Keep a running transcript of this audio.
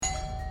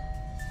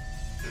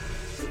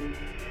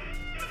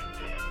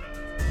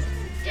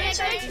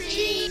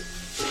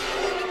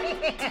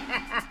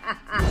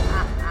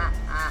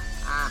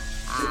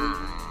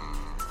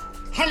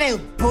Hello,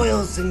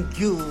 boils and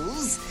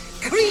ghouls,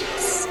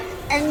 creeps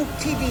and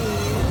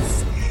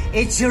kiddies.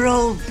 It's your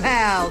old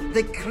pal,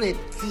 the Crypt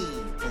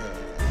Keeper.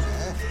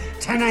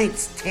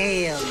 Tonight's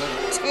tale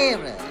of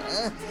terror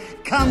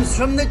comes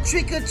from the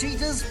Trick or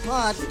Treaters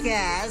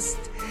podcast.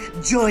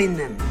 Join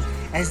them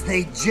as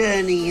they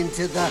journey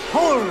into the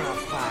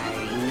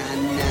horrifying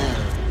unknown.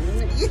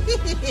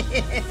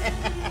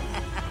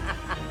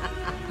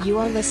 You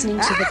are listening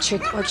to the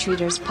Trick or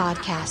Treaters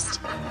podcast,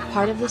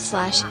 part of the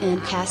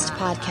 /Mcast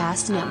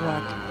podcast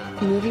network.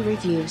 Movie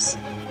reviews,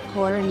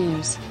 horror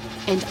news,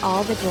 and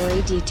all the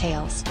gory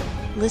details.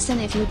 Listen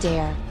if you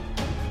dare.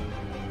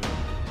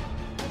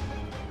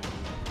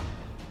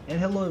 And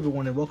hello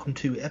everyone, and welcome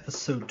to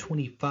episode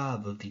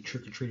 25 of the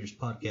Trick or Treaters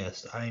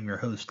podcast. I am your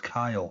host,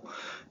 Kyle,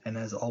 and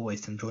as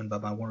always, I'm joined by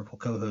my wonderful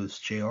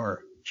co-host, JR.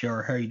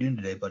 JR, how are you doing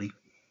today, buddy?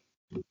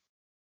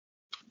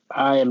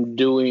 I am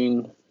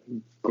doing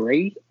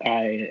great.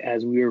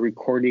 As we were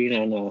recording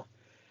on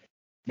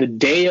the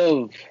day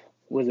of,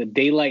 was it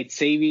daylight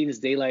savings,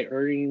 daylight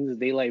earnings,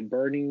 daylight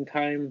burning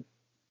time,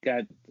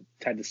 had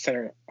to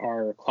set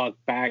our clock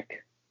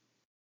back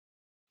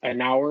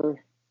an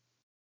hour.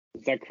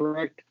 Is that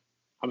correct?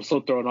 I'm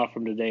so thrown off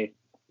from today.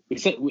 We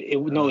said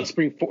it's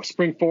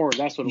spring forward.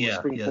 That's what it was.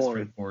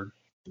 Spring forward.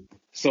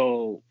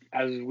 So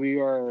as we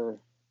are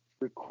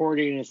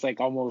recording, it's like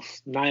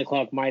almost 9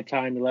 o'clock my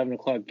time, 11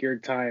 o'clock your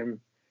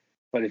time,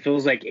 but it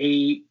feels like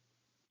 8.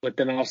 But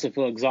then I also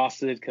feel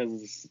exhausted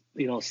because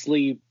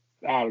sleep.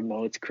 I don't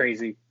know. It's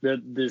crazy.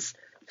 This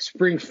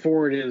spring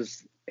forward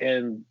is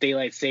and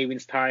daylight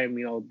savings time.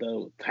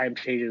 The time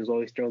changes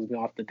always throws me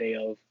off the day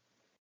of.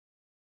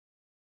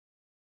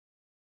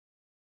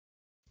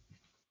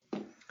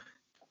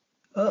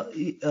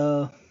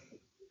 I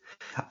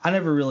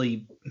never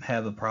really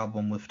have a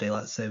problem with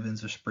daylight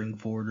savings or spring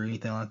forward or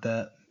anything like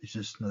that. It's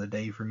just another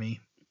day for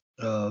me.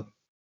 I've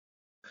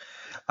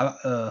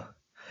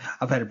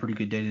had a pretty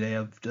good day today.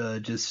 I've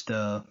just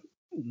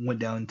went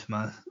down to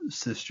my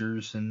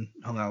sister's and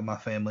hung out with my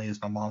family. It's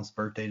my mom's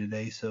birthday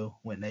today, so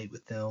went and ate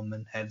with them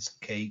and had some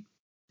cake.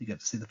 You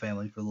got to see the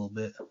family for a little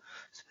bit.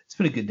 It's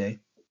been a good day.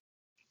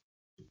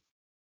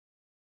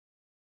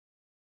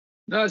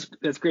 No,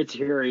 that's great to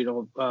hear.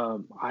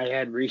 I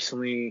had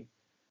recently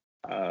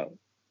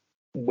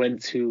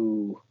went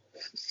to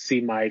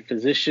see my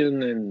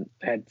physician and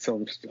had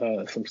some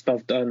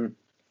stuff done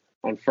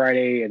on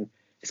Friday, and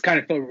just kind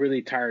of felt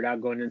really tired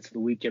out going into the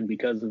weekend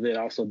because of it.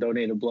 I also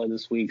donated blood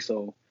this week,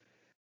 so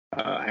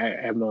I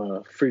am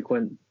a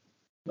frequent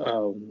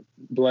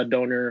blood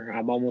donor.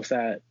 I'm almost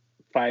at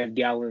 5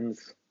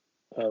 gallons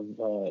of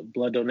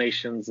blood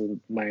donations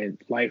in my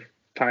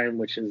lifetime,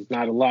 which is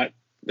not a lot.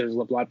 There's a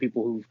lot of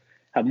people who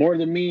have more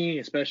than me,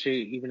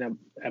 especially even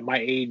at my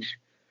age.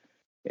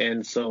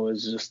 And so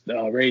it's just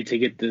ready to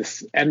get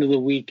this end of the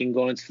week and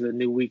go into the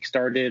new week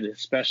started,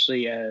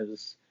 especially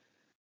as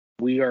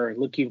we are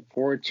looking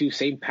forward to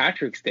St.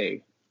 Patrick's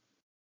Day.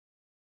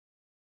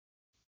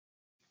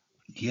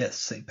 Yes,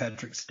 St.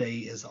 Patrick's Day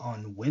is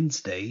on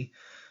Wednesday,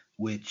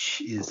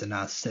 which is a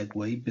nice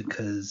segue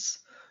because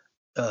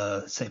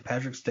St.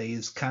 Patrick's Day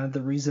is kind of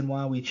the reason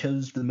why we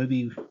chose the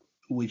movie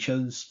we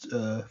chose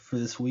for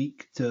this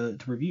week to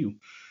review.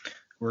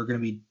 We're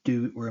going to be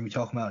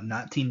talking about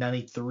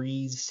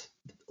 1993's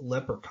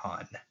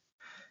Leprechaun.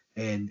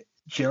 And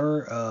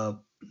Jer,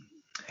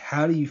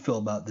 how do you feel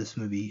about this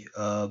movie?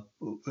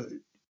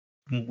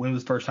 When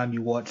was the first time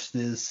you watched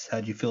this?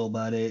 How do you feel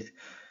about it?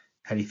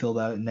 How do you feel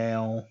about it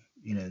now?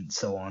 And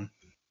so on.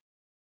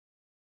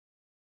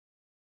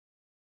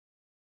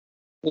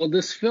 Well,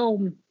 this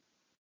film,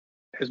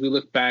 as we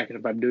look back, and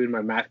if I'm doing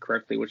my math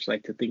correctly, which I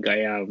like to think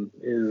I am,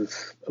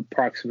 is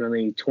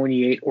approximately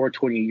 28 or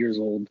 28 years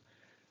old.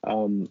 I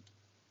don't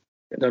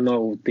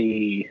know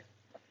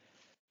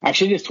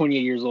actually it is 28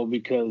 years old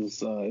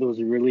because it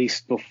was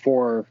released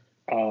before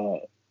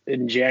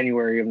in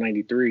January of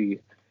 93.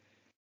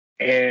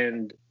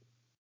 And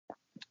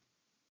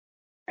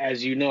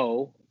as you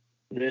know,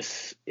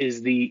 this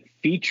is the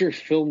feature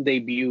film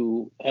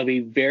debut of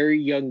a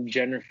very young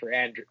Jennifer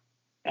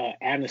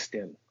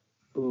Aniston,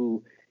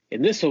 who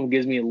in this film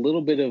gives me a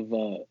little bit of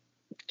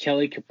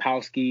Kelly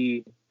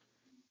Kapowski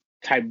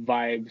type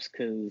vibes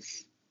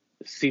because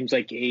it seems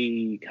like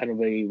a kind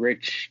of a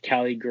rich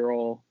Cali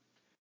girl,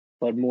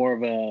 but more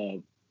of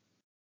a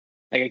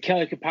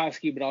Kelly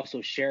Kapowski, but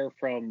also Cher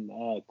from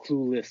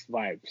Clueless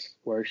vibes,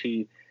 where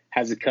she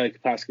has a Kelly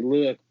Kapowski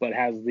look, but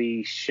has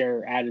the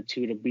Cher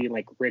attitude of being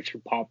like rich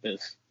and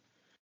pompous.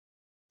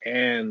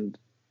 And,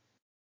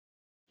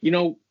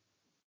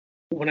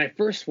 when I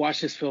first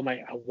watched this film,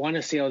 I want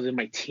to say I was in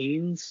my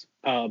teens,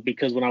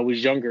 because when I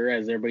was younger,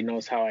 as everybody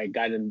knows how I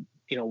got in,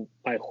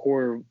 my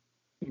horror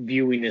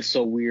viewing is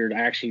so weird. I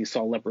actually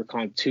saw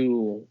Leprechaun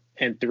 2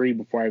 and 3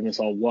 before I even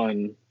saw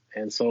 1.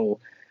 And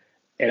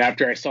when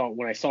I saw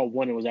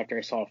 1, it was after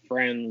I saw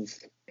Friends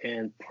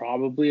and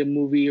probably a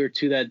movie or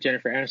two that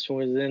Jennifer Aniston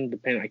was in,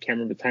 depending, I can't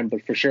remember the time,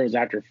 but for sure it was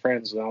after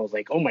Friends, and I was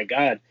like, oh my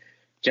God,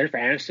 Jennifer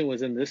Aniston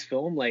was in this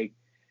film? Like,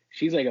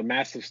 she's like a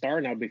massive star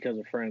now because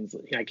of Friends.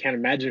 I can't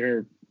imagine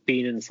her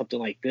being in something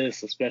like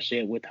this,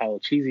 especially with how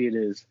cheesy it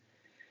is.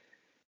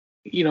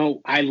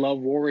 I love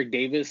Warwick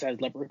Davis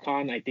as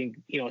Leprechaun. I think,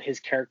 his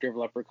character of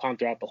Leprechaun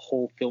throughout the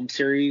whole film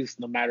series,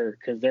 no matter,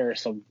 because there are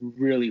some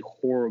really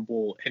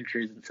horrible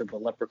entries into the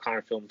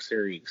Leprechaun film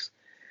series.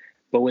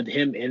 But with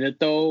him in it,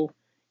 though,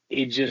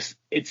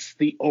 it's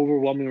the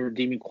overwhelming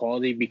redeeming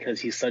quality because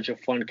he's such a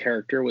fun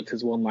character with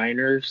his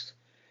one-liners.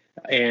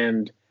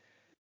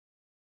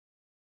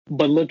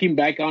 But looking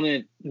back on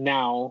it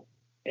now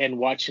and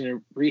watching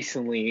it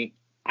recently,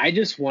 I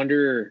just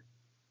wonder,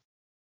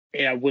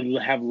 and I would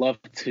have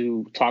loved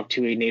to talk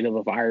to a native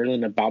of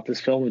Ireland about this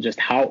film and just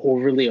how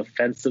overly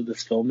offensive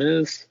this film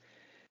is.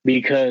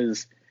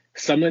 Because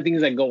some of the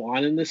things that go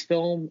on in this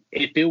film,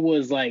 if it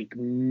was like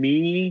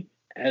me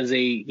as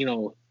a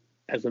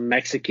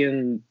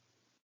Mexican,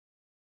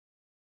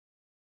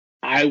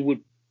 I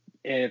would,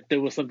 if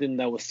there was something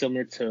that was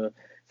similar to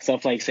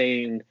stuff like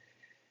saying,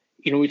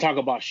 we talk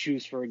about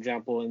shoes, for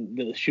example, and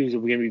the shoes are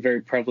going to be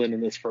very prevalent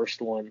in this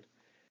first one.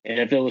 And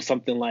if it was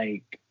something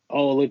like,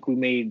 oh, look, we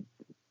made,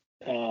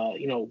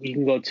 you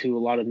can go to a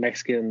lot of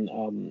Mexican,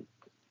 trying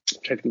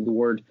to think of the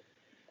word,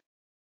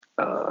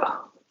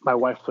 my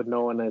wife would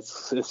know, and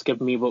it's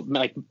skipping me, but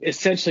like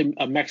essentially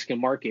a Mexican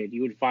market,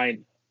 you would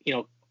find,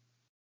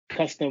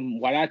 custom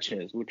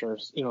huaraches, which are,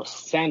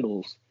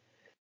 sandals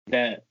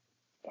that,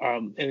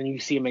 and then you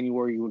see them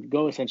anywhere you would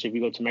go, essentially, if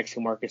you go to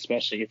Mexican market,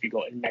 especially if you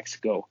go in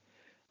Mexico.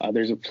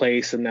 There's a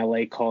place in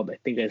LA called, I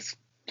think it's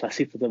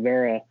Placita de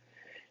Vera.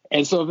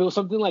 And so if it was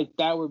something like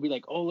that, where it'd be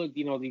like, oh, look,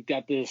 you've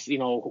got this,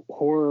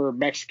 horror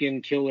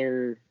Mexican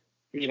killer,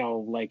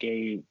 like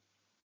I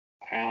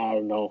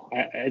don't know.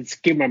 It's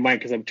giving my mind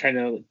because I'm trying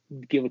to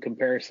give a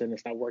comparison.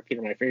 It's not working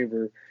in my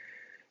favor.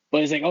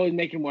 But it's like, oh, he's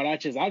making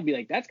huaraches. I'd be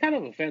like, that's kind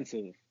of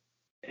offensive.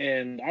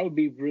 And I would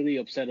be really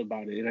upset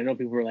about it. And I know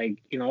people are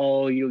like,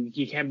 oh, you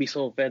can't be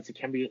so offensive. It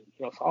can't be,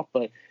 soft.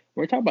 But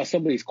we're talking about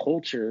somebody's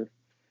culture,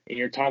 and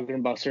you're talking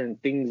about certain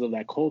things of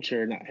that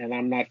culture. And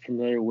I'm not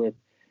familiar with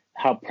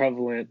how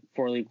prevalent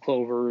four-leaf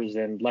clovers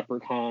and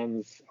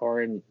leprechauns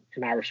are in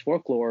Irish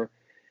folklore.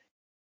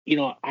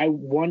 I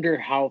wonder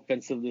how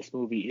offensive this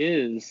movie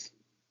is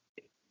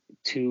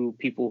to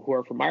people who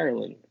are from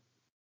Ireland.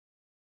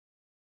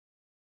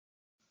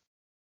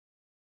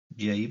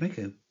 Yeah, you make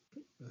a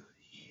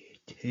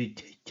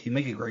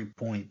great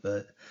point,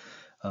 but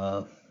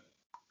I'm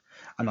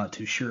not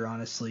too sure,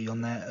 honestly,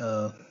 on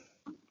that.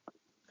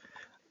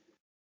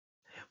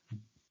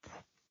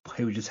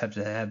 We would just have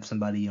to have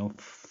somebody,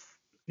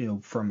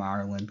 from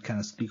Ireland kind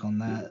of speak on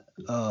that.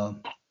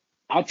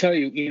 I'll tell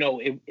you,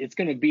 it's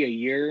going to be a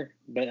year,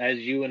 but as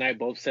you and I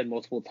both said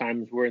multiple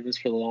times, we're in this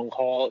for the long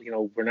haul.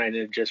 We're not in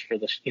it just for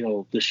the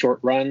short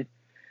run.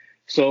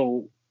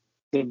 So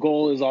the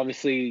goal is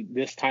obviously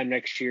this time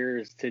next year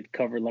is to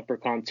cover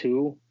Leprechaun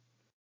 2.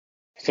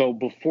 So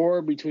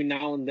between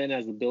now and then,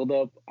 as a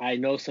build-up, I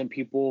know some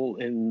people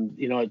in,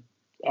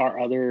 our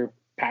other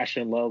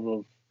passion and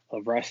love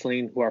of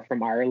wrestling who are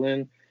from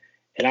Ireland.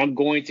 And I'm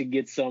going to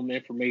get some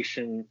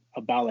information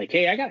about, like,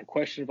 hey, I got a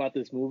question about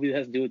this movie that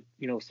has to do with,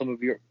 some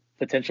of your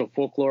potential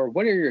folklore.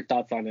 What are your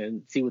thoughts on it?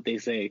 And see what they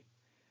say.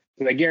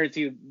 Because I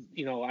guarantee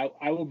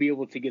I will be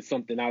able to get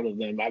something out of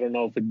them. I don't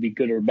know if it'd be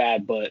good or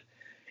bad, but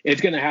it's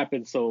going to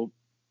happen. So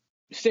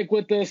stick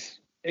with us.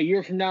 A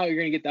year from now, you're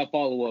going to get that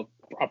follow-up.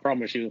 I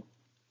promise you.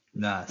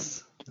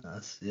 Nice.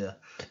 Yeah.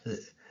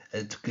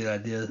 It's a good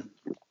idea.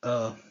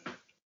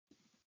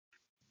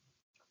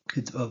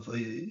 It's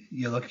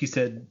like you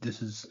said,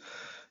 this is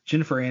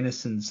Jennifer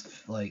Aniston's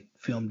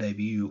film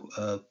debut.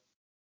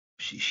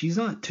 She's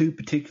not too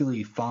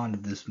particularly fond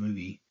of this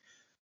movie,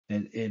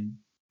 and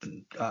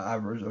I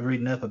was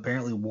reading up.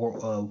 Apparently,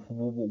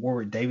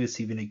 Warwick Davis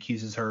even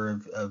accuses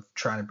her of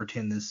trying to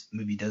pretend this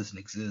movie doesn't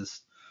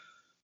exist.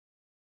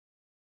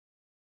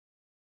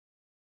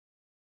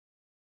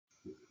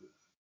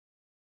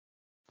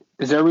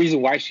 Is there a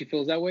reason why she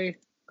feels that way?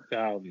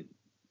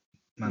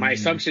 My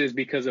assumption is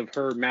because of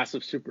her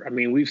massive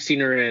we've seen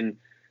her in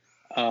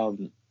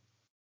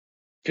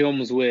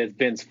films with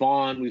Vince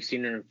Vaughn. We've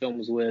seen her in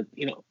films with,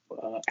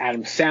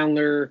 Adam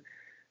Sandler.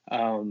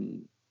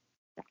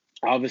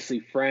 Obviously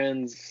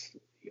Friends,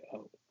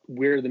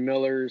 We're the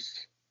Millers.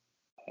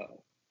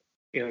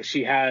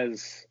 She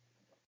has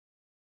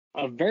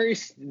a very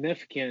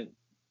significant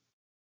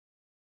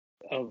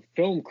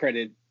film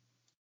credit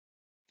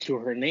to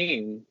her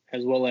name,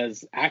 as well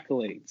as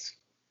accolades.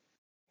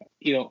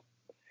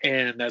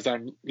 And as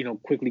I'm,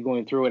 quickly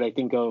going through it, I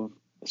think of,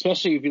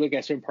 especially if you look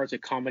at certain parts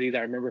of comedy that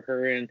I remember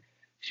her in,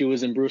 she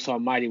was in Bruce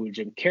Almighty with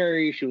Jim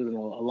Carrey. She was in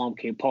Along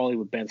Came Polly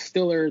with Ben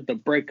Stiller. The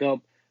Breakup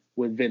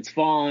with Vince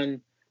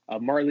Vaughn.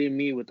 Marley and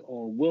Me with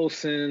Owen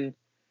Wilson.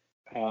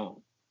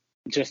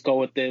 Just Go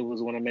With It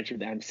was when I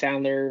mentioned Adam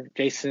Sandler.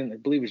 I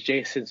believe it's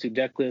Jason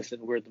Sudeikis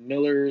and We're the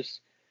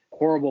Millers.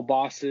 Horrible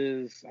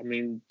Bosses.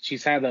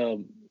 She's had a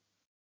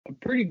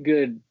pretty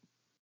good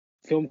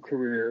film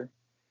career,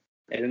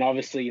 and then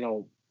obviously,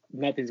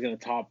 nothing's gonna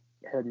top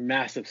her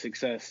massive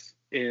success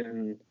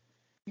in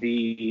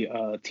the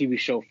TV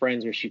show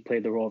Friends, where she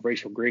played the role of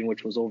Rachel Green,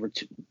 which was over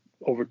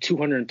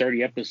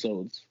 230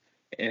 episodes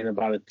and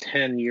about a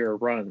 10-year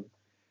run.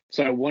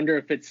 So I wonder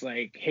if it's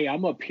like, hey,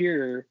 I'm up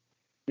here,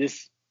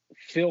 this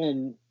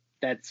film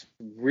that's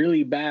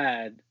really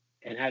bad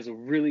and has a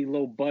really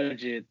low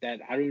budget that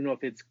I don't even know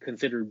if it's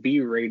considered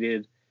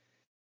B-rated.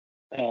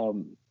 I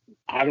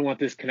don't want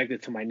this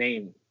connected to my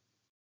name.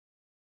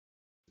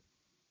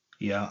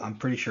 Yeah, I'm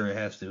pretty sure it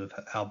has to do with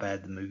how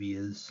bad the movie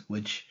is,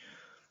 which,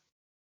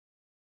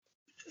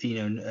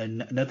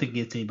 nothing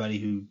against anybody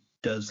who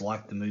does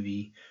like the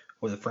movie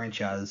or the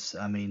franchise.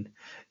 I mean,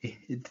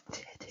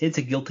 it's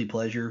a guilty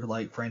pleasure,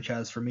 like,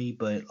 franchise for me,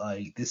 but,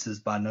 like, this is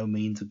by no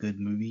means a good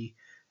movie.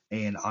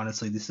 And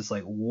honestly, this is,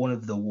 like, one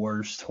of the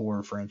worst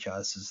horror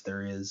franchises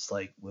there is,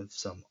 like, with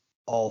some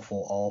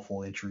awful,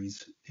 awful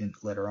entries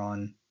later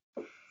on.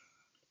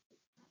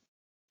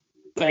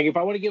 Like, if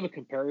I want to give a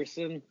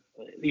comparison,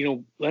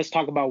 let's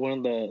talk about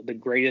one of the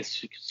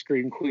greatest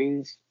scream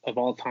queens of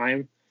all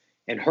time.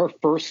 And her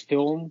first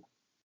film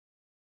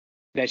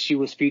that she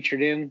was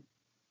featured in,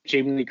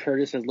 Jamie Lee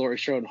Curtis as Laurie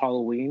Strode in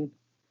Halloween,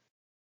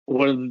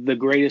 one of the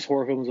greatest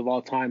horror films of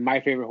all time,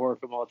 my favorite horror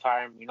film of all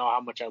time. You know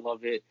how much I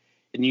love it.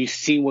 And you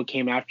see what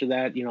came after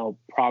that,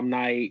 Prom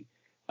Night,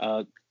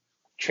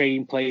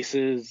 Trading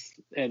Places,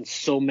 and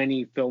so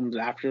many films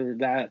after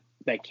that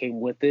came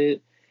with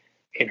it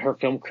in her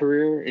film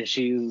career. And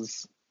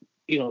she's,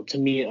 to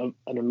me, an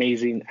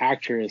amazing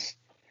actress.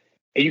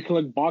 And you can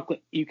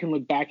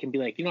look back and be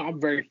like,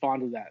 I'm very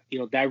fond of that.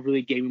 That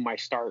really gave me my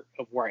start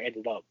of where I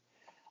ended up.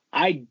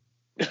 I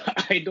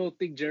don't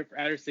think Jennifer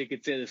Aniston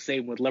could say the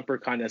same with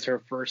Leprechaun as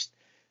her first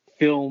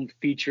film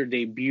feature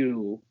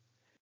debut.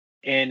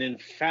 And in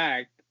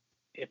fact,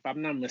 if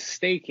I'm not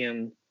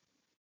mistaken,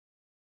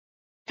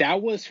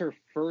 that was her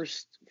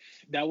first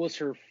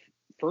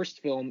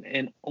film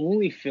and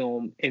only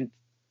film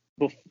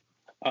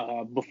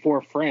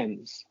before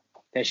Friends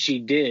that she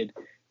did.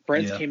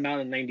 Friends came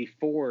out in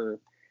 '94,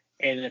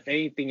 and if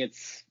anything,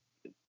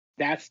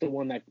 that's the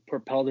one that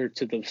propelled her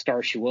to the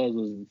star she was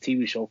the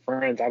TV show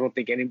Friends. I don't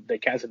think any of the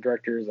cast and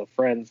directors of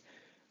Friends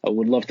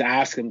would love to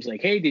ask him,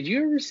 like, hey, did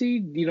you ever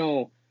see,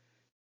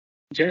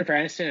 Jennifer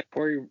Aniston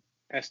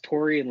as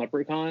Tori in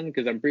Leprechaun?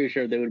 Because I'm pretty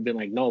sure they would have been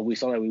like, no, we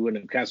saw that, we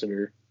wouldn't have casted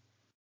her.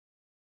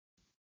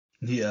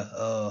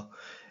 Yeah,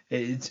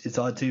 it's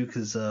odd too,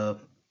 because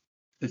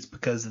it's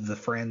because of the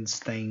Friends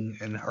thing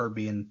and her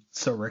being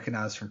so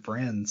recognized from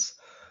Friends.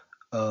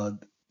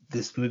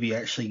 This movie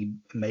actually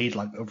made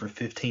like over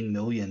 15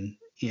 million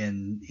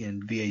in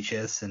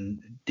VHS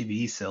and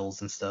DVD sales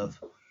and stuff,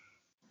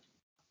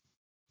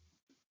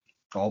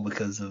 all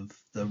because of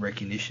the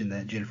recognition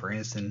that Jennifer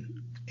Aniston,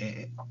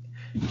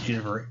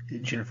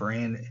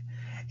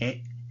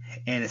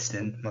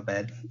 Aniston, my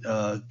bad,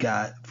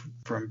 got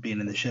from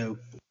being in the show.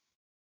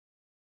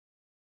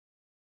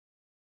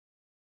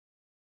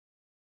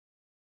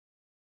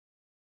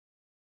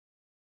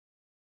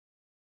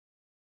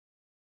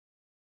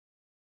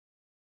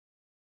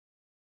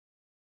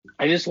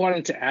 I just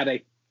wanted to add,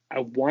 I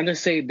want to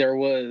say there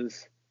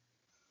was,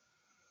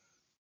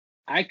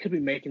 I could be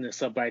making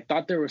this up, but I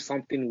thought there was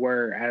something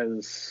where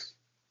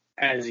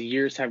as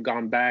years have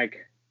gone back,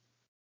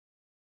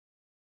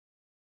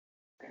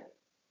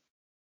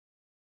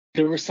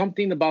 there was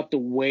something about the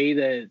way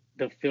that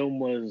the film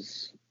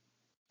was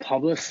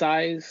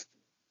publicized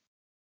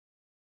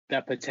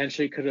that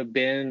potentially could have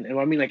been, and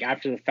I mean, like,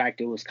 after the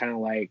fact, it was kind of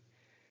like,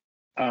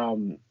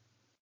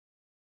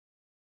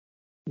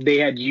 they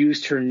had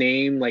used her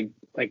name like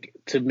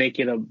to make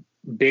it a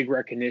big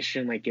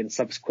recognition, like in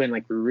subsequent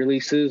like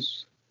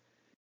releases.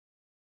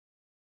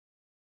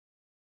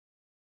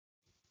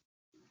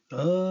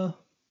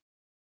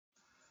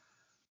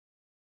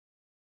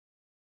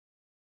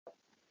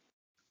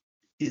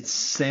 It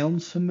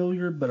sounds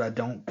familiar, but I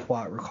don't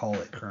quite recall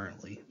it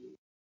currently.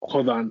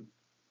 Hold on.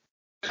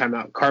 Time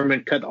out.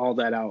 Carmen, cut all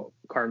that out,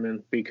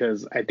 Carmen,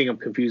 because I think I'm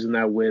confusing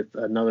that with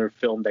another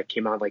film that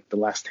came out like the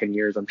last 10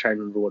 years. I'm trying to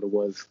remember what it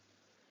was.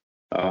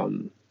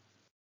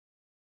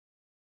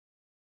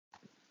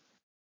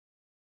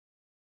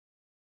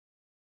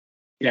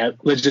 Yeah,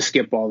 let's just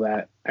skip all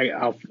that.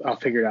 I'll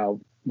figure it out.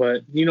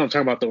 But I'm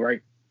talking about, though,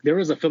 right? There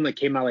was a film that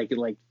came out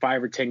like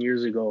 5 or 10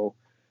 years ago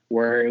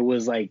where it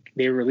was like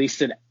they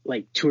released it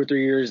like 2 or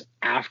 3 years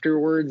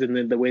afterwards, and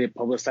then the way they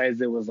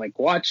publicized it was like,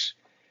 watch,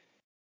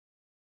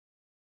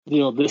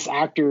 this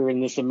actor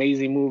in this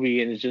amazing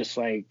movie, and it's just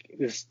like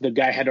the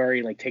guy had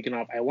already like taken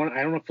off. I don't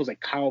know if it was like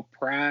Kyle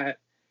Pratt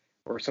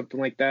or something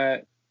like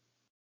that.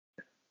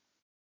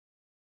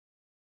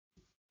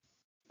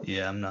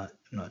 Yeah, I'm not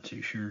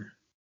too sure.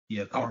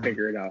 Yeah, Carmen. I'll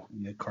figure it out.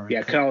 Yeah, Carmen.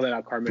 Yeah, cut all that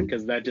out, Carmen,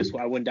 because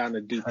I went down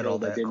the deep hole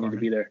that didn't need to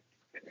be there.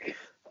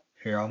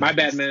 Here, my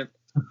bad, man.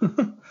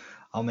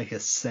 I'll make a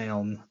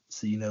sound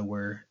so you know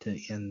where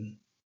to end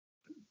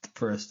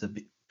for us to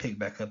pick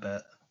back up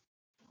at.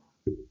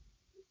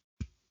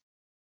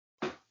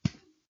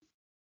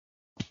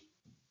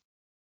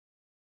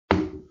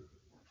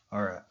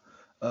 All right.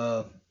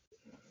 Uh,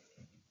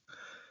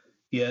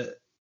 yeah,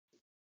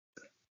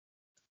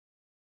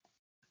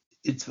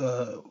 it's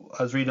I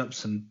was reading up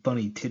some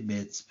funny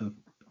tidbits, but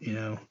you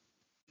know,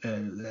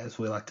 as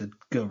we like to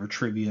go over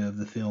trivia of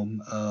the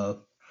film.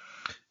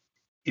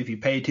 If you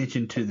pay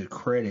attention to the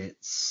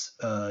credits,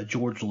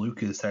 George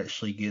Lucas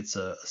actually gets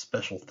a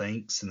special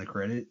thanks in the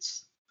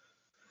credits,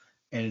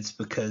 and it's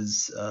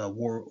because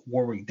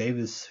Warwick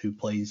Davis, who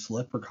plays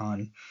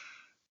Leprechaun,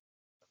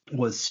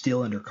 was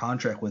still under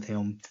contract with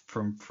him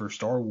for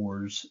Star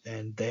Wars,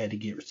 and they had to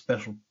get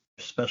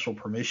special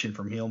permission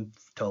from him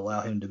to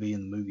allow him to be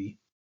in the movie.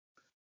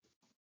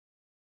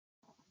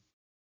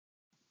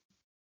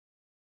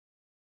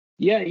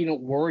 Yeah,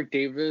 Warwick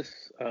Davis,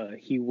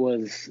 he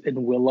was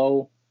in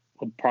Willow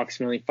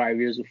approximately 5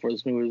 years before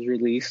this movie was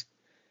released,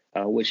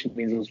 which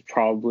means it was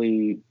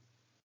probably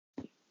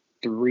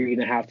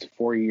 3.5 to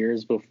 4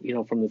 years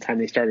before, from the time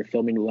they started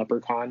filming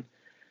Leprechaun.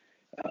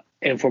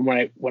 And from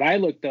what I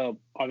looked up,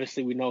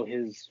 obviously we know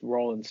his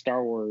role in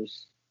Star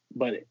Wars,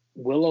 but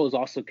Willow is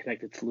also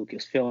connected to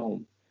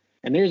Lucasfilm.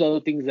 And there's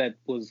other things that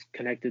was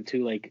connected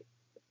to, like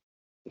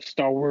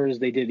Star Wars.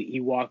 They did the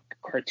Ewok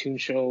cartoon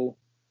show.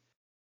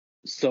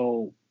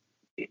 So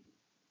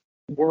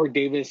Warwick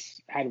Davis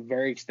had a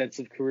very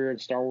extensive career in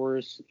Star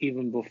Wars,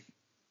 even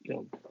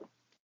before,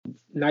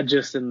 not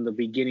just in the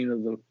beginning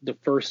of the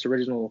first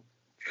original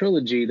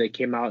trilogy that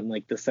came out in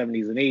like the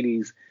 70s and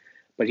 80s,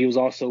 but he was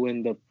also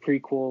in the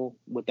prequel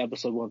with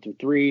episode 1 through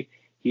 3.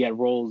 He had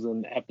roles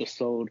in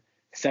episode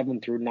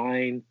 7 through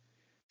 9.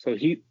 So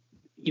he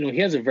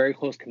has a very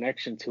close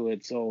connection to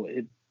it. So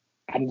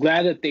I'm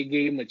glad that they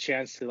gave him a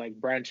chance to like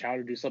branch out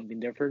or do something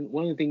different.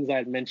 One of the things I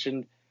had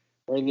mentioned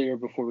earlier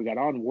before we got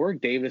on,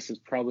 Warwick Davis is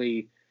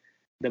probably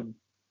I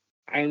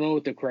don't know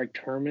what the correct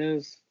term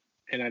is,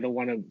 and I don't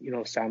want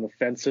to, sound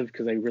offensive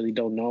because I really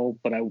don't know,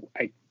 but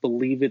I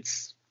believe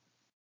it's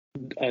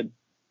a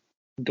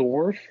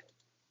dwarf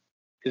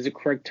is a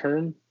correct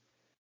term.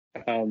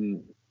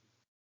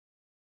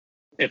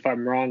 If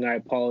I'm wrong, I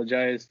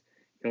apologize.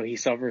 He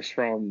suffers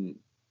from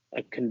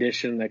a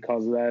condition that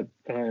causes that.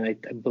 I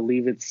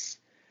believe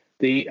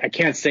I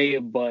can't say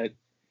it, but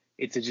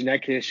it's a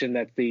genetic condition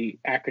that the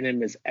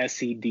acronym is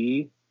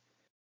SED.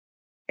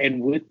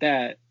 And with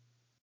that,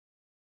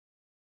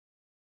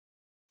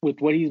 with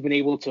what he's been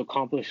able to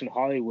accomplish in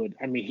Hollywood,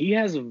 I mean, he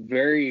has a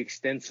very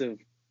extensive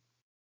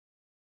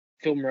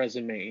film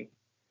resume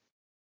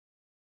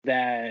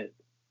that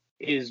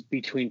is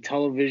between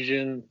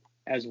television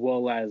as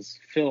well as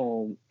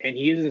film, and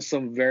he is in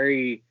some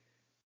very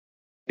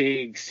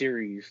big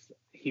series.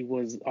 He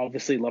was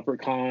obviously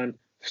Leprechaun,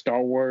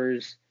 Star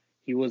Wars.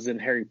 He was in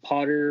Harry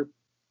Potter.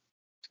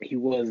 He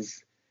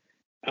was,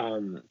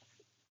 I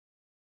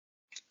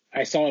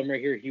saw him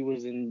right here. He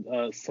was in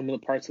some of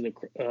the parts of the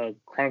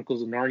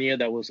Chronicles of Narnia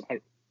that was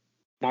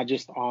not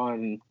just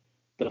on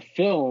the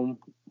film,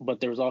 but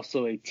there was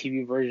also a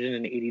TV version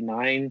in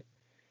 '89.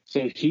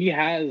 So he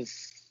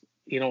has,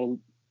 a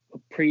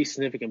pretty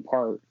significant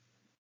part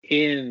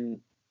in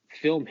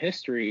film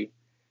history.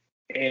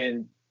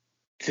 And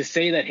to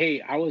say that,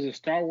 hey, I was in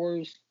Star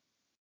Wars,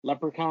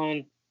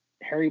 Leprechaun,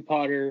 Harry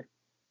Potter,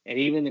 and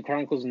even the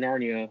Chronicles of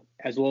Narnia,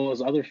 as well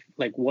as other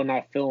like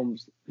one-off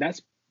films,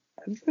 that's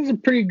a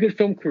pretty good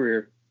film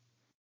career.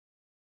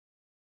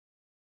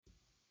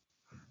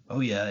 Oh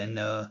yeah,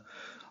 and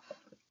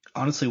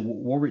honestly,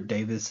 Warwick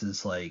Davis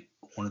is like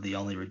one of the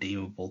only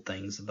redeemable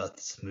things about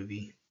this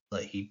movie.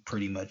 Like he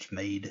pretty much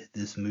made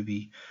this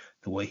movie.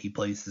 The way he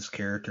plays this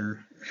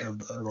character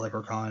of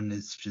Leprechaun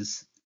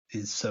is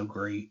so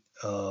great.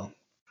 I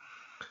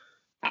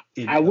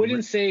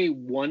wouldn't say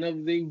one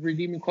of the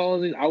redeeming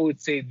qualities. I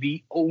would say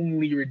the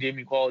only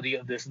redeeming quality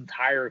of this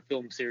entire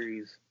film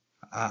series.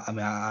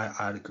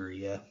 I'd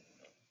agree. Yeah.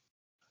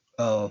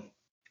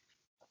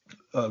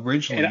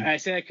 Originally, and I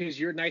say that because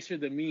you're nicer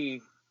than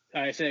me.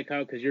 I say that,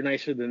 Kyle, because you're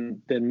nicer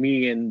than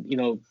me, and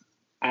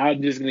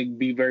I'm just gonna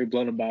be very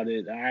blunt about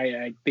it.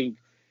 I think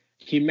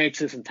he makes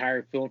this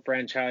entire film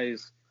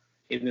franchise,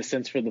 in the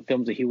sense for the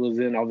films that he was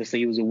in. Obviously,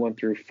 he was in 1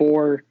 through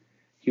 4.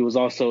 He was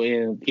also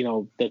in,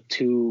 the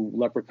 2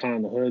 Leprechaun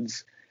in the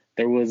Hoods.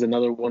 There was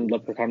another one,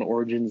 Leprechaun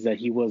Origins, that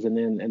he wasn't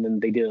in, and then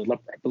they did I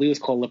believe it was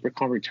called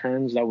Leprechaun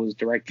Returns, that was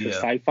direct to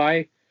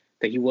Sci-Fi,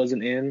 that he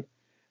wasn't in.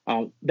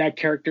 That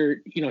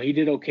character, he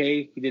did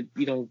okay. He did,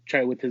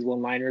 try with his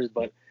one-liners,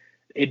 but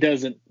it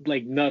doesn't,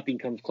 like, nothing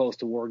comes close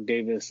to Warwick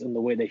Davis in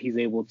the way that he's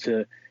able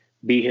to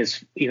be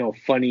his,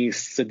 funny,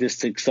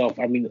 sadistic self.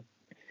 I mean,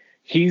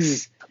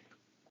 he's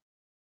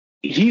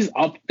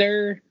up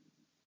there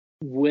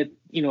with,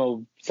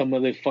 some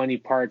of the funny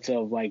parts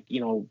of, like,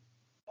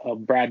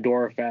 Brad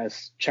Dourif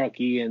as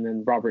Chucky and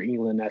then Robert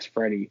Englund as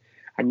Freddy.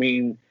 I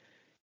mean,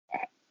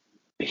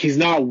 he's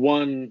not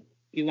one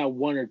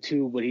or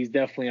two, but he's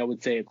definitely, I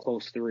would say, a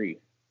close 3.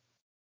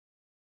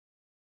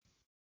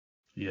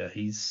 Yeah,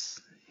 he's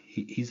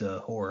a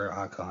horror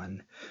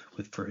icon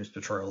for his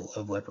portrayal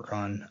of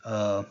Leprechaun.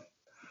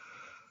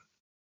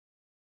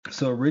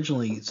 So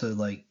originally, as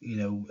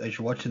you're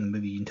watching the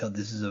movie, you can tell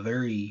this is a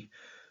very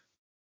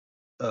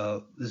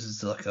this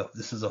is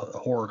a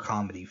horror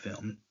comedy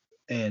film,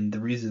 and the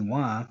reason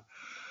why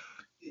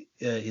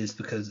is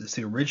because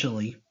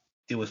originally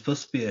it was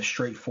supposed to be a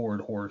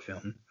straightforward horror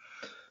film,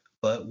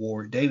 but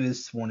Warwick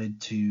Davis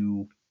wanted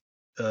to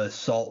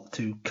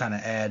to kind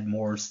of add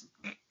more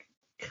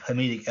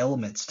comedic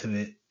elements to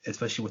it,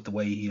 especially with the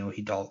way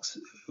he talks,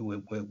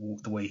 with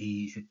the way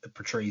he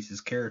portrays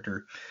his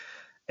character.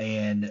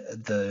 And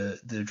the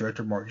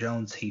director Mark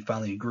Jones, he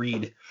finally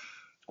agreed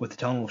with the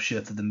tonal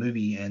shift of the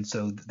movie, and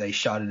so they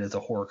shot it as a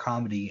horror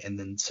comedy, and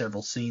then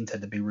several scenes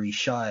had to be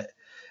reshot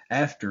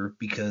after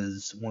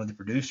because one of the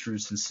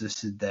producers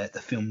insisted that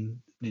the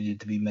film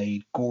needed to be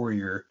made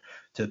gorier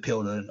to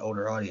appeal to an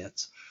older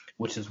audience,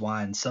 which is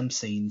why in some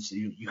scenes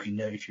you can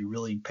know, if you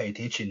really pay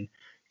attention,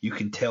 you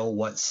can tell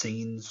what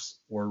scenes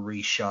were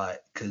reshot,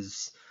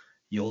 because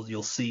you'll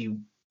see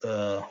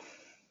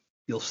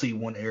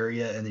one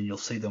area and then you'll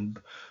see them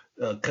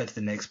cut to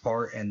the next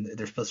part, and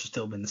they're supposed to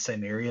still be in the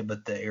same area,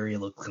 but the area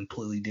looks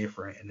completely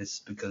different, and it's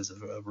because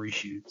of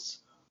reshoots.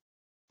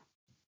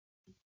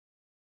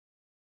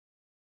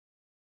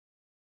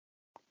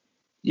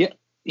 Yeah.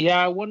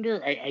 I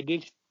wonder. I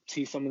did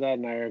see some of that,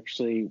 and I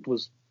actually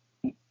was.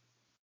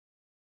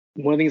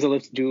 One of the things I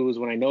love to do is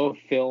when I know a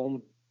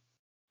film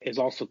is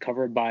also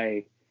covered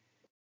by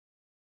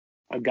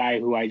a guy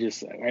who I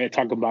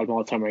talk about him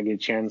all the time when I get a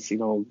chance.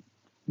 To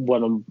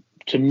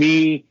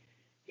me,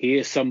 he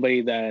is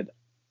somebody that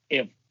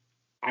if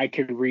I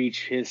could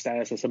reach his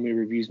status as somebody who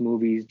reviews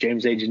movies,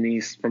 James A.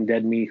 Janice from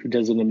Dead Meat, who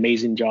does an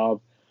amazing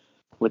job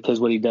with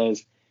what he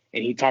does.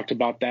 And he talked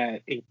about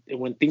that.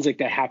 When things like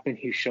that happen,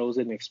 he shows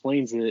it and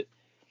explains it.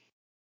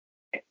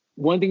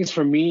 One thing is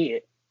for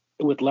me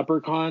with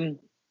Leprechaun,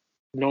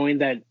 knowing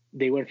that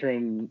they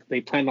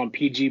planned on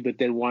PG, but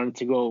then wanted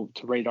to go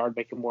to rated R,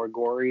 make it more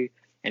gory,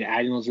 and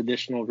adding those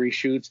additional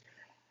reshoots.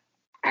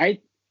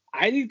 I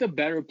think the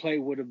better play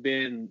would have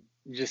been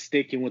just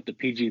sticking with the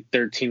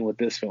PG-13 with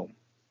this film.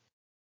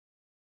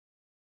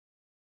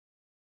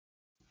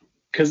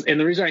 And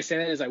the reason I say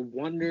that is I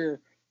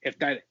wonder if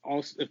that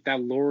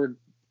lowered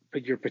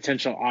your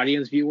potential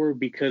audience viewer,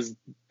 because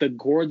the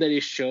gore that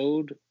it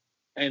showed,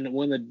 and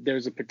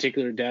there's a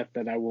particular death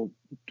that when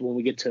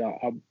we get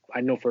to,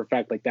 I know for a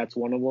fact like that's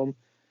one of them,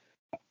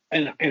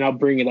 and I'll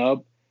bring it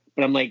up.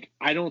 But I'm like,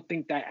 I don't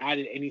think that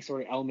added any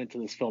sort of element to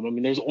this film. I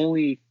mean, there's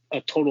only a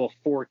total of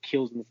 4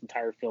 kills in this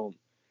entire film.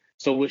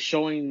 So with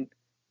showing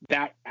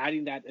that,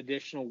 adding that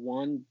additional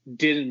one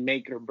didn't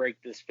make or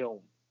break this film.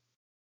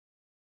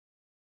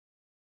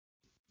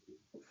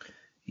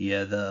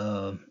 Yeah,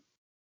 the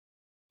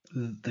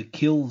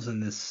kills in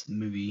this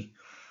movie,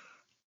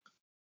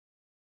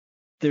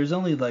 there's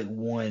only like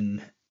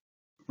one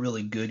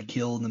really good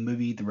kill in the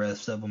movie. The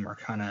rest of them are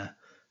kind of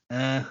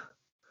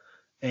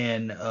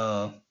and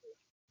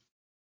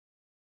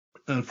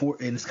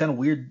it's kind of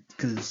weird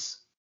because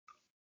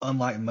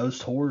unlike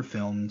most horror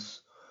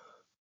films,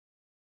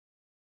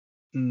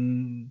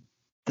 the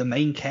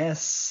main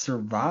cast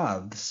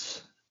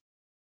survives.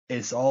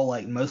 It's all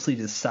like mostly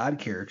just side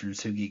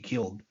characters who get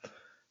killed,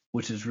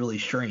 which is really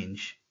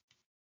strange.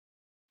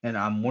 And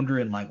I'm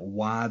wondering like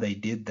why they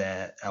did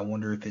that. I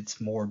wonder if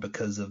it's more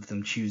because of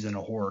them choosing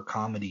a horror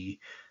comedy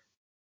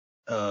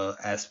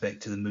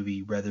aspect to the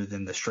movie rather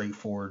than the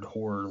straightforward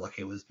horror like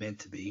it was meant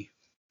to be.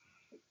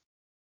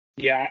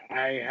 Yeah,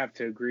 I have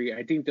to agree.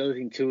 I think the other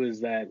thing too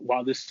is that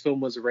while this film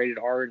was rated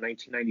R in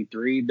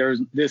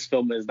 1993, this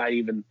film is not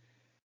even.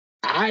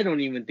 I don't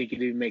even think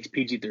it even makes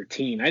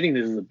PG-13. I think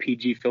this is a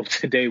PG film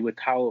today with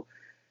how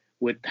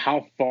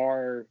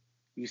far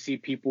you see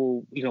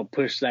people,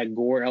 push that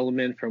gore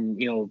element from,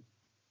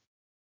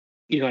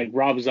 like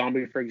Rob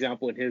Zombie, for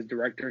example, in his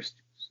directorship,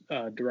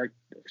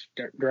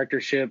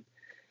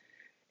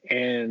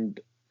 and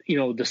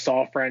the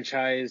Saw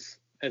franchise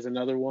as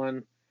another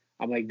one.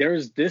 I'm like,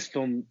 this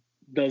film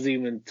doesn't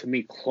even to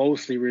me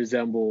closely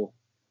resemble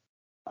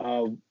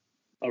a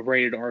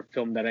rated R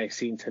film that I've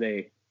seen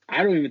today.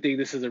 I don't even think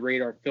this is a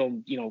rated R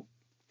film,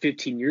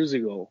 15 years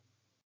ago.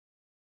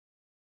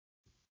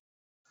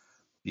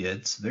 Yeah,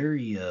 it's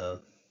very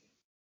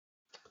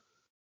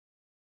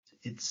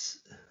it's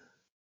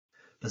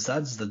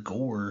besides the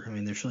gore, I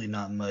mean, there's really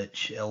not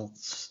much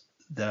else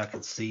that I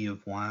could see of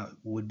why it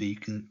would be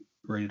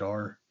rated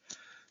R.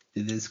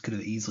 This could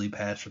have easily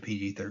passed for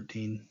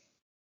PG-13.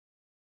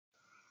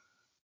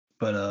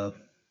 But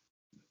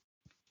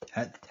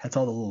that's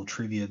all the little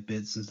trivia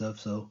bits and stuff.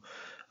 So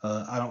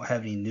I don't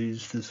have any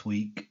news this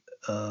week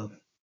to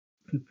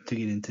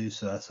get into.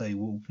 So I say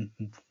we'll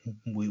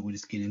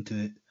just get into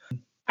it.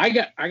 I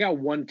got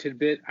one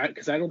tidbit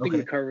because I don't think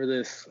we cover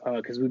this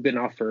because we've been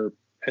off for,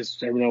 as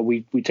everyone know,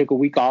 we took a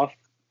week off.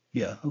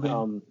 Yeah. Okay.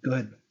 Go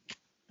ahead.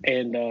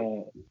 And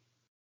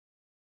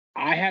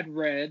I had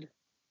read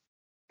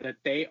that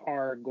they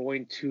are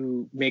going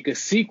to make a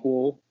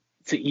sequel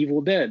to Evil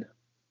Dead.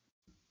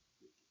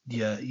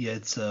 Yeah.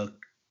 It's I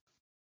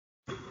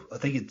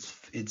think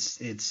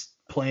it's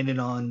planning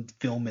on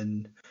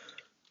filming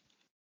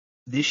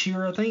this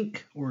year, I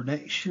think, or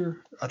next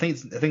year. I think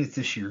it's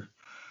this year.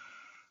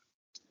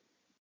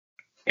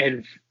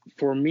 And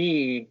for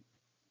me,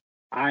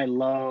 I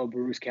love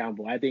Bruce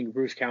Campbell. I think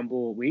Bruce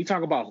Campbell, when you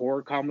talk about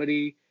horror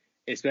comedy,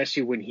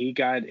 especially when he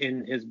got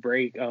in his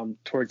break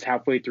towards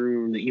halfway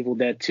through The Evil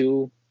Dead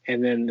 2,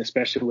 and then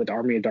especially with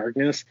Army of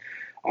Darkness.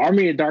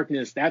 Army of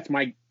Darkness, that's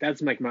my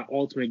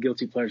ultimate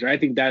guilty pleasure. I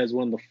think that is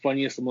one of the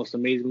funniest and most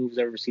amazing movies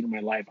I've ever seen in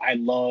my life. I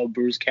love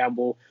Bruce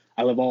Campbell.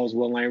 I love all his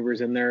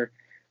one-liners in there.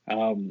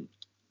 And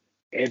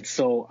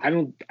so I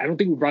don't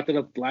think we brought that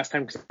up last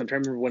time because I'm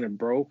trying to remember when it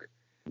broke.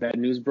 That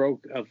news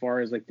broke as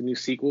far as like the new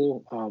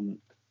sequel.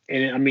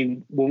 And I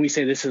mean, when we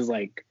say this is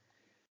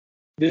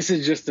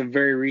just a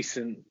very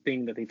recent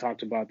thing that they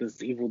talked about,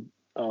 this Evil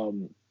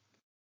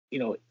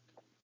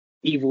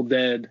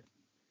Dead.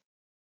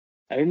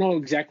 I don't know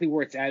exactly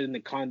where it's at in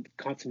the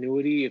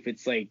continuity, if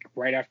it's like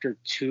right after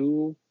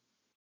 2,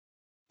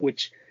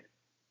 which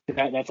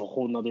that's a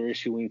whole nother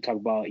issue when you talk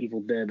about Evil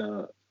Dead,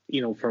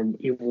 from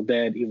Evil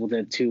Dead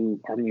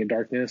 2, Army of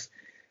Darkness.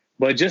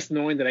 But just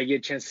knowing that I get a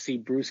chance to see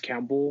Bruce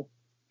Campbell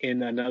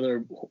in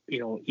another,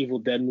 Evil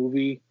Dead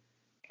movie,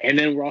 and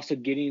then we're also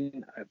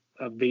getting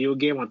a video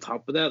game on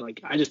top of that,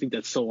 like, I just think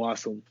that's so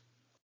awesome.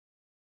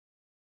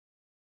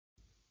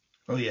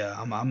 Oh yeah,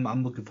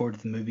 I'm looking forward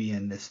to the movie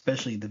and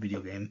especially the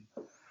video game.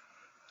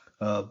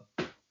 I'm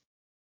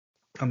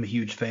a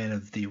huge fan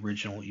of the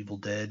original Evil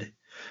Dead.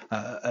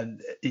 I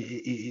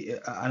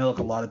know like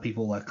a lot of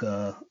people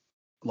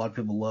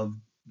love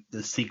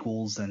the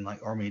sequels and like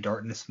Army of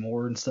Darkness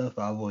more and stuff.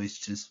 I've always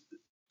just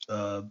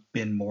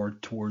been more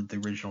toward the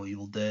original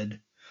Evil Dead.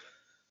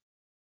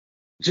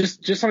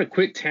 Just on a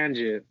quick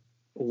tangent,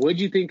 what'd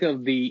you think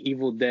of the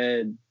Evil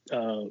Dead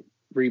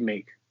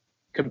remake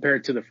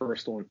compared to the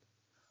first one?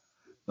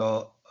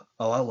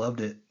 I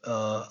loved it.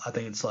 I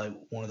think it's like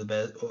one of the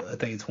best. I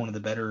think it's one of the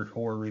better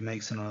horror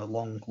remakes in a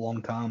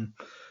long time.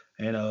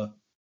 And I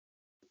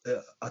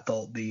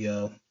thought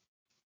the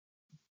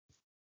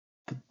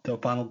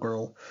final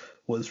girl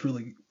was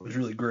really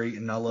great,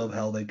 and I love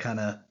how they kind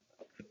of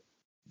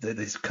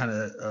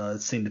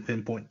seem to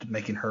pinpoint to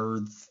making her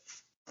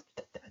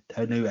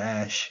a new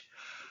Ash.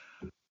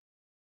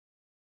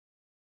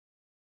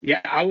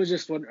 Yeah, I was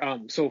just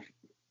wondering. So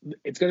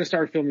it's going to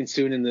start filming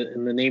soon, and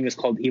the name is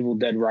called Evil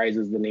Dead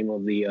Rises. The name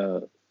of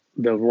the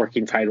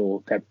working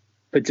title that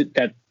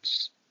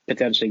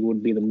potentially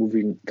would be the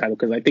movie title,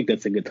 because I think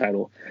that's a good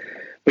title.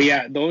 But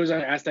yeah, the only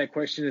reason I asked that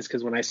question is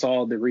because when I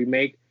saw the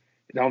remake,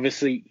 and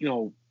obviously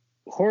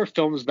horror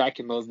films back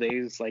in those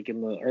days, like in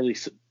the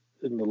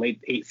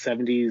late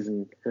 70s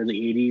and early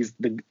 80s,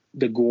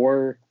 the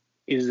gore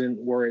isn't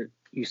where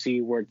you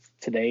see where it's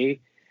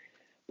today.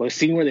 But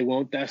seeing where they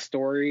went with that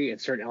story and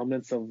certain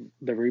elements of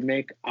the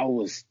remake, I'm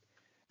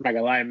not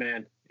gonna lie,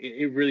 man,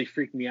 it really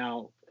freaked me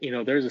out.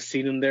 There's a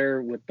scene in there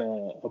with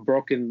a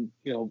broken,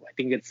 I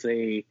think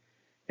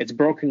it's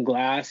broken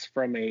glass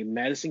from a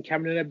medicine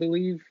cabinet, I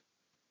believe.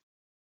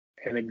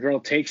 And the girl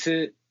takes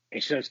it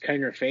and she starts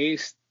cutting her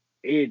face.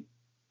 It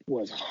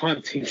was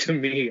haunting to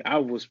me. I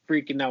was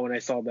freaking out when I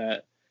saw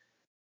that.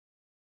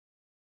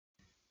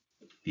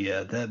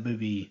 Yeah, that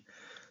movie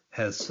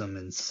has some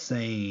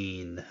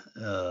insane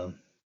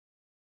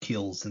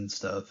kills and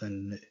stuff,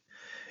 and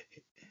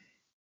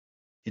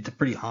it's a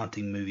pretty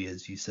haunting movie,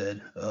 as you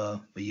said.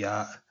 But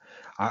yeah,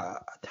 I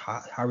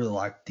really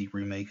like the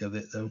remake of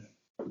it though.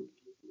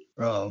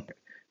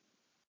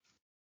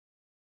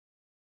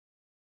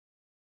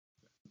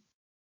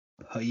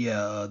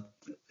 Yeah.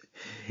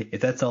 If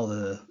that's all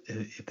the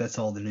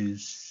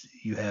news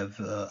you have,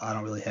 I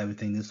don't really have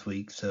anything this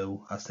week,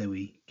 so I say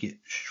we get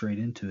straight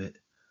into it.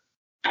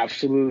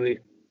 Absolutely.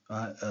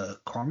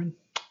 Carmen,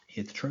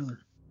 hit the trailer.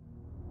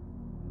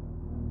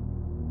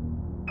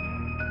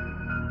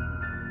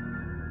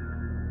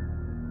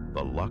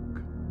 The luck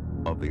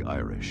of the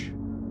Irish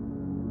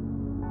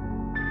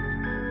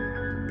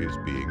is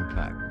being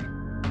packed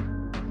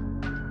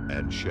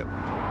and shipped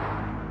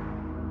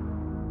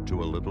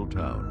to a little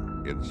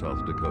town in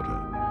South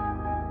Dakota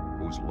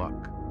whose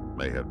luck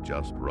may have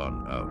just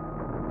run out.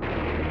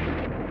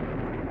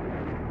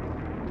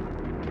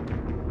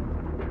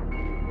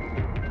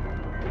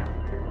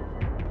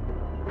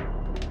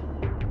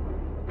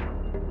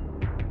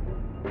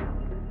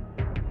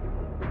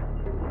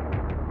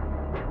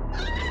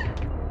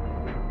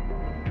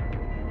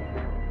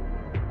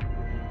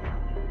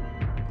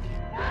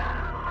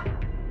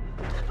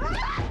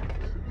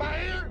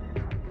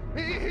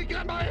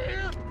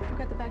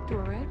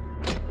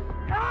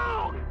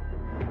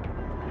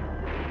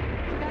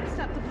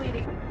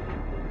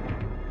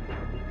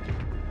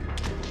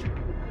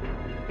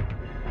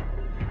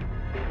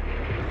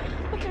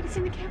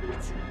 In the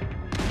cabinets.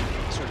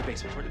 Toward the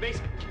basement.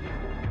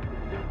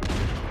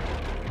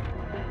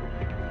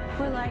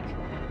 We're like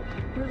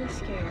really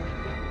scared.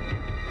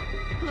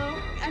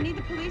 Hello? I need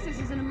the police. This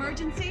is an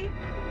emergency.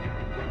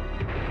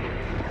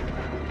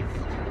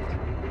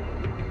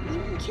 You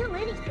can kill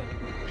anything.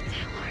 What the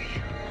hell are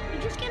you?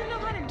 You just gotta know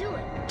how to do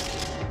it.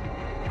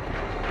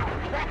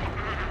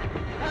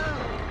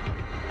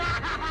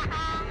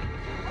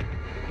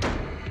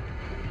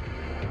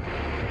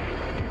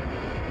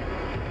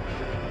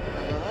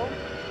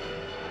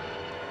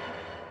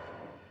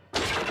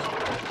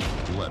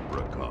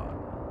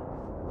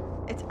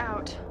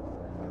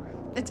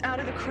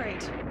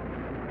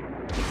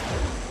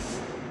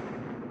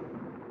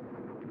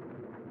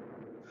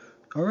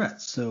 All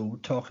right, so we're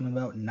talking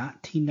about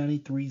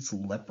 1993's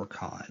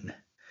Leprechaun.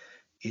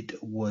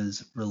 It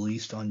was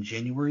released on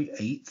January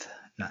 8th,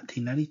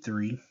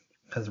 1993,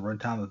 has a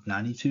runtime of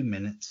 92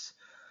 minutes.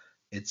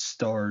 It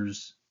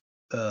stars,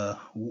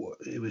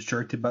 it was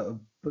directed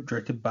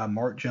by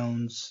Mark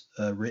Jones,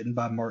 written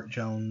by Mark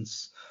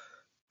Jones,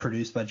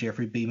 produced by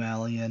Jeffrey B.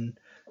 Malian,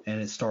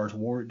 and it stars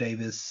Warwick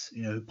Davis,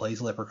 who plays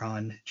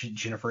Leprechaun,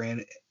 Jennifer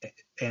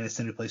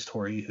Aniston, who plays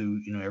Tori, who,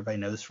 everybody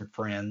knows from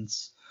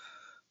Friends,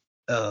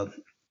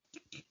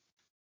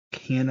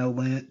 Ken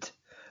Olent,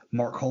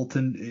 Mark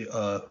Holton.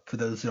 For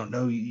those who don't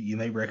know, you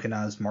may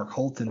recognize Mark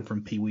Holton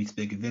from Pee-wee's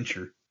Big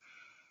Adventure.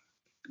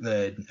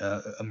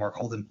 Mark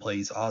Holton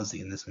plays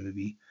Ozzy in this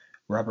movie.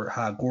 Robert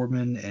Hy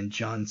Gorman and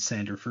John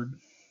Sanderford.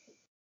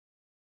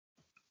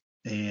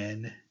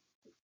 And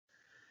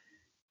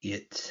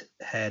it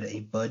had a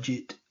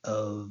budget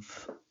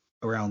of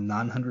around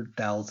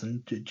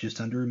 $900,000 to just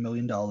under $1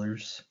 million.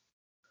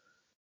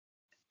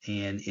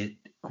 And it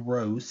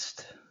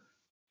grossed.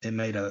 It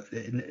made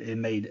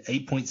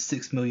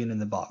 $8.6 million in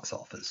the box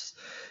office,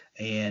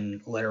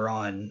 and later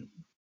on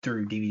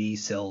through DVD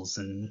sales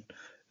and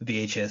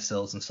VHS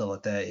sales and stuff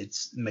like that,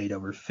 it's made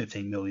over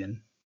 $15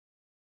 million.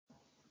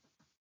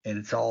 And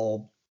it's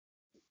all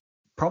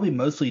probably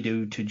mostly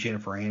due to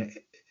Jennifer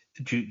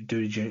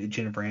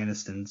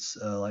Aniston's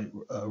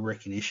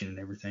recognition and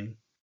everything.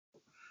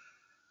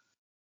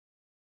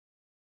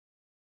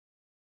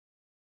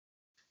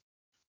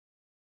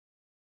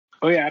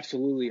 Oh yeah,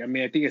 absolutely. I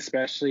mean, I think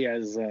especially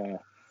as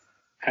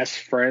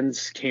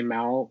Friends came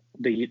out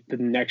the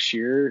next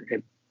year,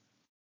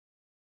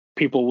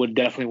 people would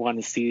definitely want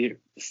to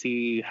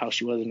see how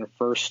she was in her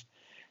first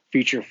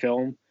feature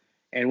film.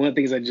 And one of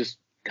the things I just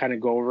kind of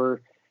go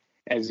over,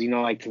 as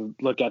like to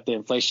look at the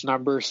inflation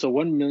number. So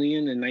 $1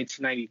 million in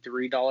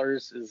 1993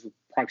 dollars is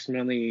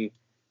approximately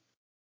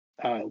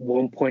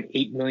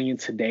 1.8 million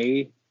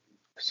today.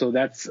 So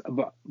that's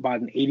about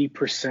an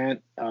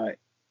 80%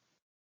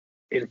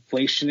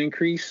 inflation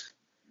increase,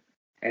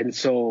 and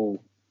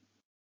so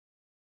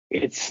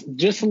it's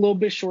just a little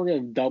bit short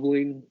of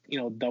doubling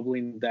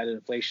that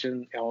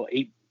inflation.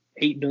 8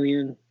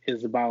 million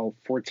is about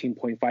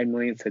 14.5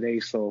 million today.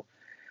 So,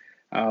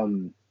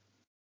 and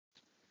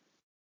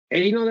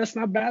that's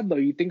not bad though.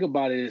 You think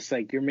about it, it's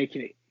like you're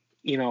making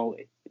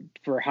it,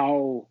 for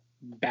how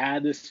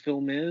bad this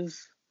film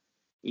is,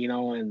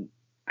 and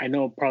I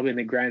know probably in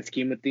the grand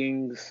scheme of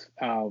things,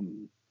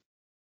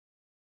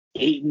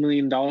 $8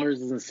 million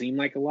doesn't seem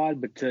like a lot,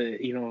 but I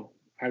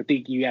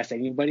think you ask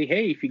anybody,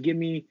 hey, if you give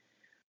me,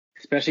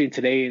 especially in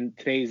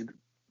today's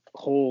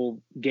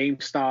whole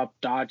GameStop,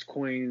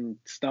 Dogecoin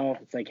stuff,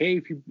 it's like, hey,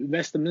 if you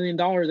invest $1 million,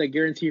 I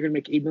guarantee you're gonna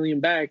make $8 million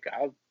back.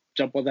 I'll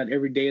jump on that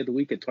every day of the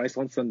week and twice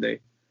on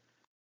Sunday.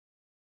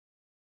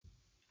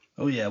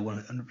 Oh yeah,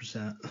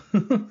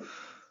 100%.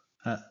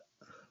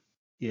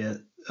 Yeah,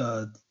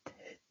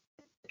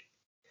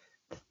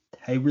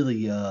 I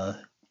really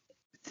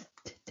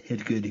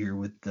hit good here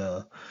with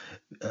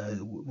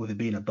it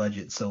being a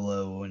budget so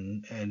low,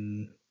 and I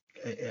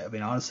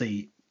mean,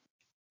 honestly,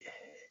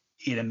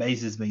 it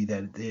amazes me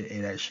that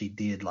it actually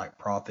did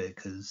profit,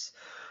 because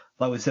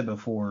like we said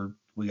before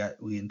we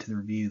into the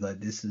review,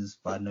 this is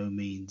by no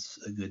means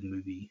a good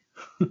movie.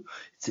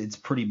 it's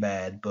pretty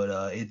bad,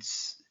 but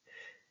it's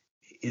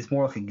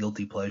more like a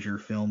guilty pleasure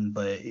film,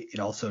 but it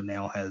also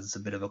now has a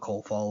bit of a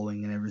cult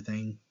following and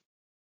everything.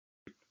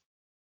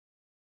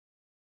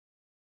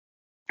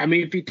 I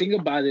mean, if you think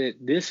about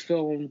it, this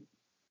film,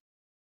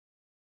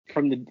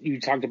 you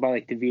talked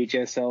about the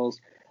VHS sales,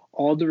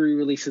 all the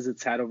re-releases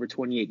it's had over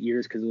 28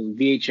 years, because it was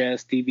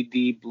VHS,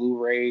 DVD,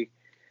 Blu-ray,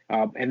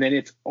 and then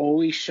it's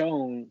always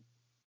shown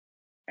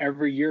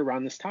every year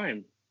around this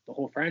time, the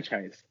whole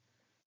franchise.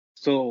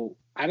 So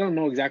I don't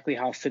know exactly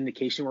how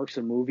syndication works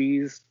in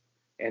movies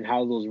and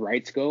how those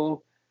rights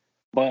go,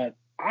 but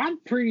I'm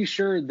pretty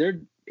sure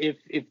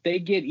if they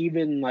get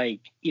even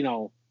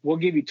we'll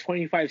give you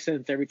 25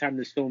 cents every time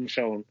this film is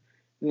shown.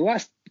 The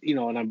last,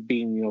 and I'm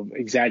being,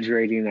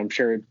 exaggerating. I'm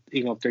sure,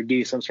 if they're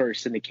getting some sort of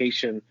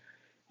syndication,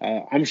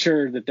 I'm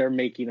sure that they're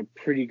making a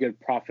pretty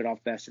good profit off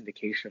that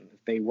syndication.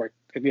 If they work,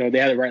 they have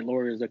the right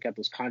lawyers look at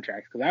those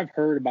contracts. Because I've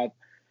heard about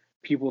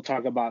people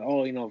talk about,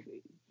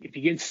 if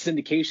you get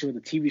syndication with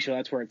a TV show,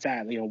 that's where it's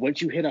at.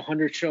 Once you hit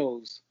 100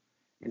 shows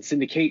and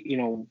syndicate,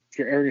 if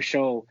you're airing a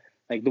show,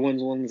 like the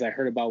ones I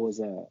heard about was,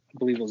 I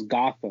believe it was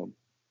Gotham.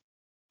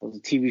 It was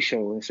a TV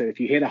show, and so if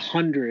you hit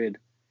 100,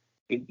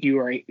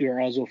 you're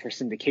eligible for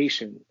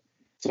syndication.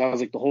 So that was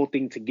the whole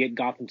thing to get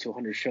Gotham to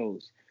 100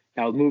 shows.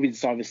 Now with movies,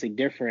 it's obviously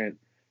different,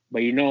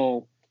 but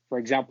for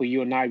example,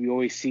 you and I, we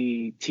always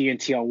see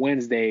TNT on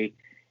Wednesday,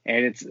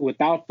 and it's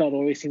without fail, it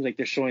always seems like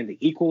they're showing The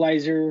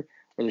Equalizer,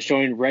 or they're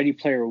showing Ready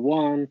Player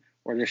One,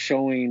 or they're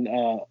showing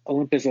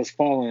Olympus Has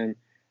Fallen.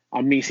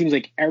 I mean, it seems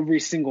like every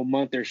single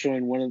month they're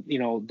showing one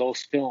of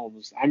those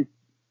films.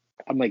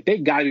 I'm like, they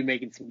got to be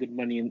making some good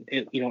money in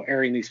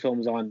airing these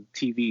films on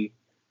TV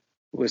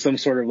with some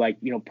sort of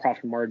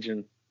profit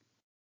margin.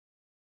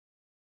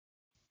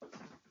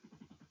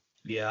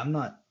 Yeah, I'm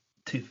not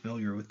too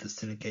familiar with the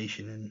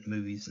syndication and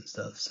movies and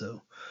stuff.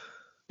 So,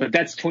 but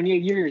that's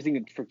 28 years.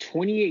 For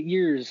 28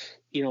 years,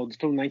 you know, the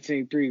film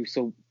 1983.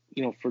 So,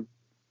 you know, for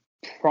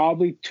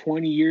probably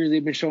 20 years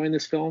they've been showing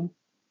this film,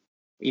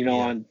 you know,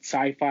 on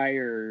Sci-Fi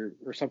or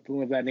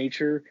something of that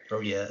nature.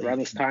 Oh yeah, around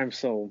this time.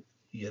 So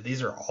yeah,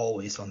 these are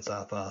always on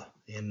Sci-Fi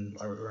in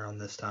around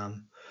this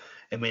time.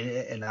 I mean,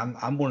 and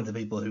I'm one of the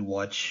people who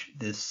watch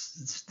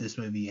this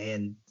movie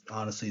and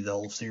honestly the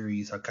whole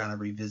series. I kind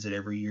of revisit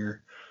every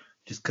year,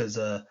 just because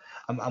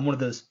I'm one of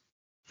those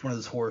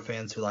horror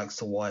fans who likes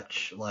to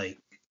watch like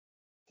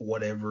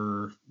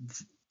whatever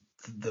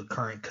the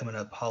current coming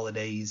up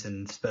holidays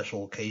and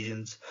special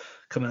occasions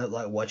coming up,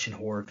 like watching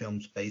horror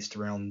films based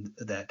around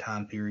that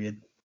time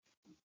period.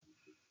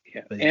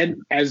 Yeah,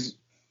 and as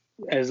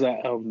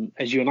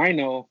you and I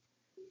know,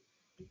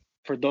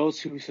 for those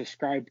who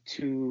subscribe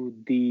to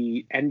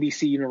the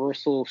NBC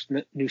Universal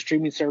new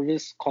streaming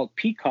service called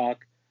Peacock,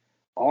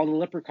 all the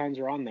Leprechauns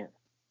are on there.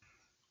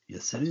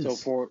 Yes, it is. So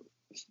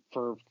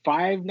for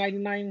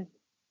 $5.99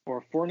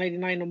 or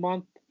 $4.99 a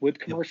month with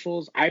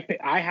commercials, yep.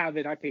 I have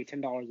it. I pay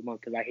 $10 a month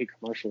because I hate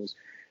commercials.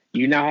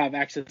 You now have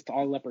access to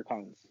all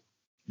Leprechauns.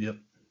 Yep,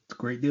 it's a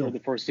great deal for the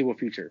foreseeable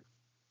future.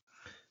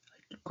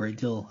 Great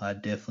deal.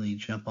 I'd definitely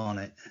jump on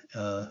it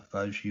if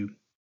I was you.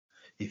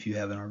 If you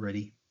haven't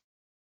already.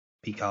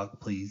 Peacock,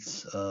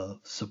 please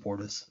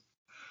support us.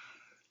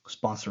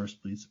 Sponsor us,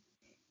 please.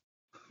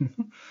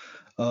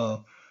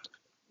 So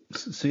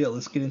yeah,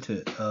 let's get into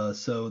it.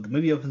 So the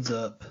movie opens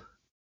up,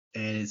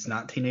 and it's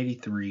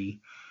 1983,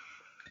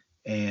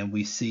 and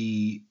we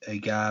see a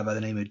guy by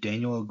the name of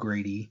Daniel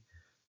O'Grady,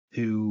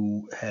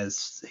 who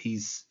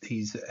he's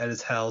at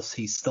his house.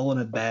 He's stolen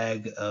a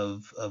bag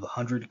of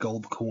 100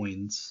 gold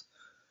coins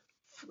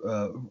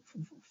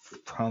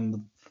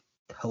from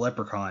a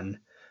leprechaun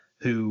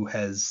who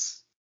has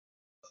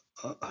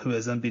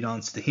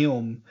unbeknownst to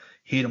him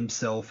hid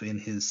himself in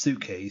his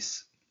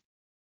suitcase,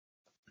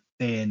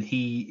 and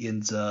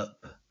the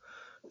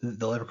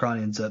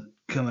leprechaun ends up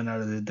coming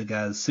out of the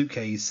guy's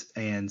suitcase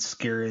and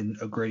scaring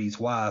O'Grady's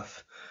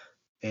wife,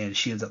 and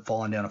she ends up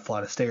falling down a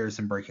flight of stairs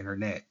and breaking her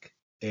neck.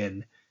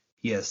 And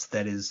yes,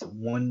 that is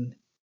one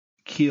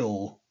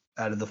kill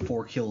out of the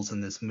 4 kills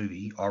in this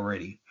movie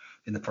already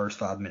in the first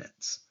 5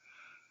 minutes.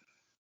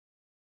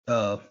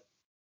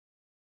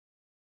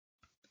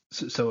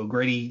 So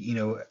O'Grady, you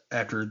know,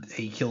 after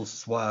he kills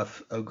his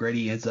wife,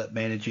 O'Grady ends up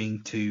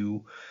managing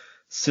to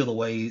seal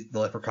away the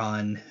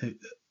leprechaun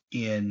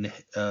in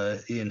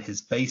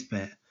his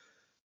basement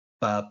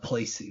by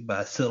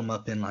sealing him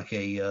up in like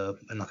a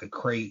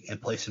crate and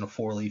placing a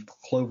 4-leaf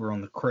clover on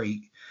the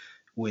crate,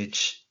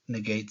 which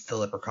negates the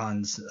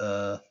leprechaun's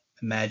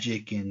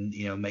magic and,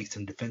 you know, makes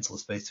him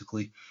defenseless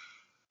basically.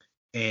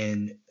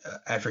 And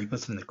after he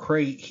puts him in the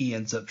crate, he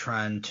ends up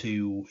trying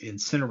to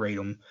incinerate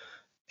him.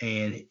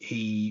 And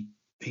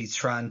he's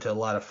trying to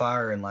light a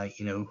fire and, like,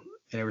 you know,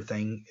 and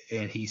everything,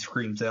 and he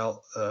screams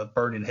out,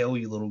 "Burn in hell,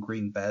 you little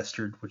green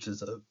bastard," which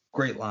is a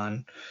great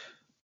line.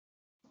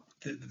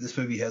 This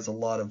movie has a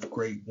lot of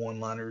great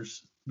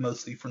one-liners,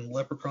 mostly from the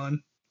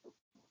leprechaun.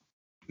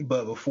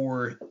 But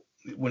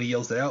when he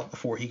yells it out,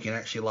 before he can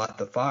actually light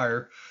the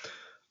fire,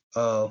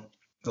 the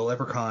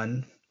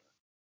leprechaun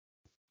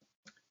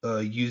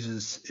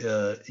uses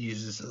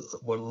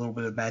what little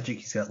bit of magic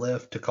he's got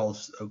left to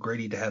cause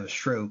O'Grady to have a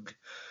stroke,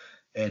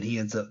 and he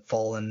ends up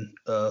falling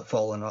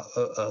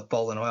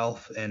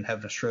off and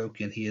having a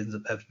stroke, and he ends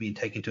up having to be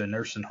taken to a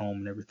nursing home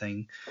and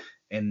everything.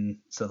 And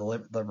so the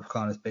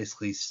leprechaun is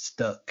basically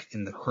stuck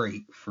in the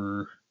crate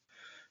for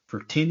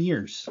 10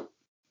 years.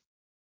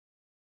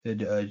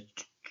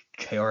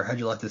 JR, how'd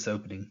you like this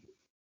opening?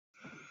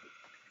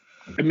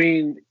 I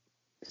mean,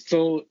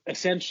 so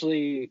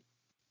essentially,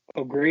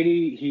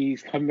 O'Grady,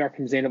 he's coming back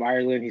from Zaynab,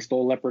 Ireland. He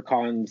stole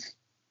Leprechaun's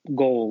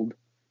gold,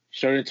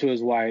 showed it to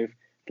his wife.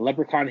 The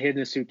Leprechaun hid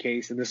in a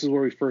suitcase, and this is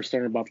where we first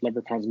learned about the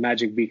Leprechaun's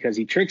magic, because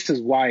he tricks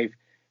his wife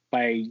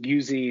by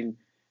using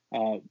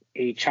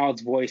a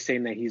child's voice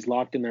saying that he's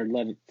locked in there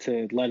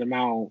to let him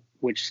out,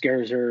 which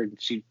scares her,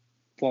 and she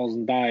falls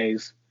and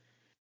dies.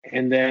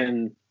 And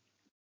then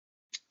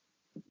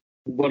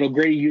what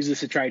O'Grady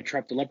uses to try to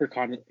trap the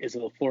Leprechaun is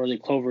a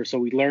 4-leaf clover. So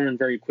we learn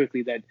very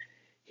quickly that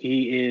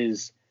he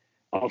is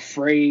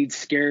afraid,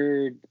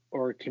 scared,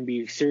 or can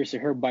be seriously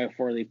hurt by a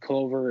 4-leaf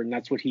clover, and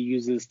that's what he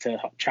uses to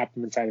trap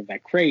him inside of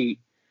that crate.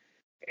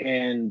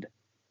 And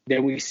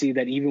then we see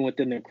that even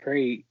within the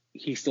crate,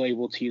 he's still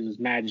able to use his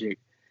magic.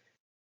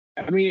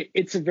 I mean,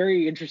 it's a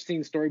very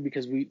interesting story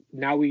because we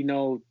know,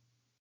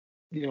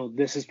 you know,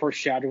 this is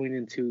foreshadowing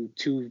into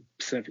 2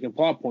 significant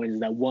plot points: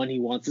 that 1, he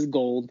wants his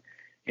gold,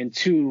 and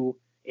 2,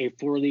 a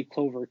 4-leaf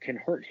clover can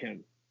hurt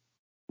him.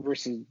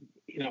 Versus,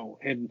 you know,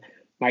 and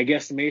my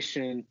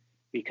guesstimation,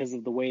 because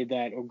of the way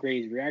that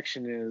O'Grady's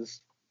reaction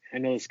is, I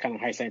know it's kind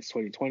of high science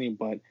 2020,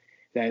 but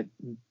that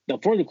the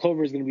 4-leaf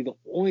clover is going to be the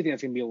only thing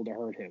that's going to be able to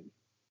hurt him.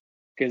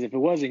 Because if it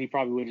wasn't, he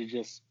probably would have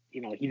just,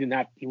 you know, he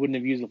wouldn't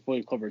have used the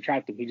 4-leaf clover to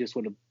trap him. He just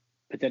would have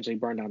potentially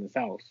burned down his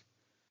house.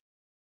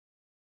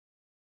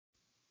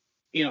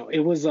 You know, it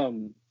was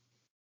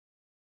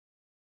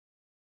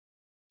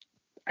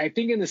I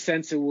think in the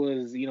sense it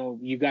was,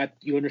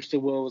 you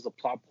understood what was the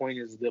plot point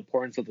is the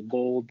importance of the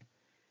gold,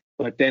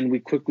 but then we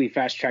quickly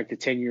fast track to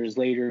 10 years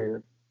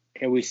later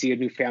and we see a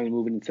new family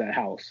moving into that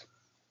house.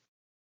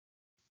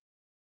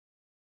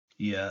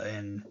 Yeah,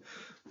 and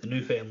the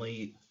new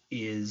family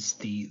is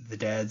the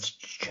dad's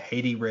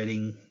Haiti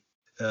Redding,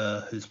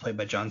 who's played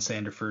by John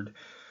Sanderford,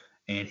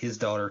 and his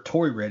daughter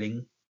Tori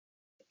Redding,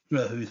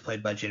 who's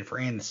played by Jennifer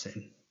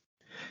Aniston.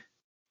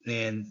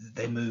 And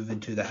they move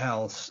into the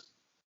house,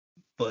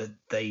 but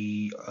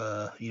they,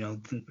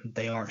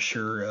 they aren't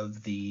sure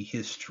of the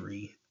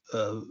history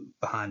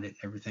behind it and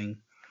everything.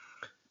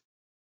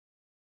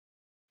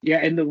 Yeah,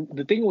 and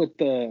the thing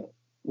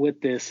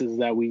with this is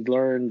that we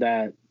learned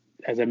that,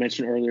 as I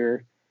mentioned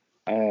earlier,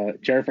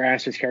 Jennifer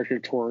Aniston's character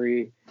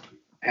Tori,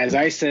 as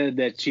I said,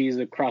 that she's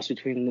a cross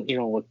between,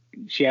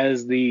 she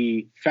has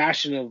the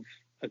fashion of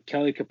a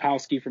Kelly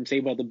Kapowski from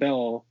Saved by the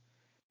Bell,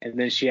 and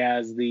then she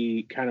has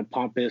the kind of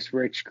pompous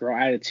rich girl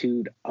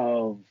attitude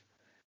of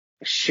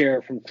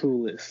Cher from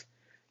Clueless.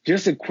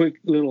 Just a quick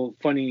little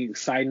funny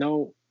side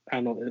note.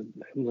 I don't know.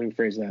 Let me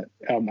phrase that.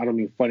 I don't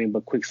mean funny,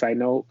 but quick side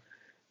note.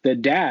 The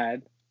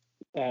dad,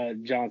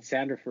 John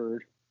Sanderford,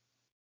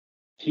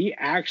 he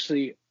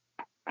actually,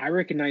 I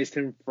recognized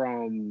him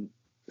from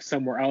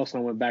somewhere else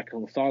when I went back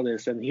and saw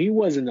this, and he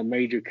wasn't a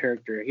major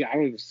character. I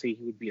don't even say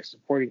he would be a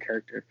supporting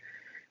character,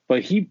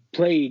 but he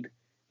played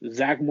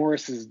Zach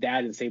Morris's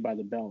dad in Saved by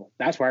the Bell.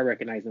 That's where I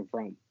recognize him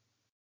from.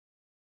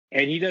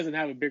 And he doesn't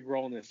have a big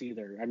role in this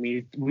either. I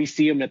mean, we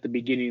see him at the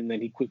beginning and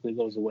then he quickly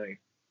goes away.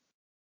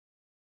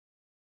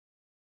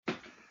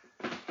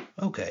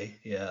 Okay,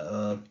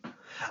 yeah.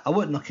 I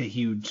wasn't like a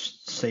huge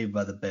Saved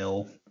by the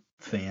Bell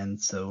fan,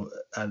 so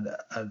I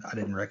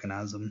didn't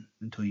recognize him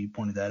until you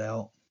pointed that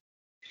out.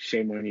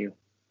 Shame on you.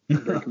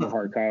 Breaking my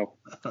heart, Kyle.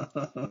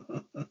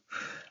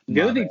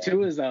 The other thing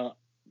too is I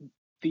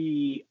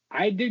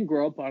did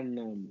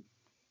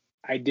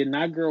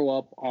not grow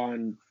up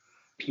on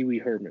Pee Wee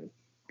Herman.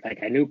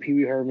 Like, I knew Pee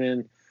Wee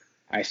Herman,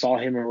 I saw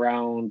him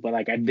around, but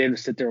like I didn't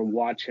sit there and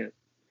watch him.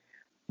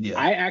 Yeah.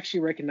 I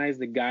actually recognize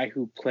the guy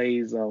who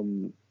plays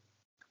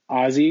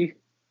Ozzy,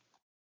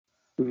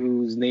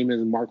 whose name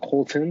is Mark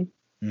Holton.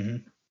 Mm-hmm.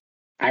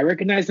 I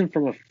recognize him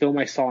from a film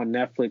I saw on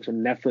Netflix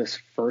when Netflix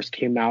first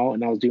came out,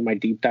 and I was doing my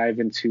deep dive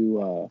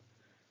into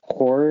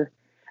horror.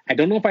 I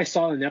don't know if I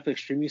saw the Netflix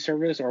streaming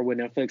service or when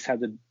Netflix had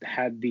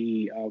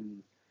the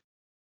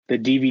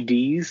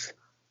DVDs.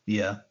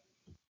 Yeah.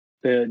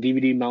 The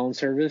DVD Melon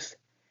service.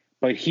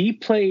 But he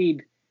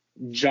played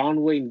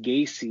John Wayne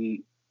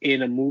Gacy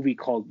in a movie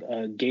called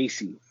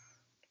Gacy.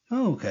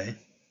 Oh, okay.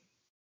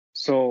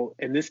 So,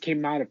 and this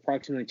came out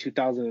approximately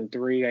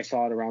 2003. I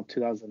saw it around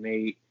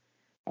 2008.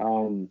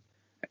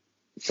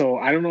 So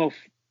I don't know if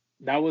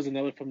that was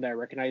another film that I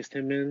recognized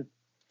him in.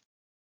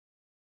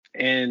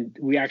 And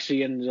we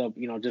actually ended up,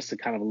 just a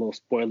kind of a little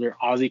spoiler.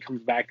 Ozzy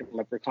comes back in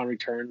Leprechaun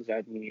Returns.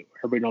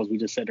 Everybody knows we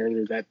just said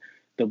earlier that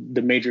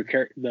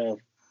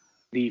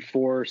the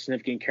four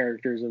significant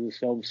characters of this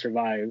film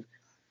survive.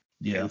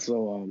 Yeah. And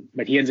so,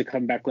 but he ends up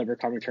coming back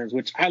Leprechaun Returns,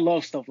 which I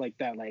love stuff like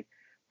that. Like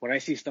when I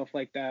see stuff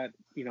like that,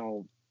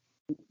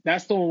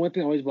 that's the one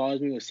thing that always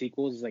bothers me with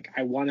sequels is like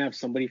I want to have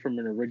somebody from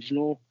an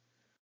original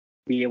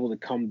be able to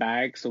come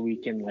back so we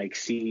can like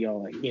see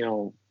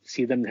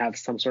see them have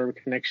some sort of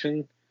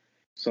connection.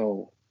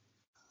 So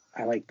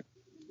I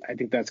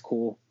think that's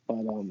cool. But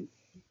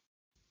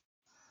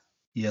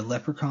yeah,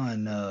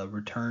 Leprechaun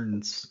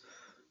Returns.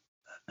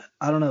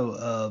 I don't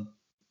know.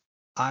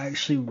 I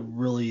actually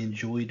really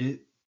enjoyed it.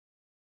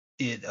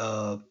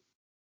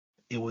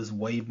 It was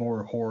way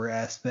more horror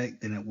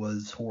aspect than it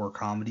was horror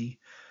comedy,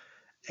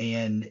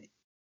 and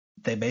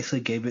they basically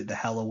gave it the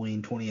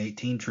Halloween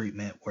 2018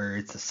 treatment, where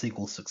it's a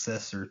sequel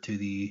successor to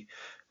the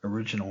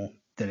original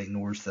that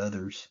ignores the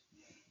others.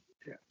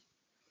 Yeah.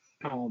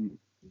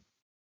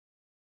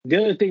 The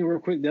other thing, real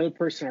quick, the other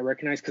person I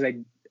recognize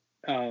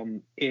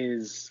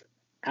is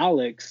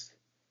Alex.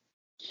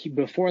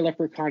 Before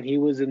Leprechaun, he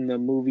was in the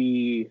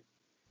movie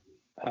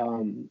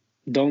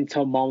Don't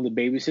Tell Mom the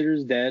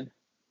Babysitter's Dead.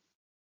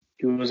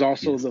 He was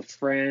also the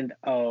friend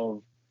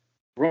of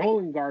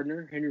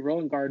Henry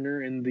Roland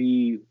Gardner,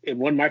 in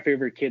one of my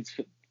favorite kids'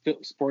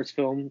 sports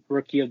film,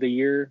 Rookie of the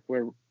Year,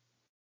 where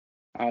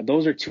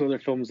those are two other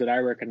films that I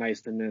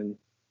recognized him in.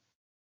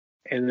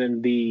 And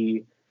then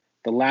the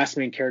last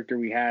main character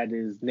we had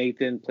is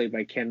Nathan, played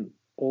by Ken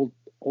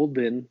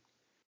Olden.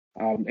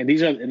 And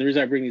the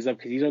reason I bring these up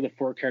because these are the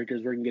four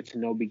characters we're gonna get to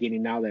know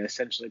beginning now that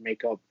essentially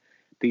make up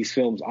these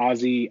films: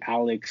 Ozzy,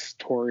 Alex,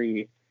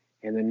 Tori,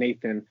 and then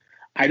Nathan.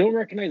 I don't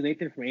recognize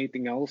Nathan from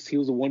anything else. He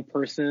was the one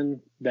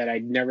person that I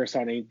never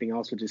saw in anything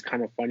else, which is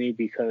kind of funny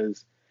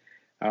because,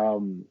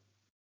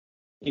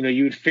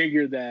 you would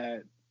figure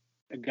that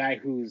a guy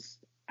who's,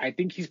 I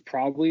think he's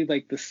probably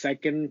like the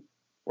second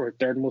or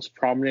third most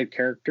prominent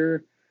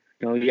character.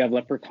 You have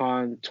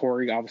Leprechaun,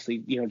 Tori, obviously,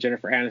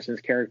 Jennifer Aniston's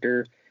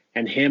character,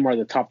 and him are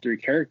the top three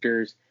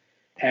characters.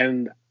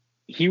 And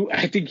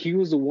I think he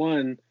was the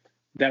one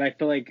that I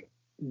feel like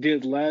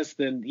did less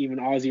than even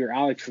Ozzy or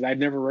Alex, because I'd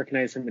never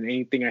recognized him in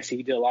anything I see.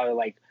 He did a lot of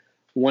like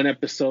one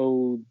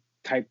episode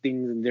type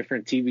things in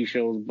different TV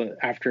shows, but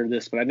after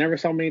this, but I never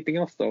saw him anything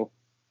else though.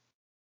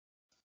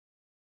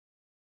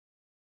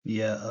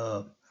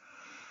 Yeah,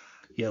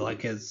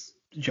 like as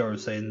Jar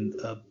was saying,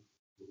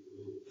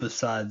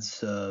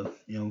 besides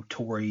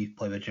Tori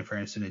played by Jennifer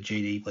Aniston and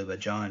JD played by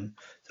John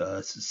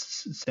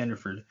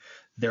Sandiford,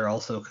 they're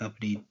also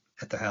accompanied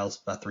at the house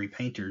by three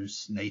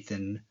painters: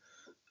 Nathan,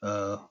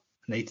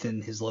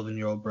 his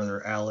 11-year-old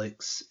brother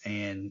Alex,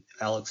 and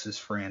Alex's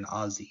friend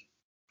Ozzy.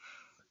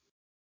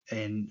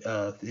 And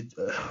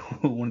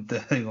one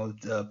thing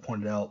I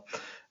pointed out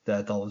that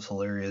I thought was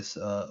hilarious.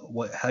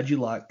 How'd you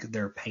like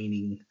their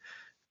painting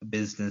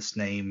business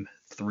name?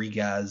 Three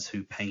Guys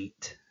Who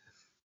Paint.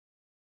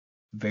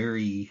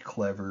 Very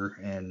clever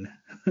and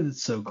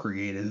so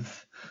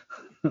creative.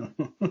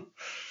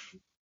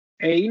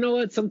 Hey, you know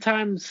what?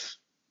 Sometimes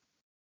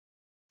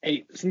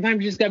you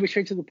just gotta be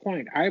straight to the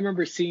point. I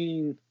remember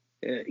seeing,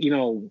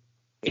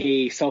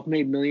 a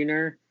self-made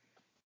millionaire.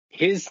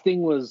 His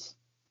thing was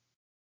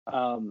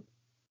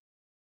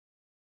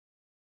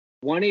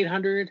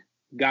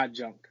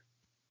 1-800-GOT-JUNK.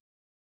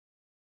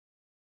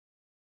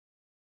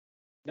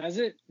 That's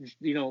it.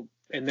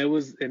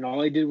 And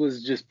all I did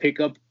was just pick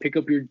up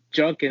your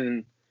junk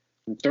and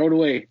throw it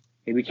away.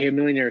 He became a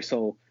millionaire.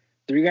 So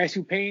Three Guys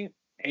Who Paint,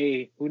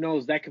 hey, who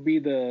knows? That could be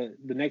the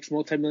next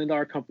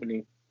multi-million-dollar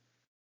company.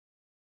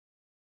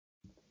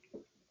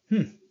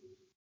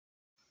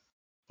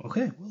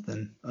 Okay, well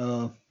then.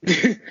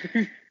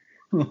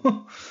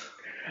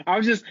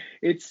 I'm just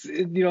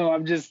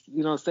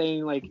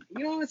saying, like,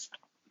 it's.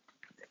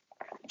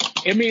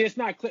 I mean, it's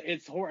not.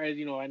 It's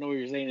horrible. I know what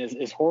you're saying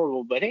is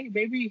horrible, but hey,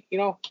 maybe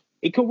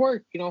it could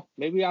work.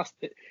 Maybe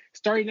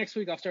starting next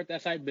week. I'll start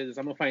that side business.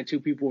 I'm gonna find two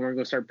people and we're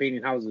gonna start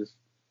painting houses.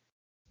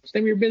 Just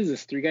name your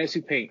business. Three Guys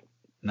Who Paint.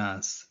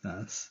 Nice.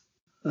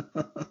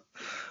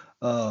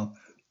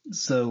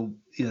 So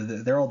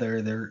they're all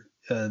there. They're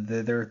at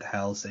the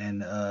house,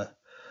 and the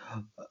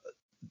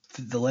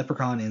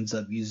leprechaun ends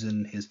up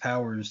using his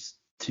powers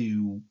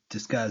to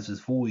disguise his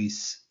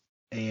voice,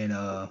 and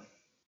I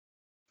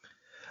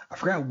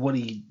forgot what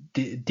he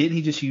did. Did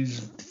he just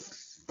use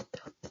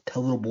the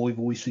little boy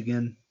voice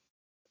again?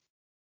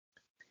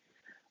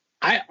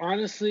 I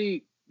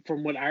honestly,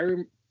 from what I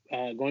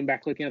going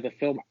back looking at the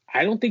film,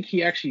 I don't think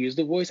he actually used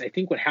the voice. I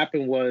think what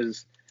happened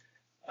was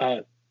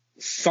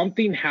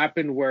something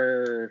happened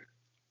where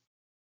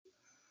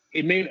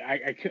it may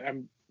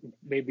I'm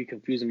maybe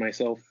confusing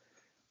myself,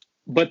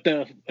 but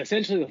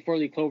essentially the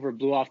 4-leaf clover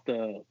blew off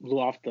the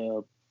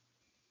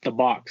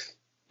box,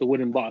 the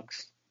wooden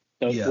box,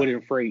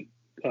 wooden crate,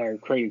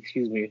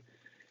 excuse me.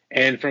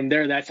 And from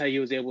there, that's how he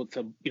was able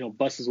to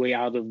bust his way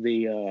out of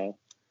the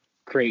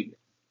crate.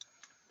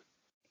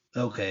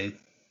 Okay.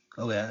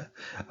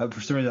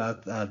 For some reason,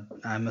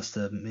 I must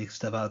have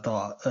mixed up. I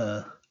thought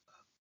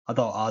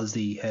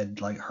Ozzy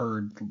had like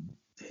heard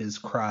his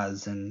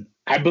cries, and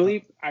I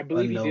believe he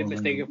did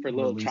mistake it for a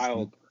little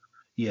child.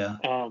 Yeah.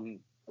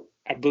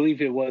 I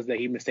believe it was that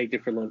he mistaken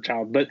it for a little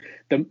child. But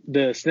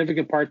the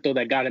significant part though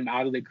that got him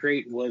out of the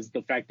crate was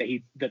the fact that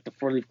the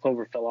 4-leaf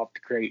clover fell off the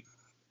crate.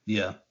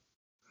 Yeah.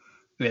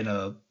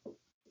 And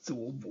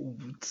so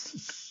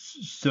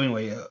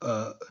anyway,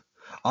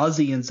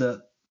 Ozzy ends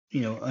up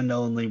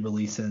unknowingly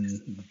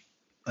releasing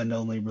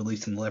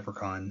the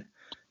leprechaun,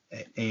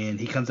 and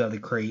he comes out of the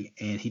crate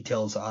and he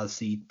tells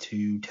Ozzy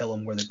to tell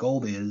him where the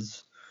gold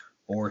is,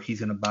 or he's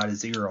gonna bite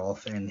his ear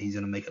off and he's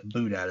gonna make a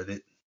boot out of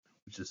it,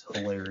 which is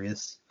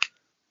hilarious.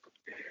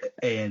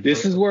 And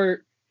this is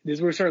where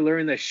we start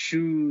learning that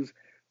shoes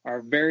are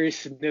a very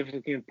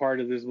significant part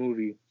of this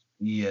movie.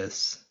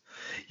 Yes.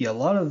 Yeah, a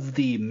lot of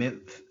the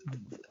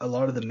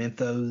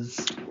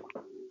mythos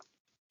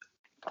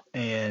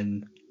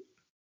and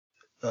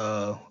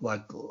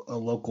like a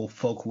local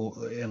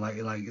folklore and like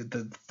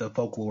the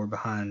folklore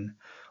behind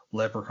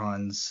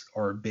leprechauns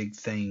are a big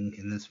thing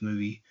in this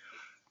movie.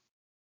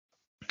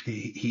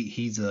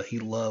 He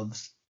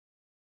loves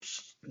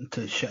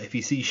to if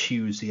he sees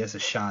shoes, he has to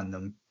shine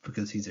them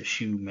because he's a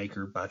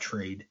shoemaker by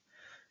trade.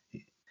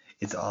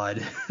 It's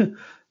odd,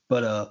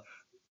 but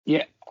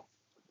yeah.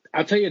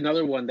 I'll tell you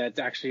another one that's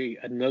actually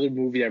another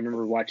movie I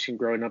remember watching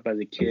growing up as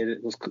a kid.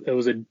 It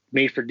was a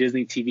made for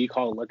Disney TV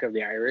called Luck of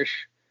the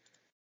Irish.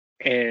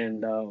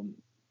 And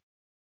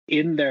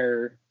in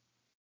there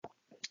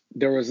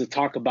was a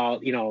talk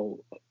about,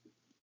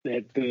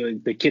 that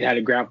the kid had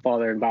a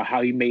grandfather and about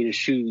how he made his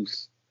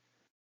shoes.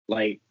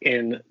 Like,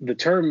 and the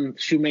term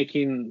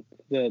shoemaking,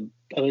 the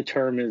other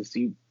term is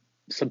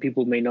some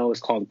people may know is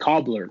called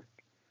cobbler.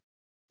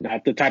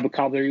 Not the type of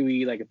cobbler you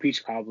eat like a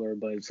peach cobbler,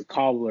 but it's a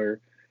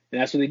cobbler. And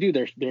that's what they do.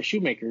 They're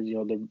shoemakers,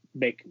 they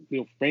make,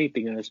 for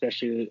anything, and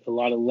especially a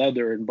lot of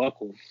leather and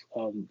buckles,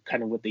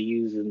 kind of what they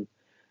use. And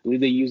I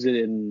believe they use it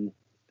in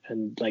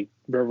like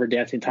river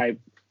dancing type.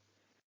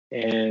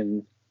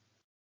 And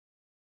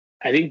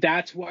I think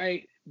that's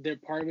why their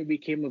part of it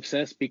became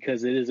obsessed,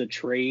 because it is a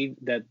trade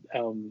that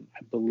I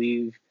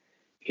believe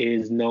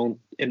is known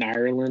in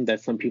Ireland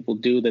that some people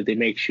do, that they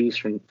make shoes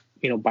from,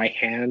 by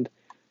hand.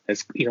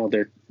 as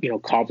they're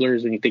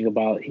cobblers. When you think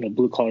about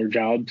blue collar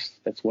jobs,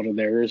 that's one of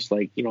theirs.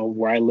 Like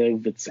where I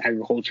live, it's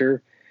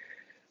agriculture.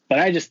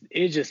 But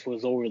it just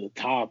was over the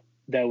top.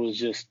 That was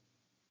just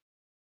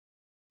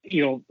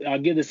I'll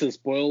give this a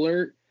spoiler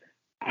alert.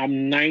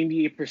 I'm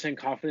 98%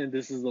 confident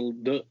this is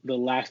the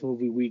last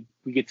movie we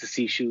get to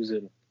see Shoes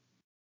in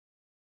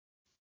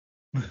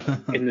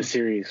the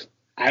series.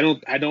 I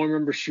don't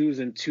remember Shoes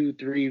in 2,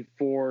 3,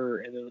 4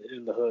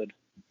 in the Hood.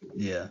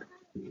 Yeah,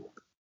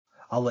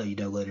 I'll let you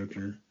know later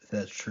if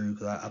that's true,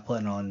 because I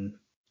plan on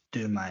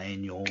doing my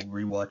annual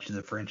rewatch of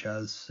the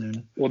franchise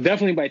soon. Well,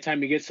 definitely by the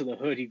time he gets to the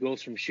Hood, he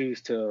goes from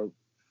Shoes to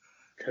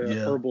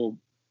herbal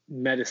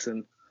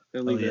medicine.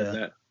 They'll leave it at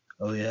that.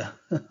 Oh yeah.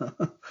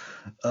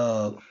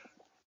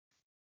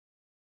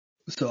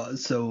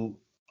 So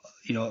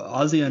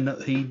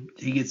Ozzy,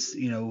 he gets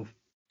he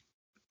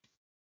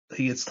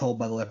gets told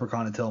by the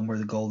leprechaun to tell him where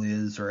the gold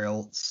is, or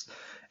else,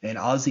 and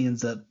Ozzy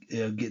ends up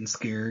getting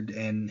scared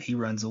and he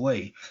runs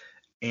away.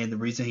 And the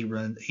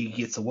reason he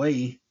gets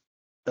away,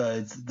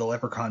 the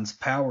leprechaun's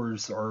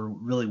powers are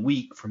really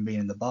weak from being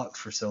in the box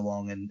for so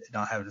long and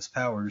not having his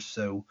powers.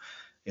 So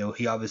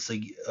he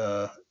obviously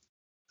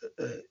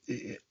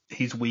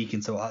he's weak,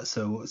 and so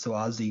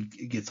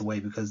Ozzy gets away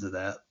because of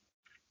that.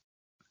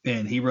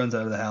 And he runs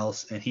out of the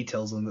house and he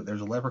tells them that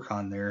there's a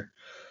leprechaun there.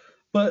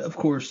 But of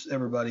course,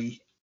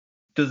 everybody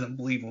doesn't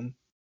believe him,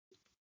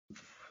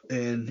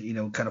 and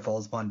kind of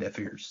falls upon deaf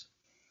ears.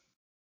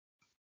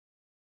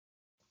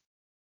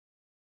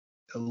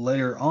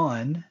 Later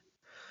on,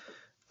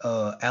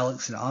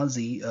 Alex and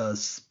Ozzy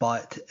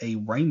spot a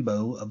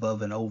rainbow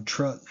above an old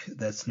truck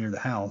that's near the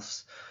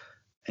house.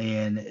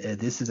 And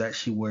this is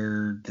actually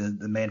where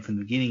the man from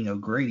the beginning,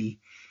 O'Grady,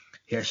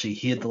 he actually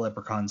hid the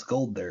leprechaun's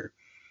gold there.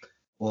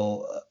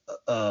 Well,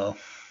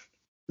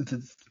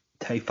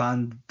 they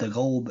find the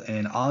gold,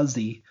 and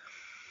Ozzy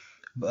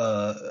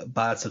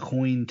buys a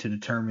coin to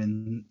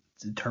determines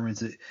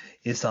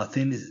its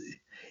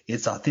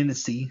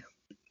authenticity,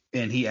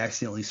 and he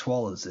accidentally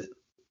swallows it.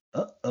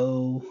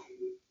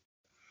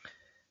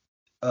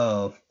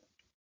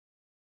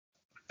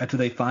 After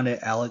they find it,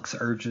 Alex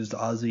urges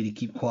Ozzy to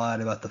keep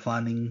quiet about the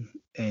finding,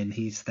 and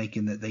he's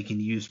thinking that they can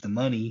use the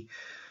money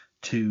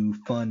to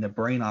fund a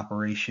brain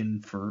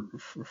operation for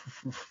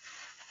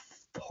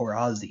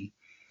Ozzy.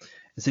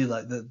 And see,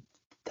 like the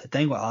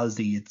thing with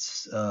Ozzy,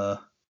 it's I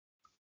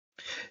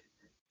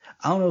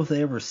don't know if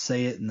they ever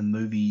say it in the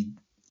movie.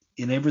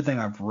 In everything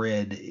I've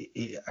read,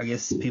 I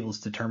guess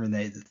people's determined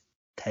that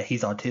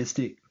he's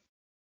autistic.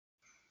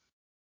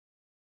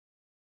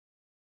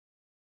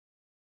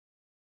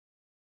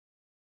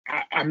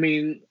 I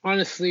mean,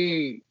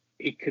 honestly,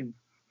 it could.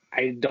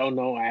 I don't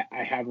know. I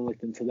haven't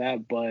looked into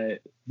that,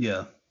 but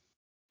yeah,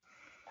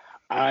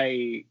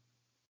 the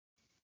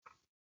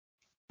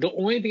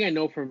only thing I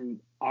know from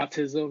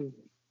autism,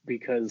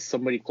 because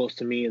somebody close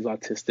to me is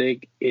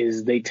autistic,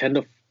 is they tend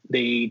to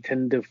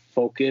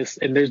focus,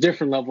 and there's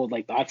different levels.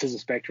 Like the autism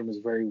spectrum is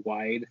very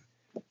wide.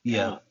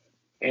 Yeah.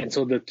 And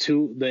so the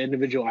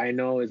individual I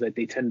know is that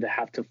they tend to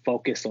have to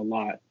focus a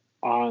lot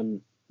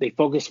on. They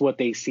focus what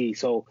they see,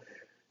 so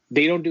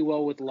they don't do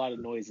well with a lot of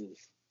noises.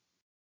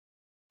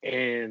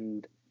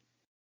 And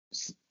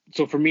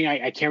so for me,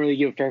 I can't really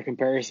give a fair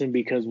comparison,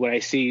 because what I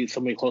see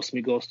somebody close to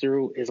me goes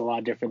through is a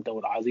lot different than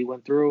what Ozzy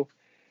went through.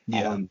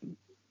 Yeah.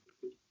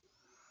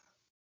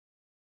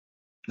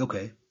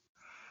 Okay.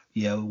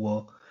 Yeah.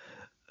 Well,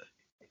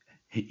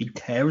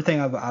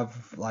 everything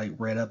I've like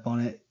read up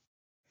on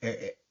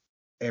it,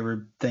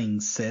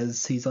 everything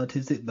says he's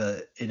autistic,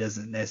 but it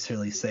doesn't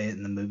necessarily say it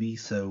in the movie.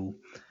 So,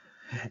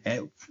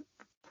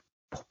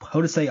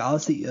 how to say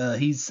Ozzy?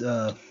 He's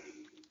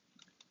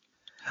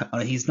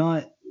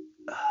not.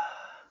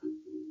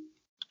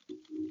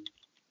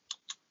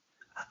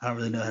 I don't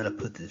really know how to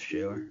put this,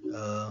 Joe.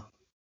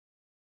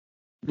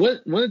 One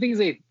of the things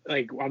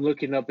I'm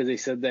looking up is they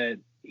said that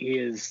he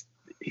has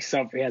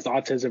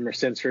autism or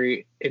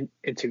sensory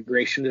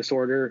integration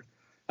disorder.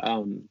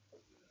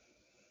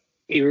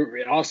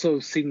 It also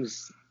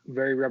seems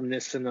very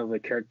reminiscent of a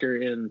character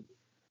in,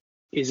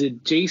 is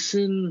it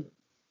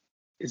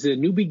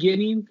New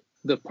Beginning,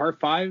 the part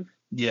 5?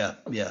 Yeah.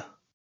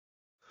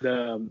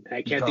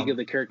 I can't think of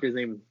the character's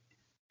name.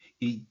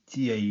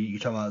 You're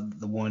talking about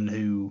the one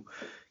who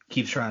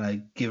keeps trying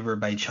to give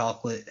everybody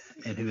chocolate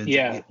and who ends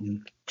up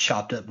getting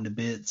chopped up into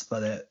bits by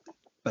that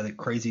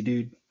crazy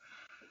dude.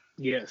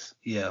 Yes.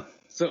 Yeah.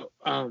 So,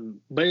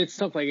 but it's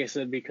tough, like I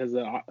said, because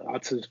the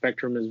autism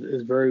spectrum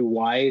is very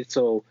wide.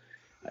 So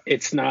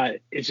it's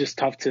just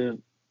tough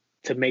to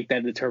make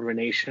that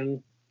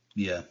determination.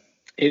 Yeah.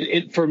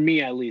 It for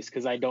me at least,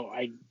 because I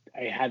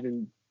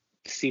haven't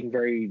seen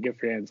very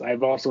different ends.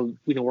 I've also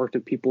worked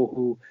with people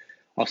who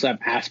also have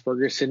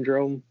Asperger's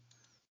syndrome,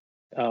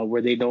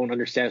 where they don't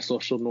understand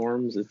social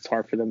norms. It's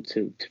hard for them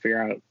to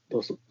figure out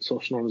those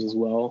social norms as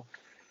well.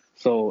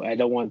 So I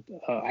don't want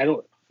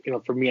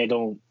for me, I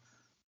don't.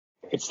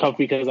 It's tough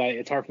because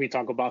it's hard for me to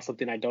talk about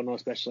something I don't know,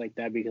 especially like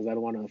that, because I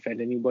don't want to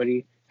offend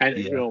anybody.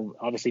 And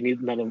obviously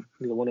neither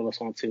one of us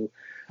want to.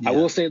 Yeah. I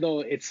will say though,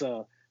 it's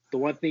the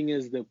one thing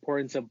is the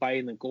importance of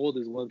buying the gold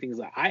is one of the things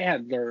that I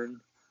had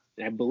learned,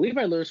 and I believe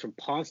I learned from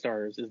Pawn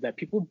Stars, is that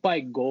people buy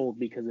gold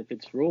because if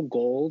it's real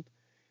gold,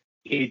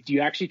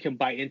 you actually can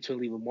buy into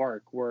and leave a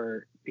mark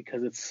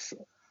because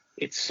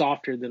it's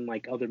softer than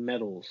like other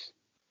metals.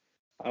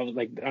 I don't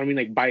mean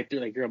like buy through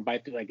like you're gonna buy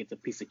through like it's a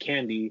piece of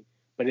candy,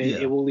 but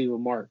it will leave a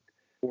mark.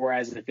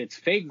 Whereas if it's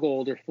fake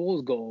gold or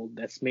fool's gold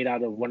that's made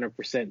out of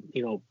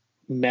 100%,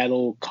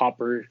 metal,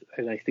 copper,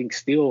 and I think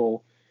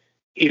steel,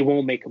 it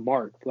won't make a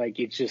mark. Like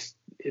it's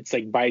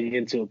like biting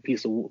into a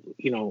piece of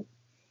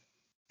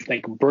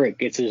like a brick.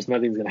 It's just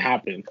nothing's gonna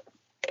happen.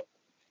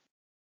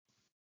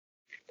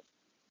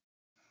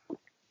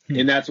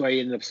 And that's why he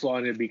ended up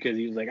swallowing it, because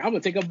he was like, I'm gonna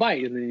take a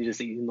bite, and then he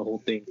just eating the whole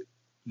thing.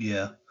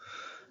 Yeah.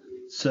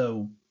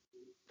 So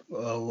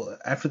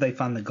after they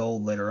find the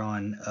gold later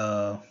on,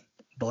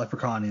 the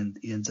leprechaun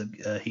ends up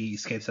he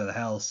escapes out of the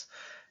house,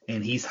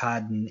 and he's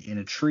hiding in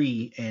a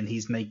tree, and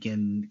he's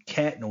making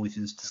cat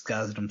noises,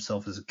 disguising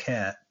himself as a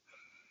cat.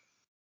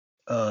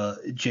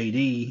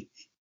 JD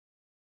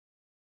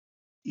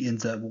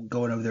ends up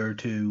going over there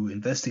to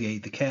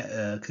investigate the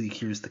cat because he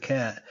hears the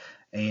cat,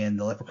 and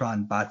the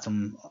leprechaun bites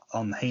him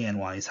on the hand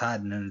while he's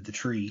hiding under the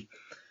tree.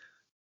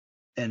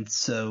 And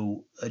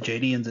so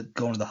JD ends up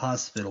going to the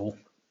hospital,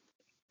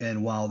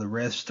 and while the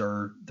rest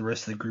of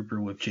the group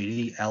are with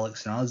JD,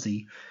 Alex and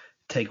Ozzy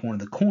take one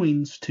of the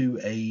coins to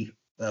a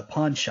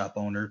pawn shop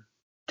owner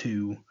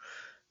to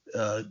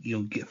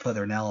get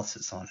further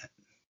analysis on it.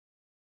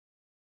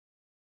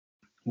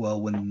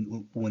 Well,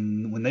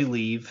 when they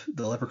leave,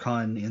 the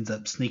leprechaun ends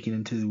up sneaking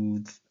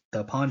into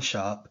the pawn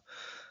shop,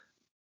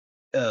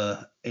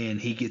 and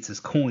he gets his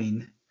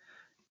coin,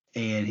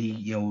 and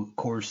he, of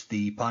course,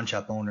 the pawn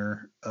shop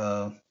owner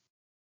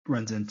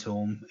runs into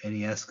him, and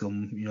he asks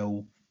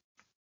him,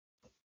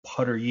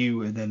 what are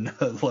you? And then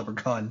the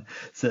leprechaun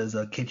says,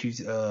 can't you,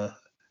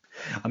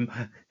 I'm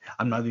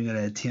not even going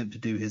to attempt to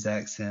do his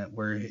accent,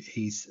 where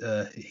he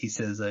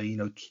says,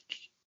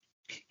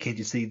 can't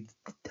you see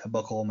the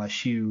buckle on my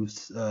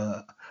shoes?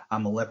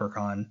 I'm a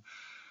leprechaun.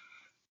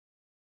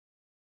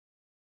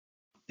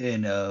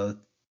 And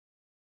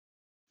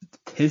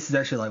this is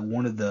actually like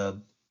one of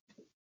the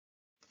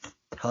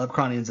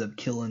leprechaun ends up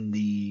killing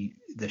the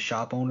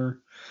shop owner,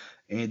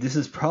 and this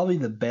is probably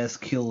the best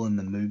kill in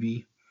the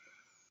movie.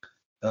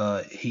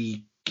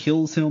 He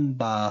kills him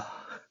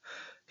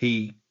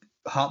he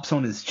hops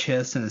on his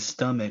chest and his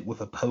stomach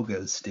with a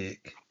pogo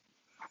stick.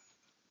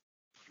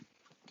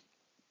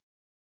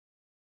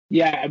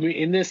 Yeah, I mean,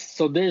 in this,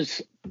 so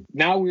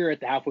now we're at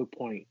the halfway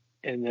point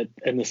in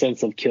the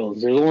sense of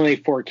kills. There's only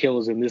 4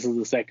 kills, and this is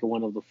the second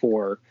one of the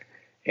 4,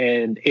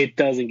 and it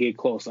doesn't get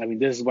close. I mean,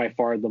 this is by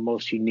far the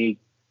most unique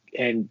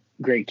and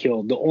great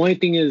kill. The only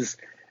thing is,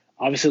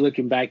 obviously,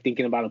 looking back,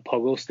 thinking about a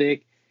pogo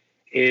stick,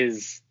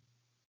 is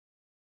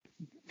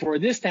for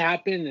this to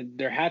happen,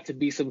 there had to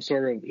be some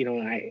sort of,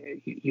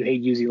 you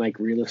hate using like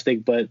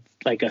realistic, but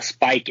like a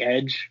spike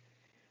edge.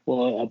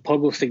 Well, a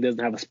pogo stick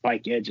doesn't have a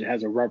spike edge. It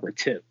has a rubber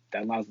tip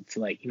that allows it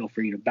to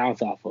for you to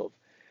bounce off of.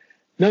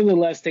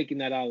 Nonetheless, taking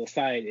that out of the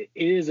side,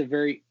 it's a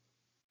very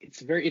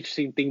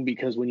interesting thing,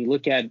 because when you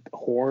look at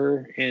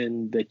horror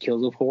and the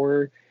kills of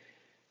horror,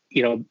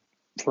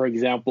 for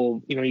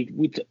example,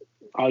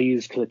 I'll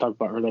use, because I talked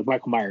about her, like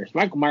Michael Myers.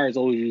 Michael Myers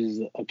always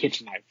uses a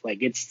kitchen knife. Like,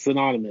 it's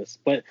synonymous.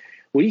 But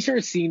when you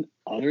start seeing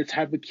other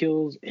type of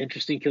kills,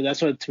 interesting kills,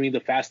 that's what, to me, the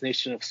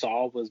fascination of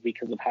Saw was,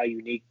 because of how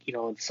unique,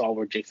 in Saw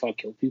where Jigsaw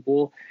killed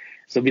people.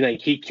 So it'd be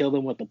like, he killed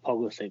them with the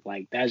pogo stick.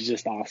 Like, that's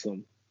just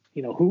awesome.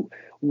 Who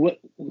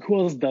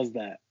else does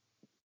that?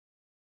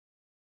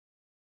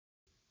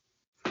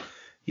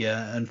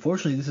 Yeah,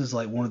 unfortunately, this is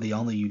like one of the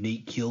only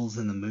unique kills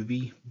in the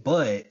movie.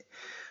 But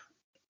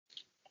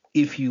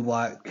if you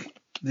like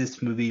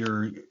this movie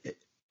or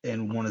are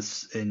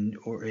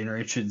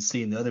interested in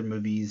seeing the other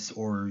movies,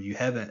 or you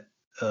haven't,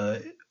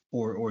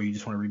 or you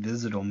just want to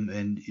revisit them,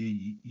 and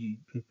you,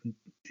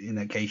 in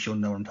that case, you'll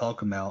know what I'm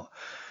talking about.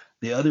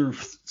 The other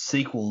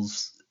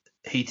sequels,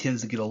 he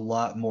tends to get a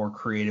lot more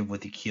creative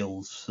with the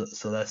kills.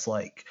 So that's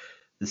like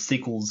the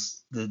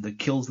sequels, the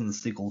kills in the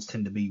sequels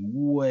tend to be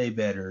way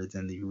better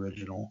than the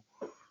original.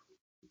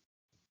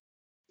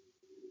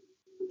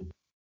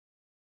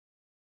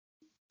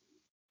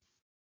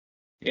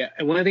 Yeah,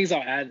 and one of the things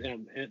I'll add,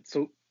 and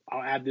so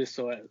I'll add this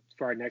for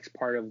our next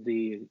part of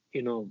the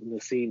the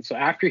scene. So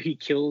after he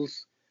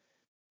kills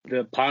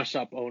the pawn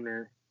shop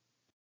owner,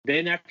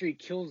 then after he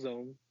kills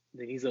him,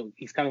 then he's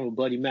kind of a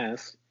bloody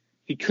mess.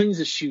 He cleans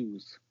his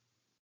shoes.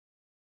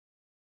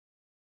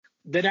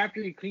 Then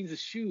after he cleans his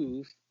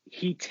shoes,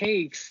 he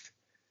takes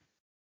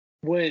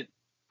what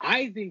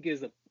I think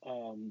is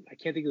I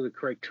can't think of the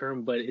correct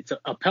term, but it's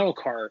a pedal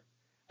car,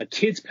 a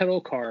kid's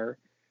pedal car,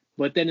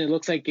 but then it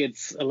looks like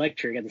it's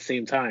electric at the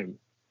same time.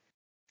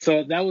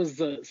 So that's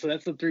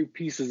the 3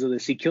 pieces of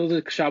this. He kills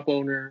the shop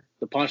owner,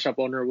 the pawn shop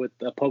owner, with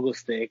a pogo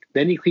stick.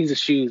 Then he cleans his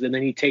shoes, and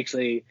then he takes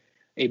a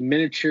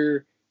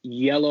miniature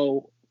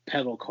yellow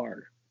pedal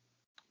car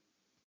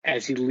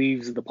as he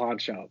leaves the pawn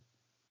shop.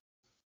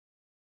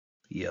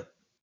 Yep,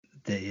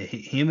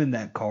 him in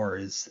that car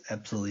is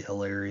absolutely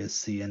hilarious.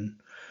 Seeing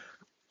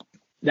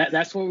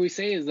that's what we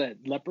say is that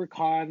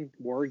Leprechaun,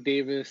 Warwick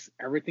Davis,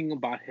 everything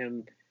about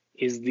him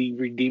is the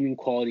redeeming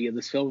quality of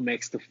this film.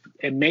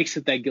 It makes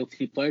it that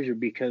guilty pleasure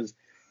because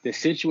the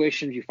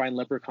situations you find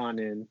Leprechaun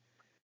in,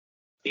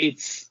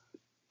 it's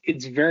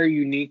very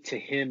unique to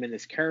him and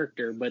his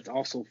character, but it's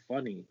also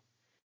funny.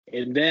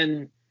 And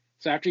then,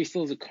 so after he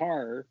steals a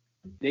car,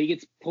 they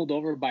gets pulled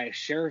over by a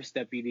sheriff's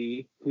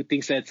deputy who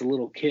thinks that it's a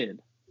little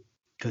kid.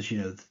 Because,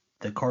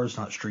 the car's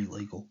not street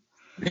legal.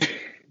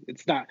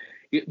 It's not.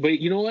 But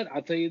you know what?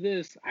 I'll tell you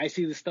this. I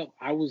see this stuff.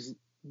 I was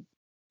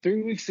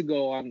 3 weeks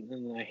ago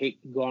and I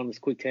hate to go on this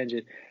quick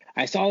tangent.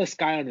 I saw this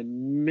guy on a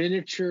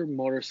miniature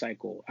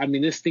motorcycle. I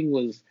mean, this thing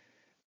was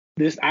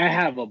this. I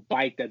have a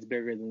bike that's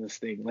bigger than this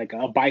thing, like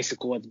a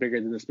bicycle that's bigger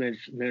than this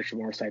miniature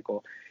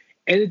motorcycle.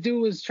 And the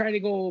dude was trying to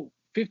go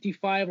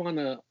 55 on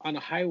a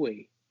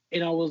highway.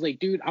 And I was like,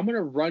 dude, I'm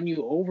gonna run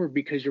you over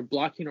because you're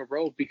blocking a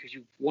road because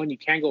you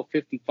can't go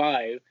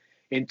 55,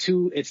 and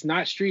 2, it's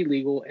not street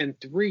legal, and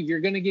 3, you're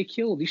gonna get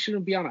killed. You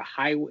shouldn't be on a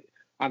highway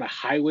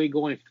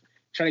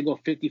trying to go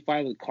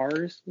 55 with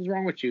cars. What's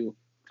wrong with you?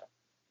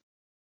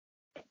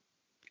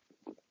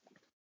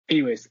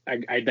 Anyways,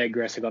 I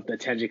digress about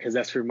that tangent because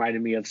that's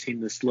reminded me of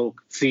seeing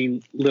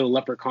little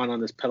Leprechaun on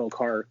this pedal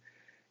car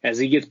as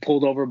he gets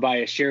pulled over by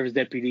a sheriff's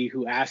deputy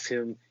who asks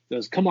him, he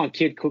goes, "Come on,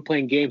 kid, quit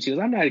playing games." He goes,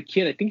 "I'm not a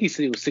kid." I think he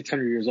said he was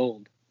 600 years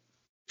old.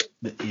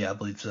 Yeah, I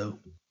believe so.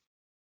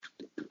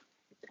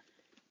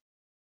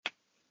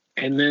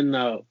 And then,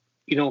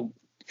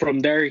 from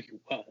there,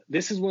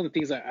 this is one of the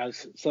things I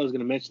was going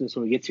to mention this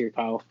when we get to here,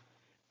 Kyle.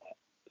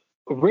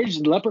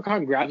 Originally,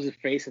 Leprechaun grabs his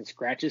face and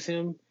scratches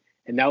him,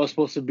 and that was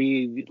supposed to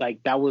be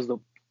that was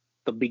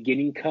the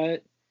beginning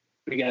cut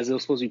because it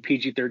was supposed to be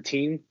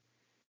PG-13.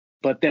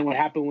 But then what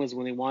happened was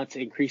when they wanted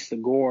to increase the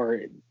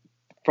gore,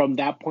 from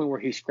that point where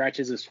he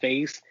scratches his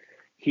face,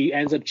 he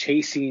ends up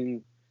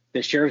chasing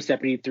the sheriff's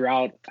deputy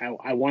throughout,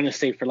 I want to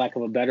say, for lack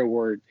of a better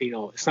word,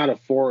 it's not a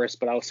forest,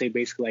 but I would say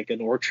basically like an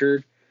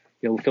orchard,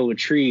 filled with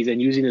trees, and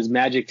using his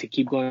magic to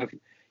keep going,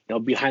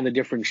 behind the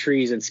different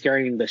trees and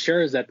scaring the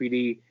sheriff's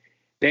deputy.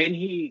 Then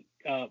he,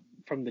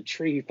 from the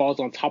tree, he falls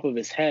on top of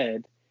his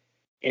head,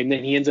 and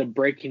then he ends up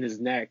breaking his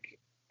neck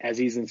as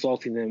he's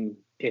insulting him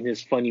in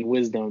his funny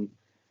wisdom,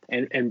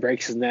 and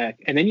breaks his neck.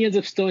 And then he ends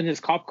up stealing his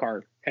cop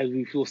car, as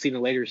we will see in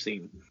a later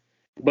scene.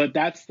 But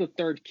that's the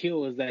third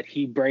kill, is that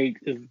he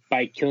breaks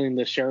by killing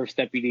the sheriff's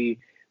deputy,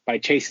 by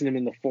chasing him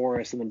in the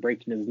forest and then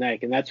breaking his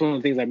neck. And that's one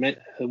of the things I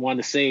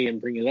wanted to say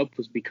and bring it up,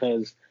 was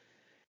because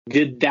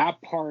did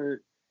that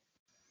part,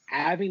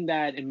 having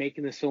that and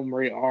making this film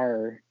rated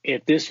R,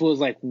 if this was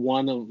like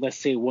one of the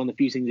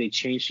few things they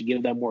changed to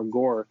give that more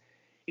gore,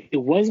 it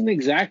wasn't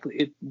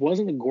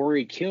a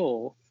gory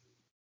kill,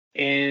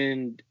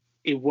 and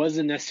it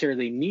wasn't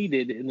necessarily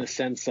needed in the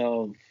sense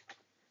of,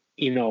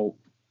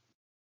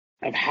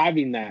 of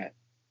having that,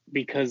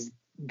 because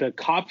the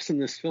cops in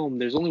this film,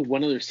 there's only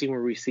one other scene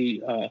where we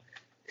see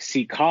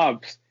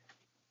cops.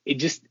 It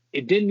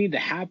didn't need to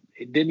happen.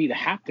 It didn't need to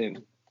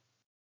happen.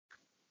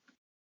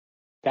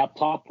 That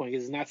plot point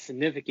is not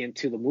significant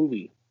to the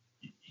movie.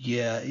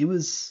 Yeah, it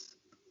was.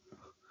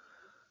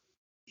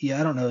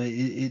 Yeah, I don't know.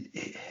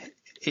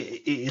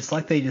 It's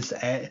like they just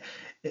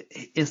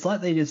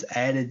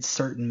added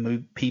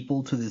certain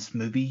people to this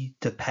movie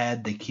to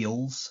pad the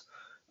kills,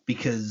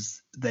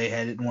 because they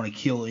didn't want to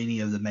kill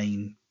any of the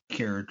main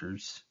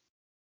characters.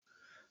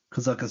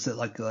 Because, like I said,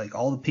 like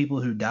all the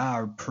people who die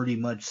are pretty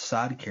much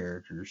side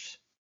characters.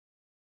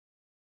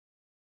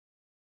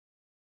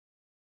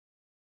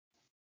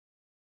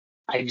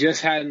 I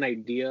just had an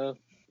idea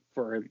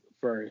for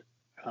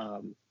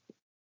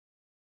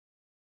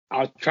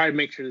I'll try to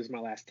make sure this is my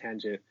last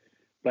tangent,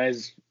 but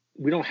as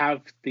we don't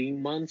have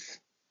theme months,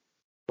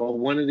 but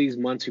one of these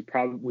months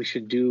we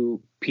should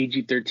do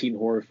PG-13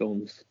 horror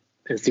films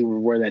and see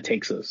where that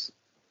takes us.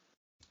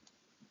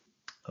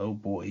 Oh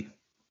boy.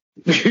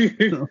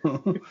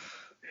 Because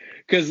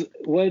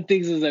one of the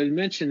things, as I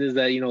mentioned, is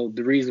that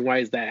the reason why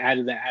is that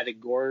added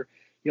gore.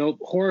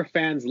 Horror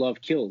fans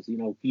love kills.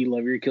 You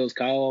love your kills,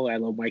 Kyle. I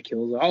love my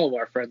kills. All of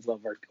our friends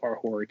love our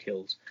horror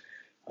kills.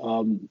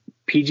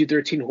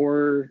 PG-13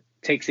 horror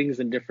takes things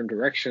in a different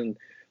direction,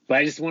 but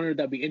I just wondered,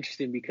 that'd be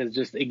interesting, because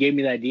it gave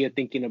me the idea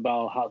thinking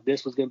about how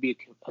this was going to be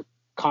a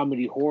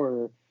comedy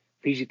horror,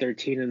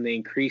 PG-13, and they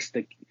increased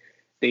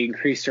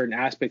certain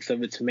aspects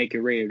of it to make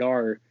it rated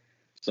R.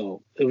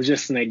 So it was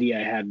just an idea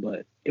I had,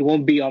 but it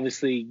won't be,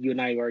 obviously, you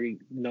and I already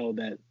know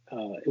that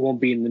it won't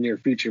be in the near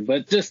future,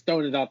 but just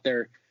throwing it out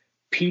there,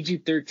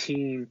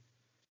 PG-13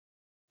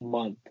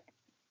 month.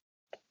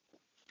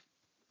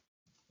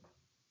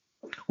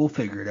 We'll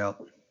figure it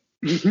out.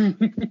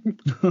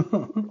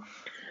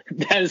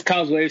 That is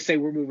Kyle's way of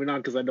saying we're moving on,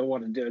 because I don't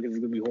want to do it because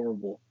it's going to be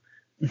horrible.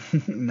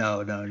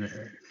 No,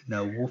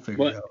 we'll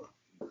figure it out.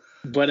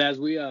 But as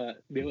we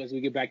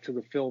get back to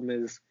the film,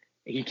 is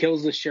he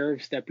kills the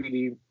sheriff's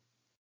deputy,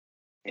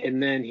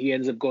 and then he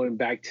ends up going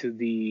back to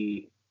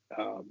the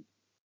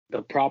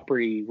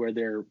property where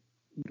they're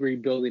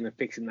rebuilding and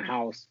fixing the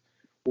house,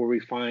 where we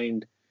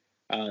find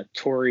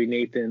Tori,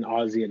 Nathan,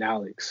 Ozzy, and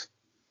Alex.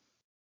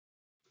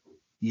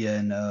 Yeah,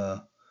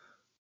 and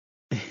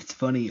it's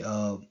funny.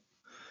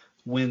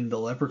 When the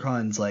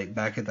leprechaun's like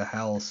back at the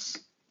house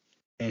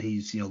and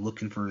he's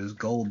looking for his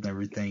gold and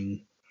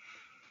everything.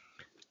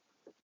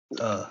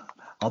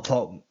 I'll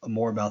talk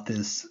more about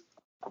this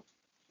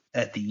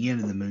at the end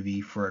of the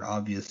movie for an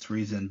obvious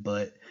reason,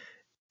 but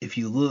if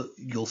you look,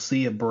 you'll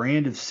see a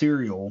brand of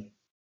cereal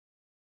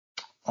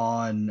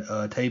on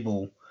a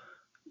table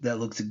that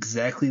looks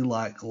exactly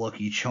like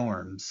Lucky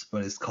Charms,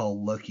 but it's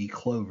called Lucky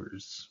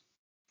Clovers.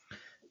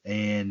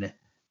 And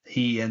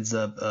he ends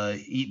up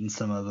eating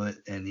some of it,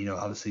 and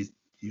obviously,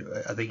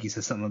 I think he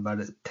says something about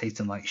it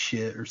tasting like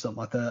shit or something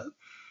like that.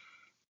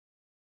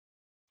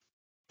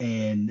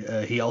 And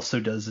he also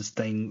does this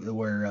thing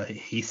where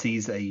he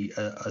sees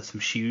some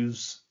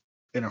shoes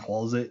in a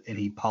closet and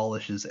he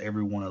polishes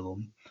every one of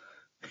them,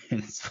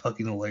 and it's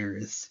fucking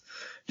hilarious.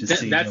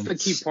 That's the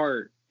key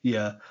part.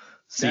 Yeah,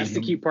 that's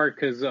the key part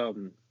because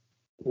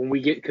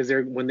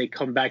when they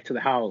come back to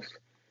the house,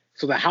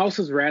 so the house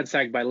is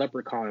ransacked by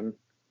Leprechaun,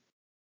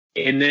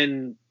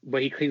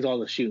 but he cleans all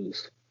the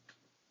shoes.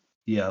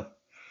 Yeah,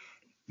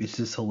 it's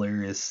just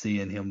hilarious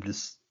seeing him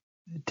just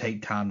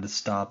take time to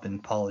stop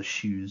and polish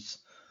shoes.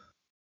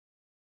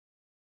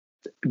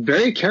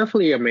 Very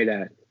carefully I made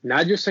that.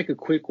 Not just like a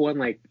quick one,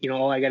 like,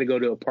 I got to go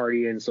to a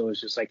party, and so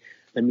it's just like,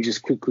 let me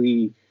just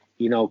quickly,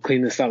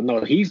 clean this up.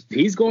 No, he's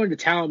going to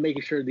town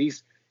making sure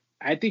these,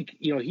 I think,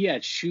 he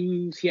had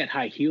shoes, he had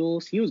high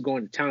heels. He was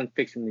going to town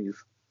fixing these.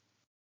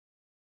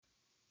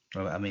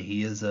 I mean,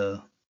 he is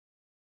a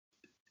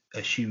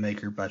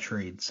shoemaker by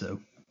trade, so.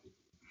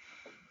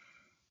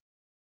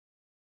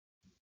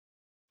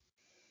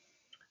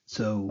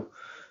 So,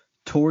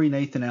 Tori,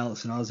 Nathan,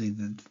 Alex, and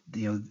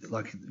Ozzy,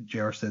 like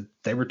JR said,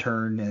 they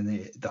return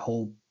and the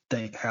whole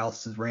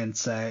house is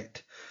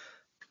ransacked,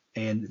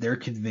 and they're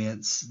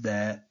convinced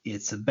that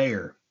it's a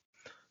bear.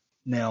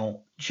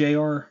 Now,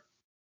 JR,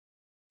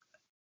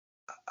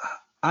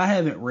 I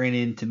haven't ran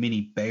into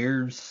many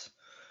bears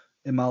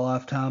in my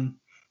lifetime,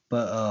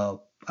 but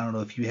I don't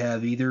know if you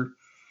have either,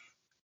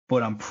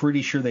 but I'm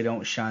pretty sure they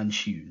don't shine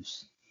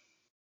shoes.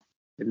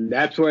 And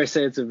that's where I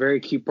say it's a very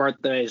key part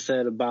that I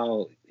said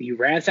about you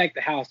ransacked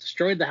the house,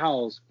 destroyed the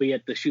house, but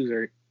yet the shoes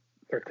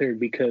are cleared,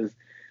 because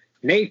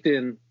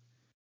Nathan,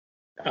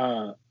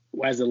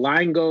 as the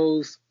line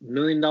goes,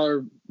 million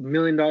dollar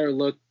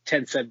look,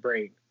 10-cent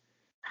brain.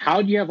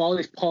 How do you have all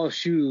these polished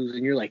shoes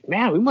and you're like,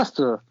 man, we must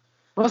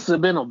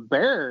have been a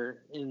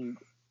bear, and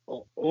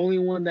the only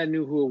one that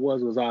knew who it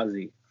was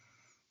Ozzy.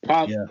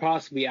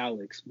 Possibly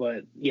Alex,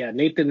 but yeah,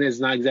 Nathan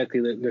is not exactly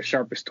the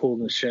sharpest tool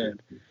in the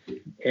shed.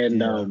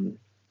 And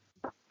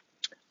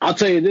I'll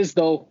tell you this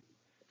though,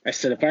 I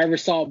said if I ever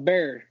saw a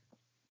bear,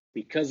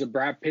 because of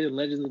Brad Pitt and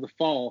Legends of the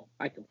Fall,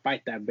 I can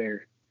fight that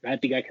bear. I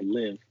think I can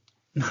live.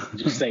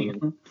 Just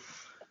saying.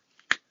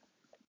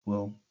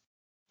 Well,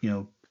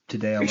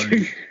 today I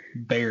learned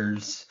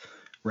bears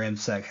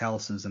ransack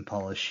houses and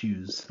polish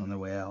shoes on their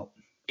way out.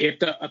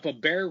 If a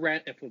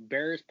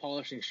bear is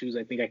polishing shoes,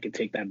 I think I could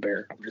take that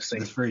bear. I'm just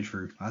saying. That's very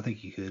true. I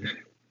think you could.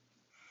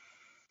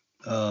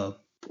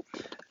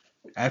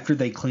 After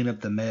they clean up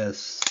the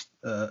mess,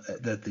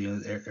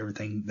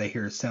 everything, they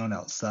hear a sound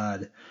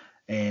outside,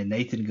 and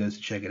Nathan goes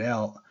to check it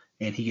out,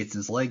 and he gets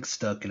his leg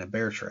stuck in a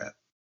bear trap.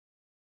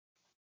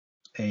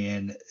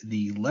 And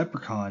the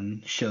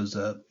leprechaun shows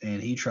up,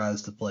 and he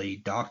tries to play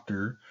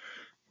doctor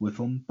with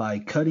him by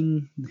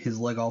cutting his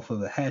leg off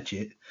with a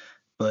hatchet,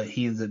 but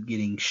he ends up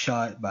getting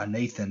shot by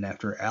Nathan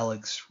after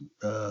Alex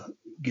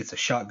gets a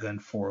shotgun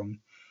for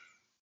him.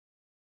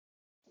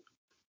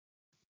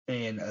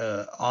 And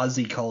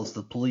Ozzy calls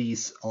the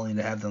police, only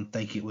to have them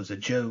think it was a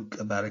joke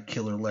about a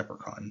killer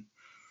leprechaun.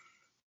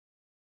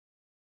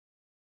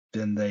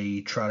 Then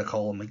they try to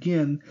call him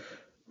again,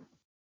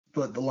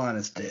 but the line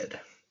is dead.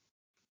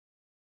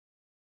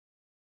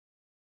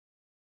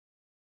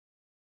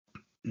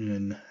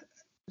 And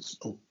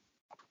so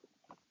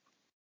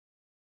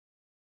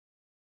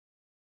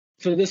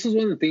this is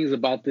one of the things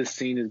about this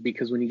scene, is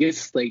because when he gets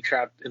slave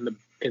trapped in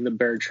the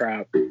bear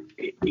trap,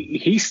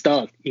 he's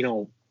stuck.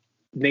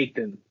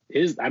 Nathan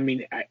is. I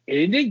mean,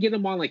 it didn't get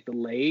him on like the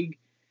leg.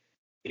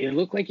 It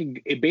looked like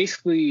it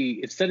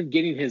basically, instead of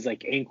getting his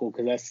like ankle,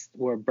 because that's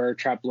where a bear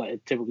trap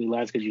typically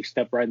lands, because you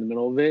step right in the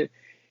middle of it.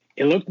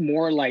 It looked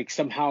more like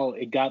somehow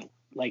it got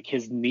like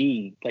his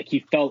knee, like he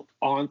fell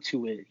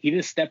onto it. He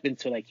didn't step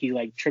into it, like he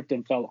like tripped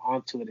and fell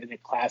onto it, and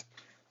it clasped,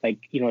 like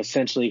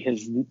essentially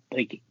his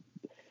like,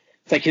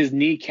 it's like his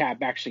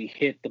kneecap actually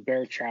hit the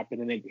bear trap, and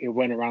then it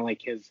went around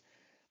like his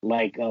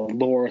like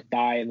lower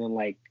thigh, and then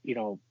like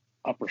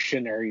upper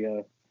shin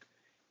area.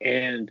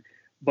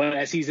 But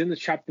as he's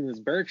trapped in this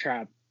bear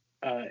trap,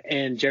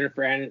 and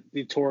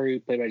Tori,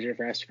 played by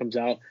Jennifer Aniston, comes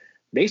out,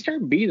 they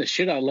start beating the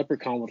shit out of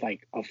Leprechaun with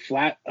like a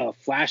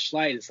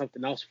flashlight and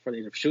something else before they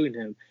end up shooting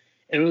him.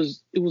 And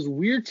it was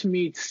weird to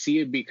me to see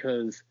it,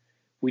 because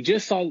we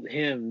just saw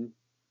him,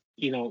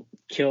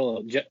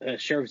 kill a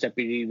sheriff's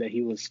deputy that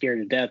he was scared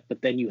to death.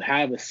 But then you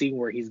have a scene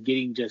where he's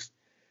getting just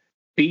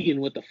beaten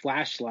with a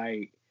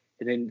flashlight,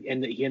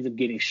 and he ends up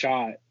getting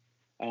shot,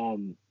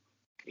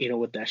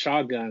 with that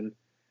shotgun.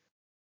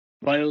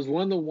 But it was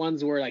one of the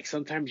ones where like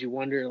sometimes you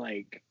wonder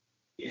like,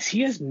 is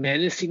he as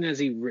menacing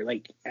as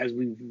as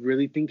we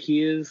really think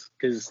he is?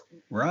 Because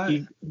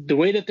right, the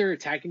way that they're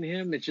attacking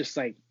him, it's just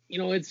like,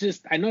 it's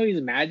just, I know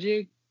he's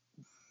magic,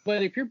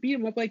 but if you're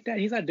beating him up like that,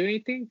 he's not doing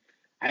anything.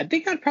 I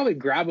think I'd probably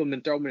grab him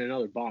and throw him in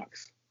another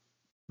box.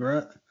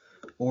 Right.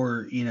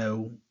 Or,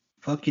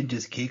 fucking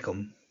just kick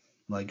him.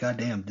 Like,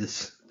 goddamn,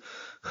 just.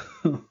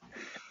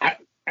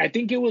 I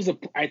think it was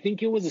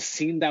a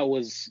scene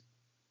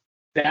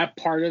that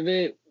part of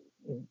it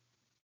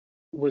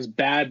was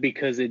bad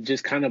because it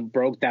just kind of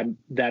broke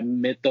that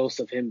mythos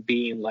of him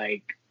being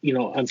like,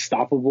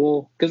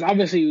 unstoppable. Because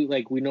obviously,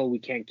 like, we know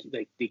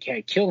they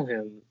can't kill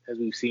him, as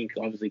we've seen,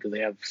 obviously, because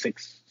they have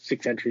six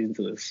entries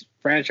into this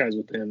franchise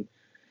with him.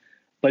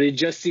 But it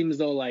just seems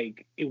though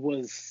like I'm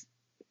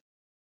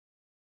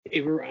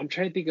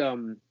trying to think.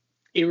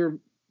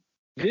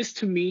 This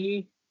to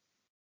me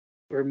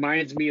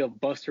reminds me of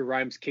Buster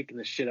Rhymes kicking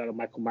the shit out of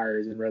Michael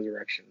Myers in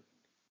Resurrection.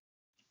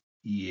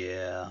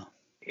 Yeah.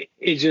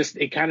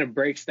 It kind of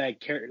breaks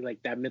that character,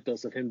 like that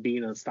mythos of him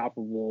being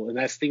unstoppable. And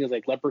that's the thing is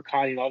like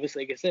Leprechaun,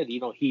 obviously, like I said,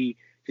 he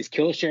just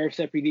killed a sheriff's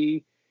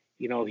deputy.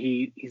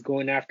 He's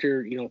going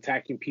after,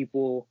 attacking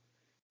people.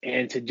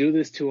 And to do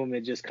this to him,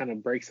 it just kind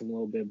of breaks him a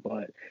little bit.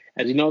 But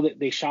as you know, that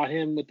they shot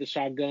him with the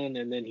shotgun,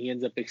 and then he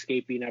ends up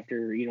escaping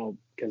after,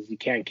 because you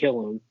can't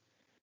kill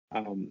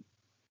him.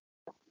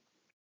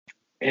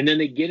 And then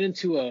they get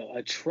into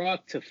a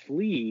truck to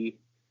flee,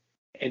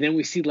 and then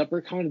we see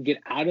Leprechaun get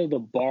out of the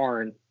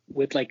barn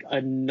with like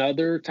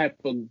another type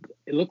of,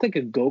 it looked like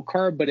a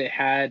go-kart, but it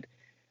had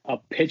a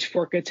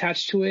pitchfork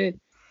attached to it.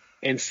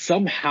 And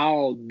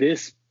somehow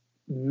this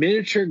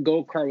miniature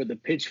go-kart with a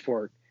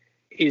pitchfork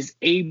is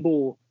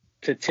able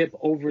to tip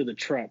over the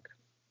truck,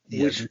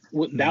 which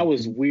that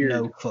was weird.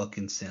 No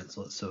fucking sense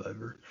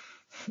whatsoever.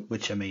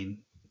 Which, I mean,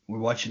 we're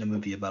watching a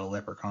movie about a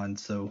leprechaun,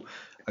 so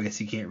I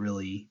guess you can't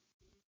really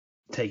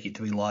take it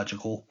to be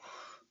logical.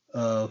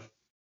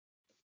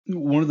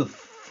 One of the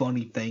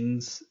funny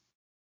things,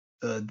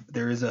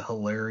 there is a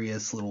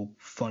hilarious little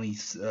funny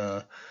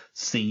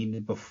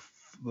scene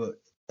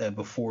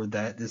before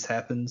this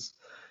happens.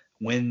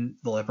 When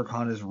the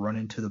leprechaun is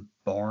running to the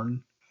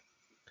barn,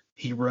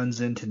 he runs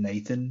into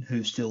Nathan,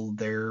 who's still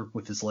there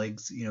with his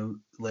legs,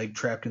 leg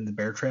trapped in the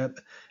bear trap,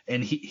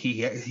 and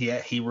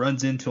he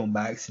runs into him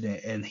by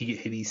accident, and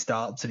he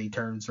stops and he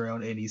turns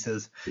around and he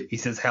says,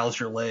 "How's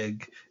your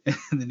leg?"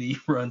 And then he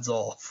runs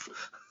off.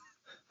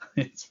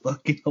 It's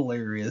fucking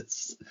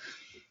hilarious.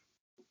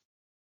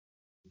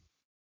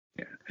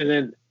 Yeah,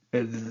 and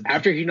then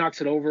after he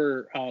knocks it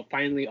over,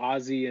 finally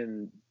Ozzy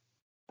and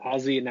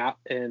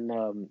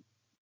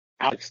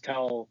Alex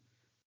tell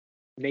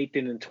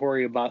Nathan and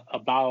Tori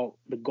about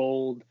the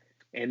gold,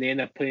 and they end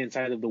up putting it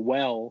inside of the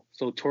well.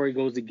 So Tori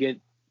goes to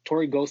get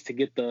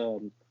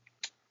the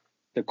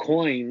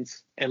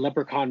coins, and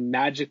Leprechaun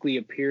magically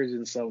appears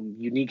in some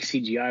unique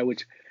CGI.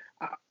 Which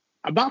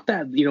about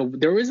that,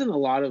 there isn't a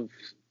lot of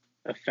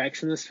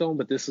effects in this film,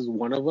 but this is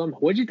one of them.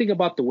 What did you think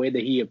about the way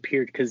that he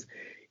appeared? Because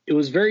it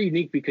was very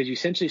unique, because you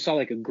essentially saw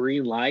like a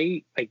green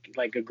light,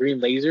 like a green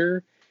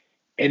laser.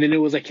 And then it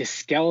was like his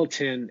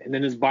skeleton, and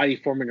then his body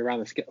forming around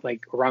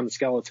the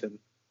skeleton.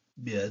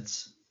 Yeah,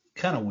 it's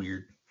kind of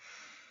weird.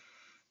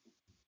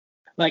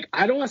 Like,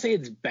 I don't want to say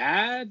it's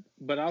bad,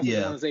 but I also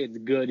don't want to say it's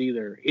good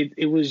either.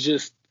 It was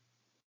just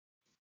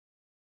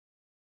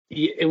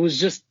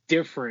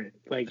different.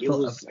 Like,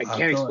 I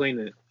can't explain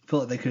it. I feel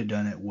like they could have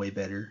done it way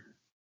better.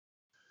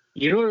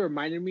 You know what it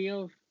reminded me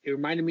of? It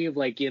reminded me of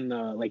like in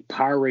like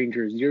Power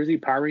Rangers. You ever see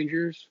Power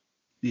Rangers?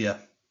 Yeah.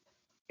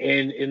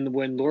 And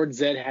when Lord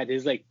Zed had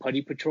his like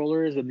putty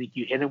patrollers, and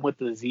you hit him with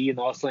the Z, and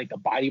also like the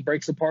body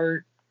breaks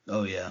apart.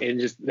 Oh yeah.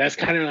 And just that's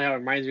kind of how it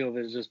reminds me of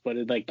it. But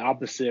it's like the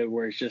opposite,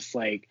 where it's just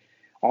like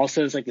all of a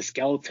sudden it's like the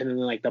skeleton, and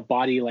then like the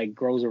body like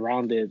grows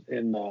around it.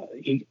 And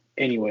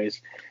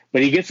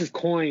but he gets his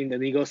coin,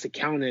 and he goes to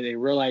count it, and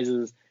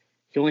realizes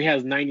he only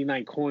has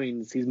 99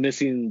 coins. He's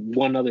missing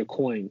one other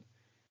coin,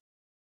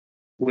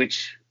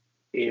 which,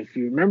 if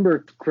you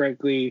remember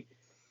correctly,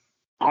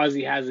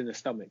 Ozzy has in his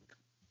stomach.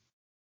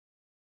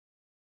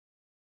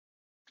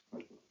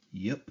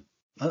 Yep.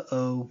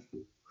 Uh-oh.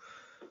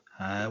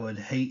 I would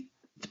hate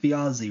to be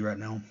Ozzy right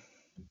now.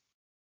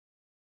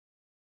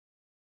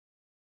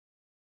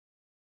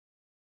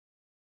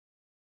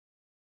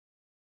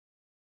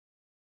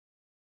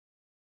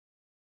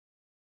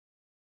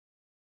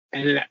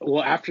 And then,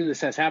 after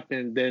this has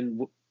happened,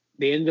 then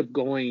they end up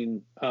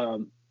going,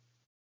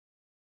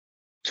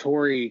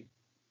 Tori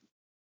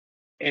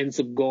ends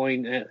up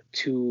going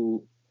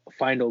to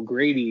find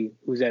O'Grady,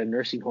 who's at a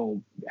nursing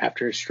home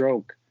after a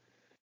stroke.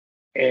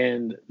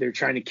 And they're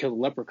trying to kill the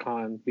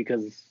leprechaun,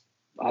 because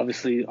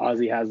obviously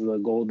Ozzy has the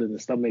gold in the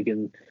stomach,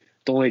 and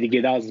the only way to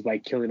get out is by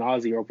killing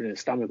Ozzy or opening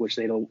his stomach, which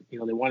they don't, they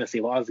want to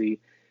save Ozzy.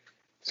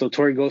 So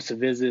Tori goes to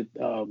visit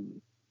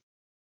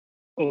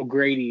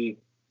O'Grady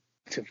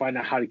to find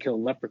out how to kill a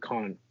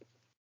leprechaun.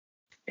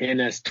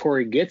 And as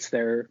Tori gets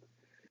there,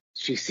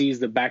 she sees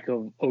the back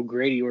of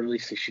O'Grady, or at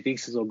least she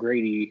thinks it's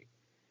O'Grady,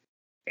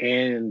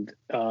 and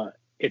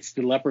it's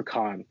the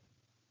leprechaun,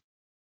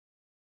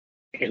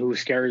 who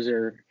scares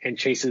her and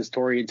chases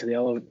Tori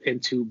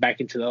back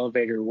into the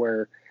elevator,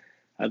 where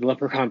the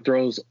leprechaun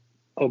throws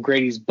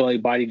O'Grady's bloody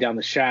body down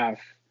the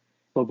shaft.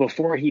 But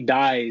before he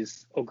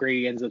dies,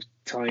 O'Grady ends up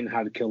telling him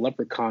how to kill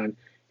Leprechaun,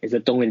 is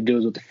that the only way to do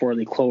is with the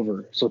 4-leaf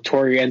clover. So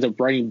Tori ends up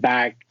running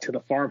back to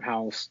the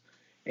farmhouse,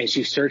 and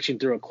she's searching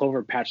through a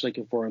clover patch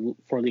looking for a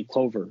 4-leaf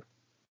clover.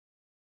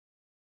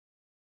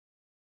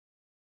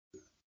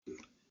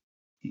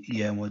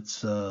 Yeah, and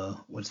what's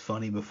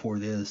funny before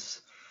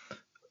this,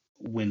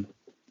 when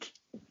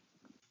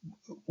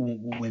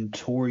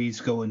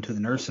Tori's going to the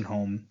nursing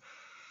home,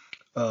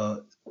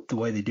 the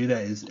way they do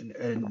that is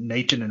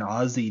Nathan and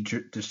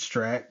Ozzy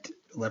distract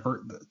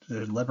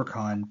the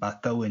leprechaun by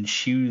throwing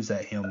shoes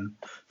at him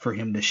for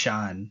him to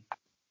shine,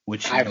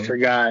 which I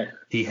forgot.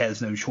 He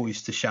has no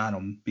choice to shine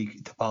them,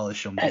 to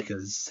polish them,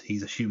 because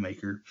he's a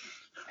shoemaker.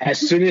 As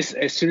soon as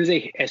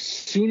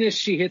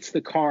she hits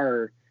the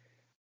car,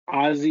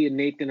 Ozzy and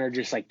Nathan are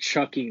just like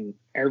chucking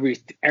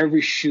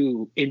every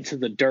shoe into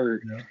the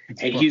dirt,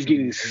 and he's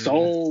getting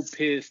so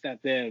pissed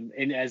at them.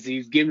 And as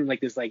he's giving them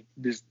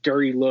this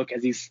dirty look,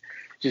 as he's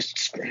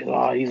just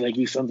he's like,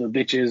 "You sons of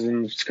bitches,"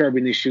 and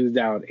scrubbing these shoes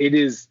down.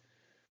 It's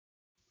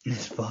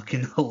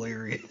fucking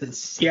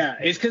hilarious. Yeah,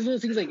 it's because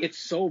those things, like, it's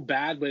so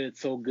bad, but it's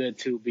so good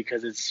too,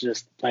 because it's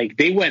just like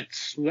they went,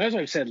 as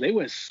I said, they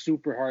went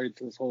super hard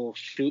into this whole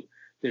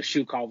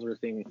shoe cobbler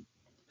thing.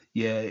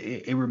 Yeah,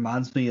 it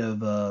reminds me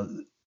of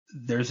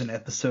there's an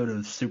episode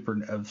of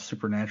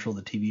Supernatural,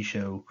 the TV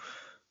show.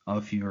 I don't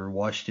know if you ever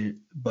watched it,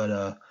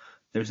 but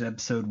there's an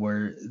episode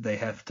where they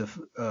have to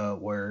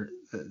where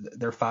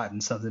they're fighting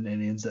something,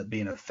 and it ends up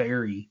being a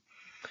fairy.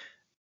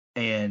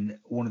 And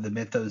one of the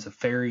mythos of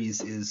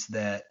fairies is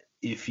that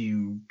if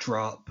you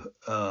drop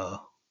I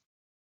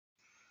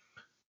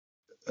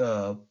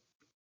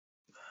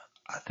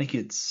think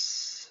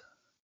it's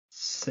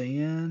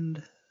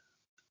sand.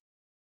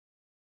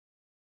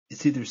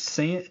 It's either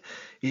sand.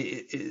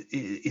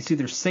 It's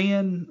either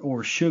sand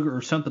or sugar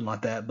or something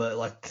like that. But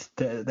like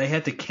they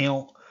have to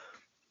count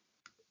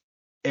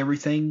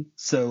everything.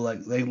 So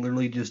like they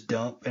literally just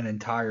dump an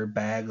entire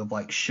bag of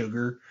like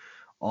sugar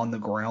on the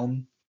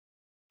ground,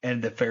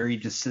 and the fairy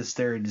just sits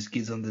there and just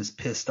gives them this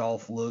pissed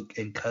off look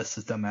and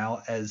cusses them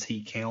out as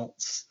he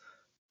counts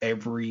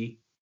every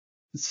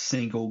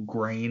single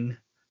grain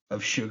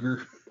of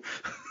sugar.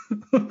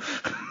 I'm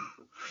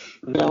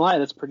not gonna lie,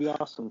 that's pretty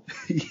awesome.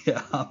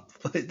 Yeah,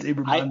 but they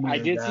remind me I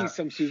of did that.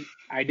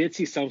 I did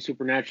see some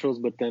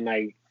Supernaturals, but then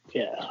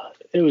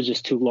it was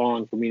just too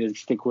long for me to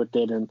stick with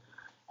it, and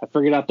I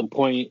figured out the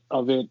point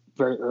of it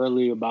very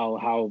early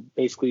about how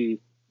basically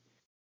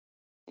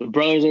the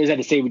brothers always had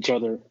to save each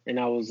other, and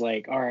I was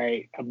like, all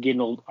right, I'm kind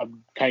of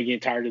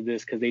getting tired of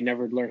this, because they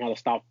never learn how to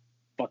stop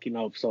fucking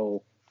up.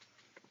 So,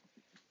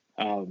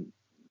 but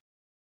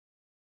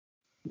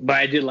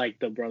I did like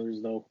the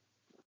brothers though.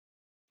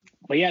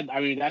 But yeah, I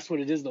mean, that's what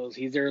it is though.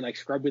 He's there like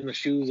scrubbing the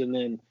shoes, and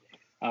then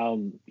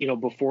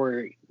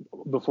before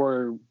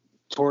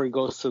Tori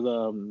goes to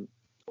the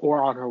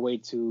or on her way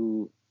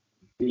to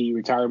the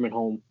retirement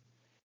home,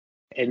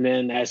 and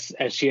then as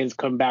she ends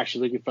come back,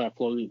 she's looking for that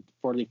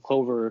 4-leaf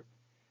clover,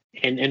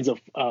 and ends up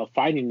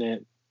finding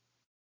it.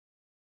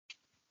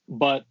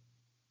 But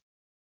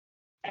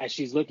as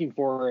she's looking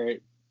for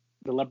it,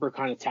 the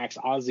leprechaun attacks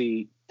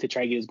Ozzy to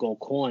try to get his gold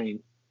coin.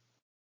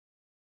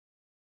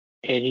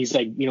 And he's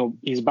like,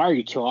 he's about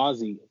to kill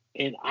Ozzy.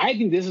 And I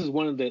think this is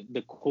one of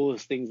the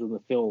coolest things in the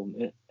film.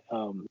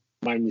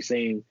 Mind me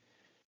saying,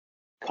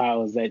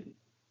 Kyle, is that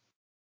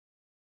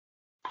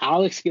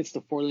Alex gets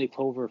the 4-leaf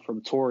clover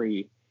from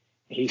Tori.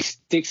 And he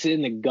sticks it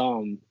in the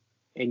gum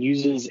and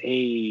uses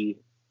a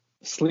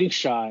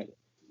slingshot.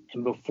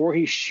 And before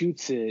he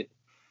shoots it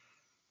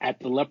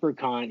at the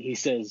leprechaun, he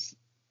says,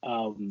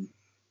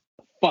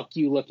 "Fuck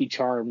you, Lucky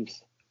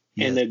Charms."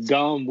 Yes. And the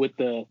gum with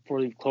the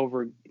 4-leaf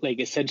clover, like,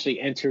 essentially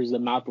enters the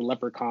mouth of the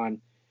leprechaun.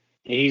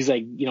 And he's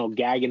like,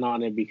 gagging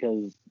on it,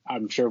 because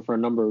I'm sure for a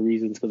number of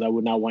reasons, because I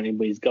would not want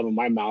anybody's gum in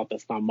my mouth.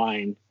 That's not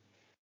mine.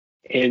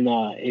 And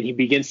he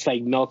begins to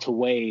like melt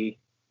away,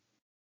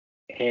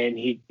 and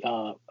he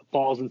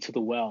falls into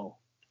the well.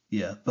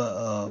 Yeah,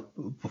 but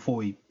before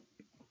we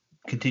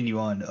continue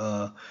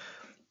on,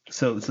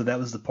 so that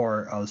was the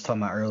part I was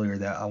talking about earlier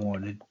that I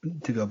wanted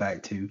to go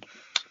back to.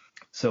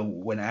 So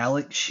when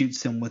Alex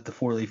shoots him with the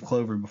 4-leaf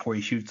clover before he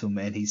shoots him,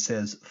 and he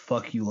says,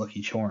 "Fuck you, Lucky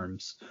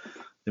Charms,"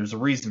 there's a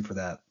reason for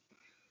that.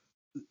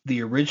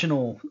 The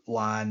original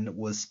line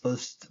was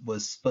supposed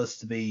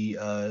to be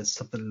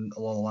something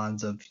along the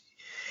lines of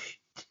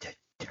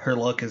 "her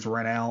luck has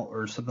run out"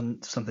 or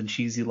something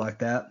cheesy like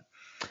that.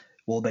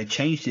 Well, they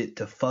changed it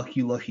to "Fuck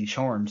you, Lucky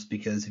Charms,"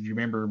 because if you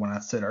remember when I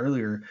said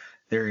earlier,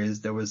 there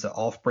was an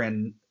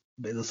off-brand,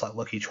 it looks like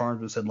Lucky Charms,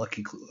 but it said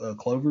Lucky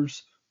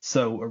Clovers.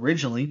 So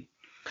originally,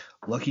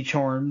 Lucky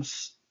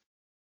Charms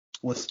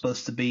was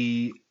supposed to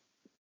be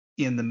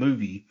in the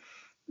movie.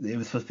 It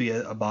was supposed to be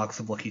a box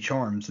of Lucky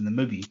Charms in the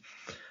movie.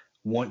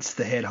 once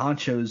the head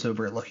honchos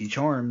over at Lucky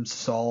Charms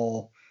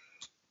saw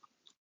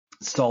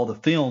the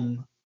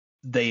film,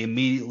 they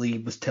immediately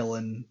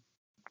pulled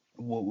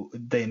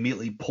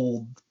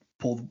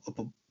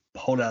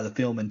out of the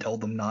film and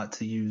told them not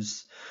to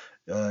use,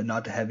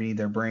 not to have any of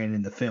their brand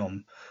in the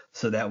film.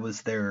 So that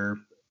was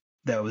them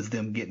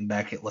getting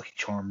back at Lucky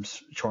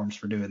Charms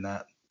for doing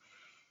that.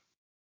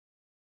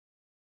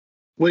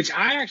 Which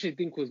I actually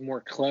think was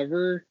more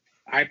clever.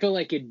 I feel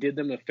like it did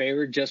them a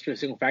favor just for the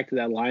single fact of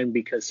that line,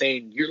 because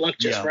saying your luck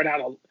just ran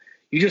out of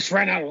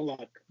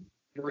luck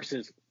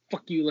versus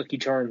fuck you, Lucky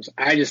Charms.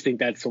 I just think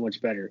that's so much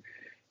better.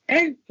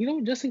 And,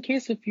 just in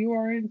case if you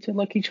are into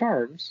Lucky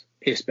Charms,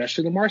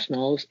 especially the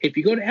marshmallows, if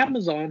you go to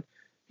Amazon,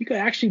 you could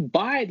actually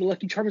buy the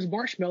Lucky Charms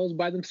marshmallows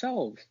by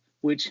themselves,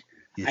 which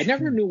I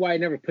never knew why I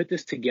never put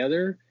this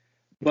together,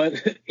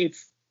 but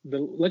it's the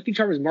Lucky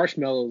Charms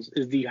marshmallows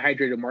is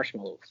dehydrated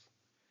marshmallows.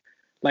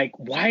 Like,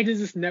 why did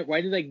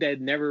that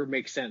never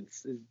make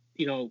sense?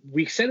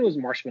 We said it was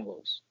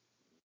marshmallows,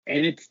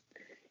 and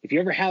if you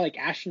ever had like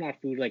astronaut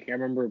food, like I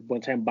remember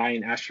one time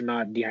buying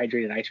astronaut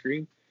dehydrated ice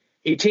cream,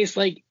 it tastes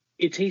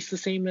the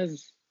same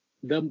as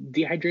the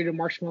dehydrated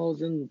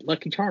marshmallows in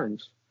Lucky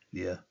Charms.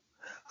 Yeah,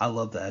 I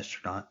love the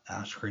astronaut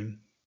ice cream.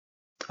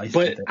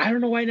 But I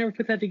don't know why I never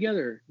put that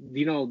together.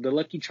 The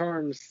Lucky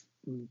Charms,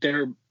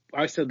 they're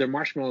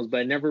marshmallows,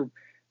 but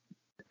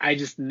I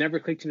just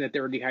never clicked in that they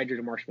were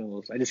dehydrated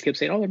marshmallows. I just kept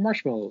saying, oh, they're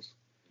marshmallows.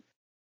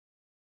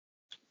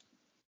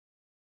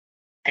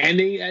 And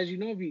they, as you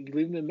know, if you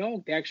leave them in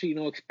milk, they actually,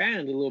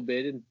 expand a little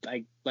bit, and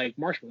like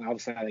marshmallows.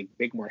 Obviously not like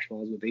big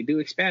marshmallows, but they do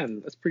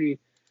expand. That's pretty.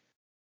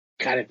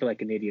 God, I feel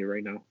like an idiot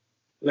right now.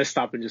 Let's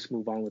stop and just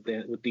move on with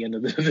the end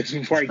of this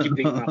before I keep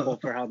digging my hole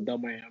for how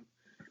dumb I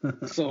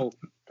am. So,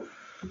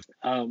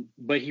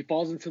 but he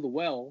falls into the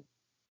well.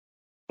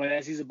 But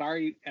as he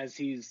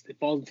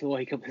falls into the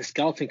well, his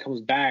skeleton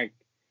comes back,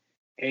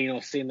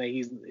 and saying that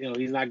he's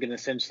not going to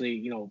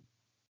essentially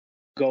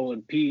go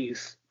in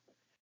peace.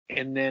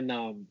 And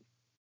then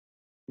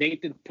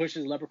Nathan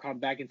pushes Leprechaun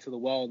back into the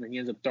well, and then he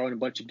ends up throwing a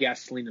bunch of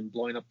gasoline and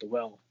blowing up the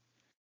well.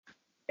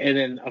 And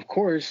then, of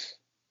course,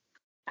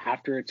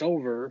 after it's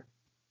over,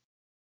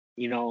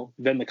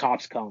 then the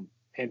cops come,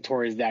 and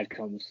Tori's dad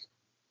comes.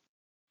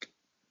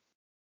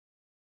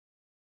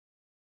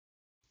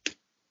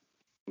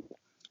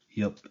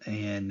 Yep,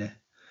 and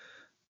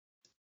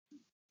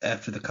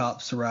after the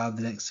cops arrive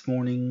the next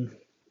morning,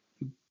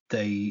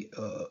 they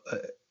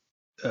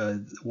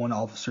one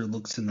officer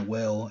looks in the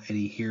well and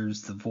he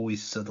hears the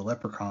voice of the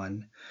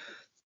Leprechaun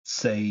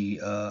say,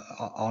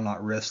 "I'll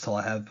not rest till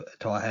I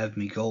have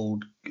me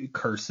gold.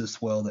 Curse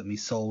this well that me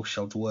soul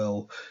shall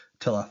dwell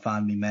till I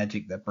find me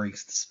magic that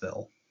breaks the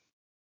spell."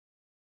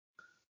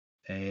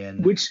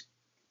 And which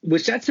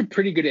that's a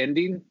pretty good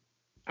ending.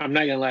 I'm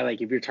not gonna lie.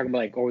 Like, if you're talking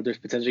about there's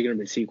potentially gonna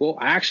be a sequel,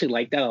 I actually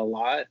like that a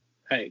lot.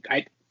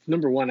 I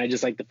number one, I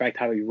just like the fact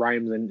how he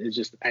rhymes, and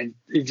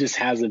it just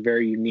has a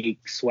very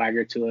unique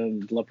swagger to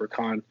him.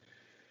 Leprechaun.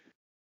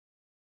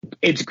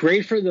 It's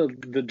great for the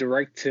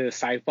direct to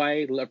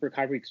sci-fi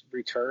Leprechaun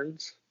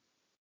Returns,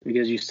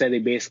 because you said they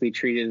basically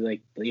treated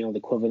it the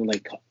equivalent of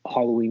like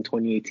Halloween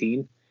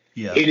 2018.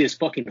 Yeah, it is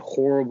fucking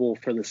horrible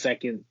for the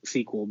second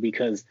sequel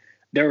because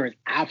there is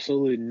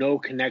absolutely no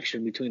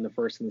connection between the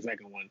first and the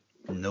second one.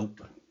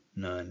 Nope,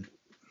 none.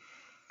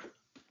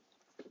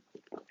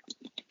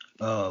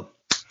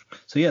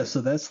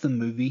 So that's the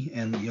movie,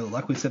 and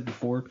like we said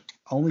before,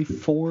 only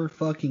 4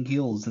 fucking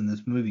kills in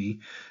this movie,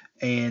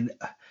 and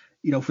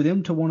for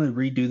them to want to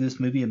redo this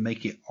movie and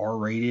make it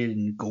R-rated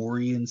and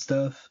gory and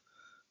stuff,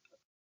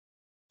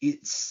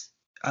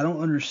 I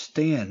don't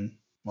understand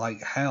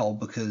how,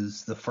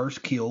 because the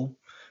first kill,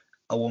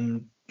 a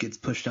woman gets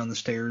pushed down the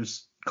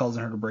stairs,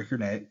 causing her to break her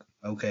neck.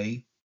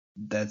 Okay,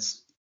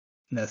 that's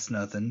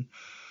nothing.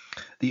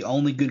 The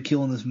only good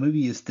kill in this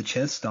movie is the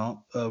chest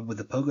stomp with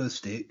the pogo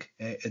stick.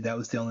 That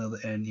was the only other,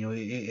 and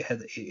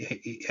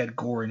it had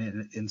gore in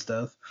it and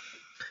stuff.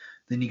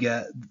 Then you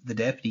got the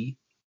deputy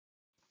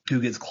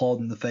who gets clawed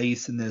in the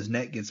face and then his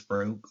neck gets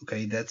broke.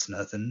 Okay, that's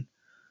nothing.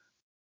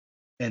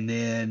 And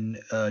then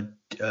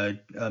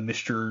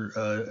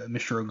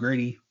Mr.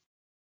 O'Grady,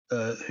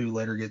 who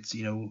later gets,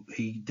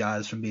 he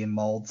dies from being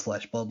mauled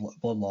 / blood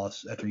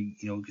loss after he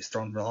gets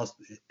thrown to the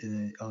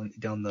hospital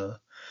down the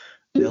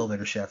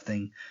elevator shaft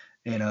thing,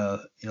 and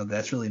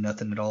that's really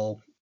nothing at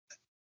all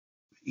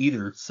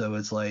either. So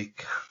it's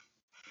like,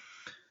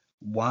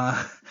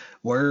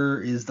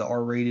 where is the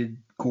R-rated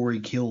gory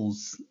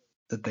kills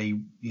that they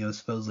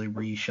supposedly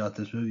reshot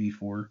this movie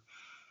for?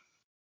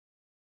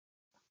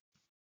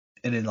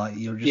 And then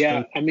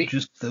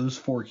just those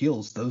 4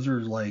 kills, those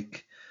are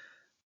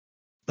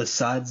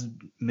besides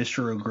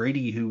Mr.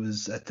 O'Grady, who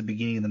was at the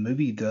beginning of the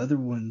movie, the other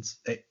ones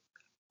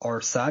are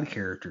side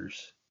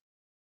characters.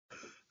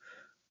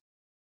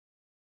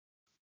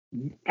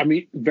 I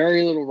mean,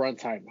 very little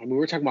runtime. I mean,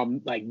 we're talking about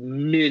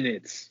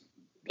minutes,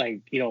 a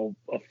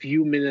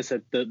few minutes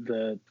that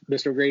the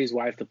Mr. O'Grady's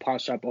wife, the pawn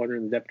shop owner,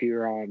 and the deputy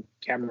are on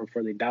camera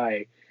before they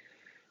die.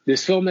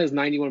 This film has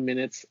 91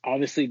 minutes.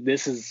 Obviously,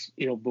 this is,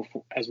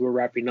 before, as we're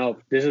wrapping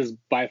up, this is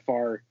by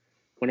far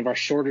one of our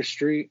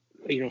shortest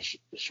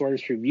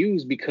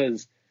reviews,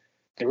 because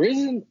there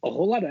isn't a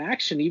whole lot of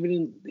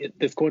action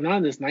that's going on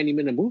in this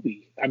 90-minute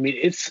movie. I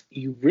mean,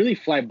 you really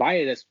fly by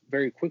it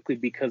very quickly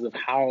because of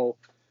how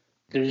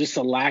there's just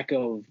a lack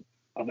of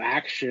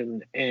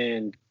action,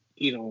 and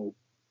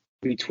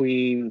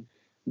between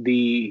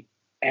the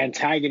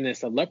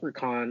antagonist of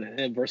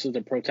Leprechaun versus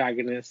the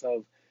protagonist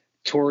of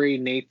Tori,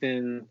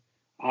 Nathan,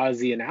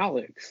 Ozzy, and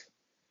Alex.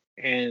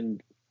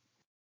 And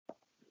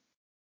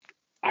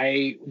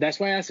that's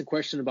why I asked a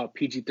question about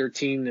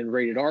PG-13 and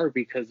rated R,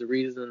 because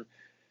the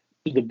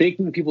big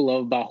thing people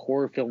love about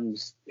horror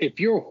films, if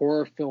you're a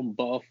horror film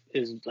buff,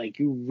 is like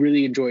you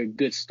really enjoy a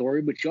good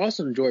story, but you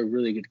also enjoy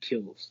really good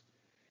kills.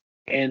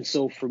 And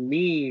so for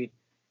me,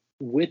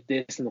 with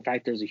this and the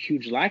fact there's a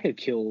huge lack of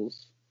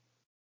kills,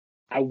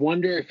 I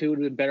wonder if it would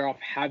have been better off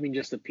having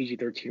just a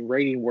PG-13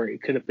 rating where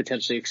it could have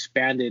potentially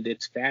expanded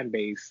its fan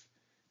base.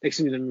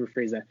 Excuse me, let me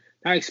rephrase that.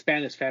 Not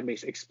expand its fan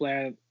base,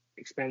 expand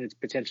its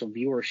potential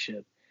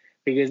viewership.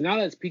 Because now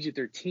that it's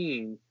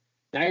PG-13,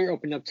 now you're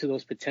opening up to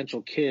those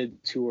potential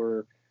kids who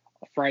are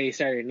Friday,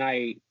 Saturday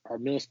night, or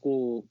middle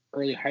school,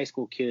 early high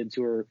school kids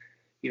who are,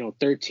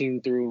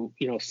 13 through,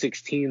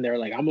 16. They're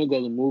like, I'm going to go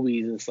to the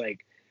movies. And it's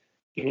like,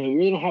 you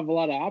really don't have a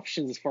lot of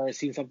options as far as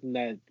seeing something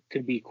that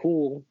could be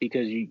cool,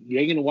 because you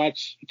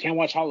can't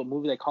watch a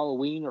movie like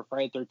Halloween or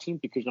Friday the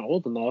 13th because you're not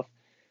old enough.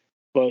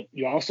 But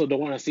you also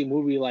don't want to see a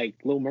movie like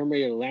Little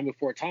Mermaid or The Land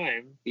Before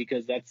Time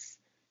because that's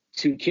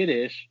too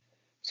kiddish.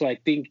 So I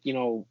think,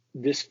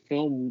 this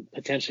film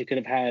potentially could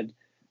have had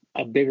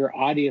a bigger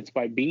audience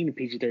by being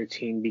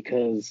PG-13,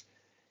 because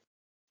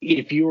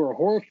if you were a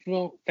horror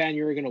film fan,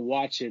 you were going to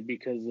watch it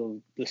because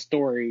of the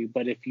story.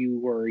 But if you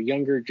were a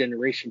younger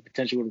generation,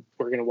 potentially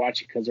were going to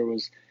watch it because there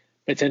was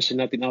potentially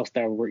nothing else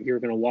that you were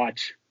going to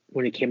watch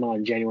when it came out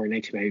in January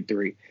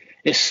 1993.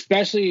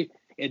 Especially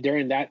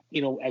during that,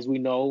 as we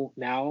know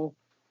now,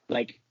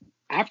 like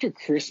after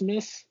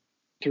Christmas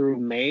through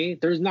May,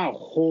 there's not a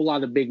whole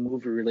lot of big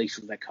movie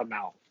releases that come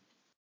out.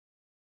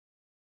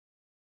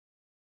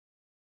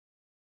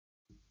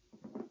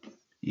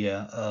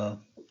 Yeah,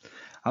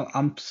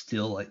 I'm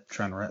still like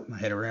trying to wrap my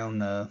head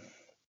around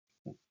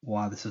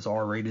why this is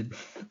R-rated,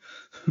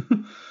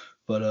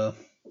 but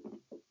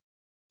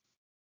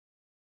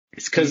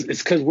it's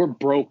because we're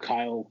broke,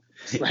 Kyle.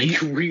 It's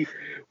like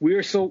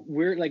we're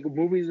like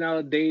movies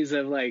nowadays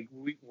that like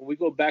when we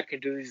go back and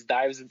do these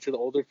dives into the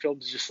older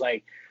films, just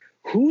like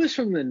who is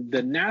from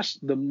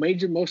the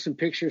major motion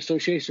picture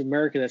association of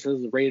America that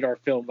says a rated R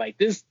film, like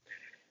this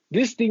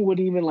thing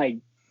wouldn't even like.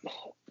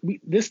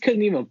 This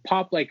couldn't even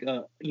pop like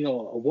a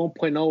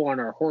 1.0 on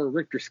our horror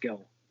Richter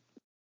scale.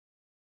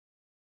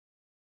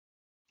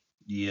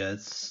 Yeah,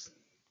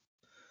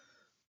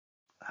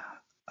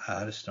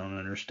 I just don't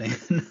understand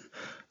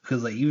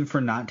because like even for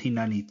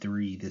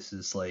 1993, this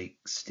is like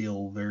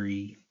still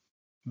very,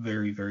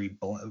 very, very,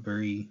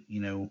 very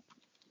let's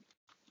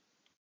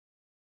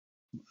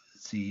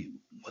see,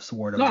 what's the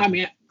word? No, I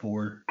mean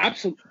for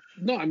absolutely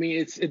no. I mean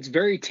it's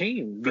very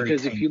tame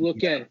because if you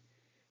look at.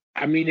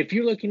 I mean, if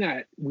you're looking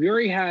at, we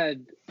already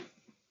had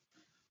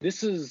at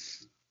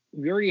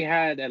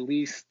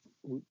least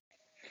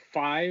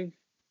 5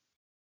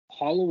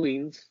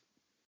 Halloweens.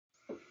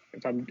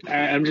 If I'm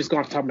just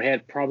going off the top of my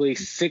head, probably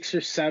 6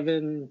 or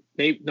 7,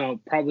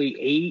 probably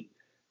 8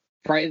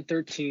 Friday the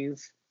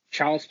 13th,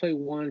 Child's Play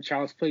 1,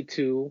 Child's Play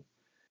 2,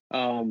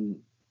 that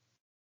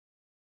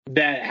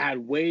had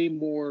way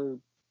more,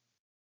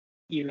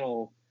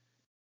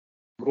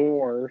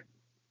 gore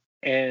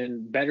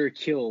and better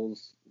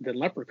kills than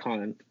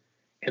Leprechaun,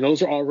 and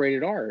those are all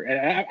rated R. And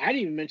I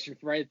didn't even mention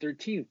Friday the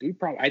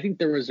 13th. I think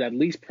there was at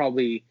least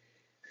probably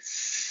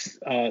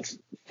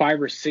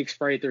 5 or 6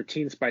 Friday the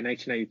 13th by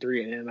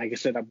 1993. And like I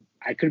said,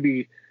 I could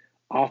be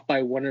off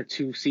by 1 or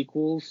 2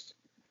 sequels,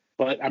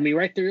 but I mean,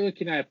 right there, you're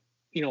looking at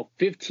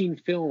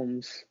 15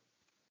 films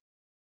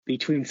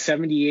between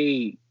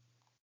 78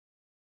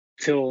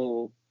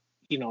 till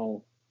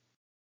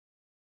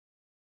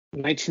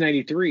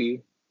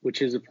 1993.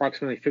 Which is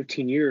approximately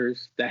 15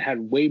 years, that had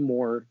way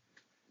more,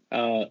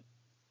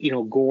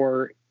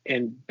 gore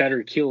and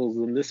better kills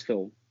than this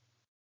film.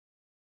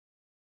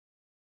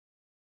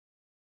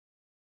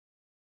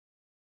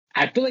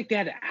 I feel like they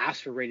had to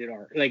ask for rated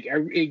R. Like,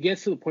 it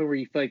gets to the point where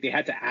you feel like they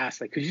had to ask,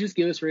 like, could you just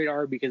give us rated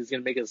R because it's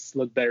going to make us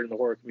look better in the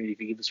horror community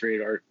if you give us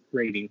rated R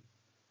rating?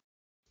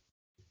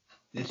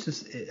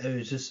 It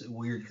was just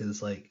weird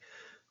because, like,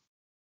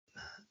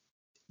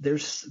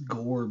 there's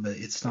gore, but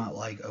it's not,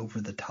 like,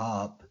 over the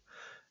top.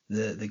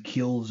 The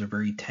kills are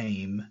very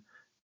tame.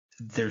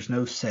 There's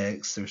no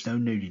sex. There's no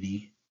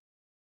nudity.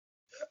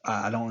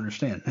 I don't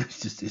understand.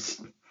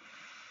 It's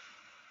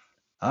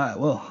all right.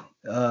 Well,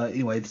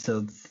 anyway,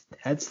 so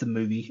that's the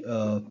movie.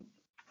 I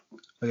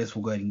guess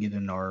we'll go ahead and get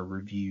in our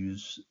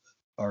reviews,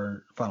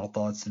 our final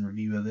thoughts and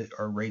review of it,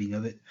 our rating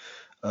of it.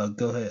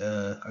 Go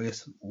ahead. I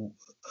guess.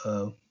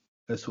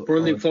 That's what.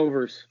 4-Leaf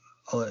Clovers.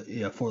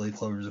 4-Leaf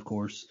Clovers, of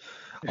course.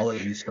 I'll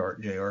let you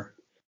start, JR.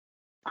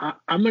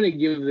 I'm gonna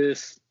give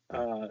this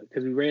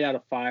because we rate out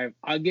of 5.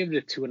 I'll give it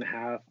a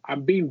 2.5. I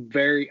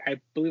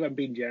believe I'm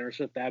being generous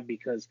with that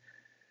because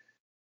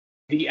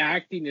the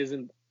acting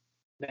isn't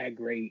that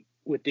great,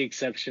 with the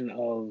exception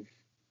of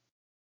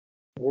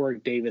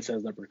Warwick Davis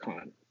as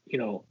Leprechaun.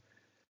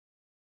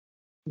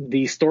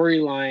 The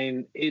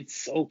storyline,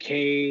 it's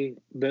okay.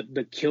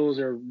 The kills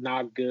are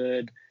not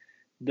good.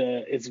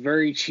 It's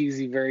very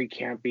cheesy, very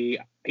campy.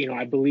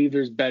 I believe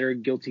there's better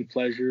guilty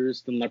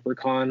pleasures than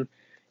Leprechaun.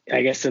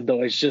 Like I said,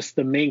 though, it's just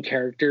the main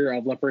character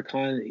of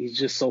Leprechaun. He's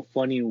just so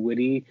funny and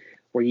witty,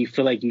 where you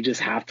feel like you just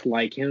have to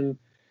like him.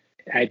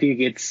 I think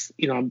it's,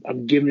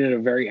 I'm giving it a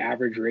very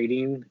average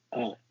rating.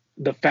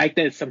 The fact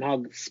that it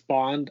somehow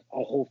spawned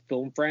a whole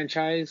film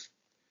franchise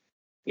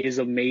is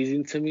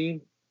amazing to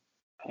me,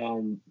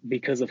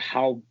 because of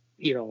how,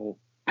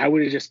 I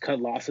would have just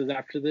cut losses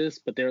after this,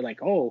 but they're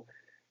like, oh,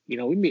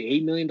 we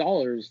made $8 million.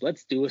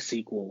 Let's do a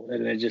sequel.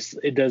 And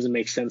it doesn't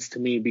make sense to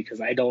me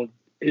because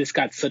it's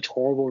got such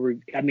horrible,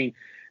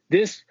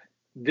 this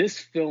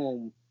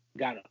film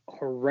got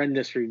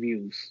horrendous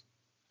reviews.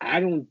 I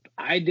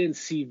didn't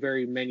see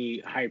very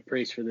many high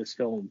praise for this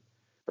film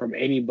from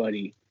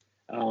anybody.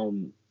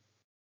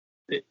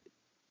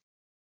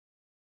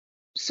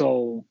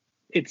 So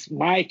it's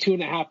my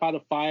 2.5 out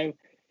of 5.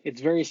 It's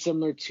very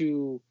similar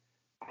to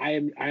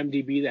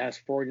IMDb that has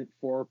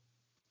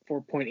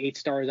 4.8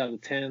 stars out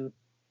of 10.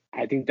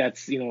 I think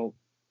that's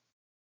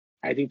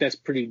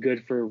pretty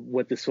good for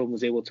what this film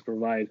was able to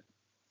provide.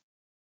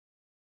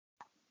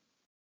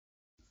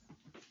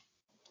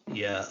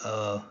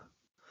 Yeah,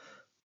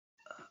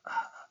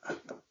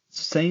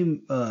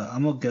 same.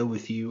 I'm gonna go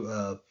with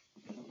you.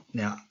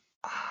 Now,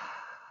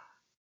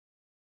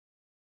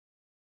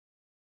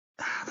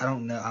 I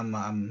don't know.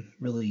 I'm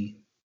really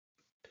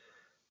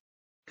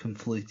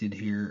conflicted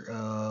here.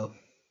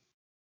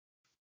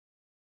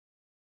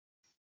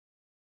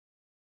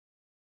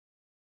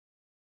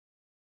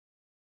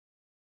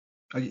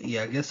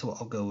 I guess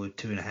I'll go with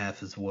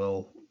 2.5 as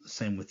well.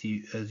 Same with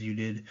you as you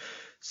did.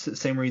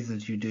 Same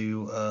reasons you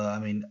do.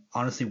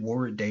 Honestly,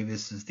 Warwick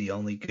Davis is the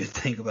only good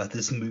thing about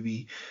this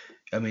movie.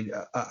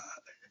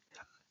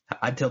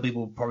 I'd tell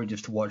people probably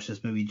just to watch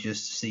this movie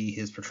just to see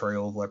his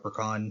portrayal of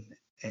Leprechaun,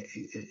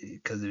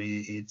 because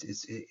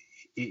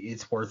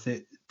it's worth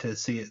it to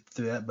see it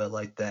through that. But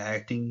like the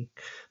acting,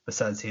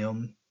 besides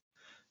him,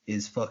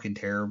 is fucking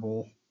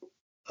terrible.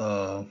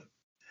 And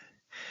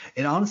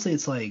honestly,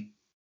 it's like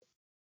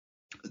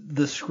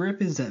the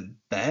script isn't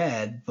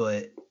bad,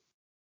 but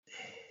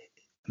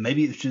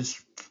maybe it's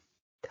just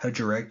a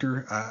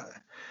director.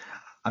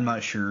 I'm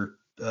not sure.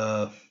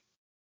 But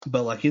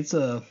like it's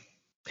a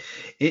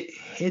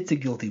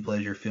guilty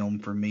pleasure film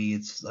for me.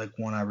 It's like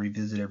one I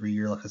revisit every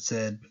year, like I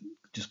said,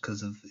 just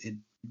because of it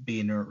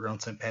being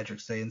around St.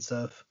 Patrick's Day and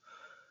stuff.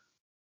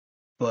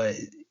 But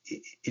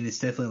it is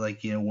definitely like,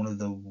 one of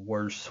the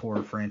worst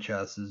horror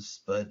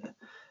franchises. But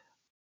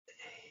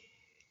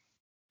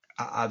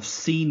I've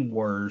seen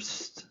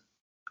worse.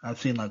 I've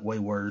seen like way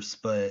worse,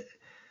 but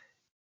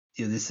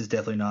this is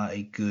definitely not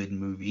a good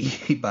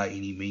movie by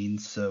any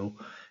means. So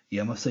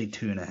yeah, I'm gonna say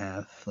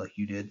 2.5, like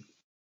you did.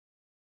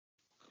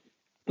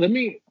 Let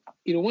me,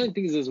 one of the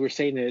things is we're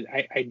saying that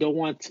I don't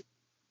want,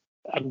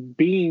 I'm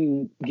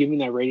giving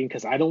that rating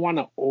because I don't want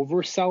to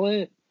oversell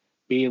it,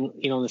 being,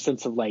 in the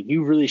sense of like,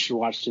 you really should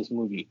watch this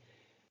movie.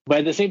 But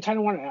at the same time,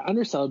 I want to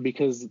undersell it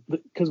because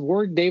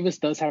Warwick Davis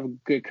does have a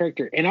good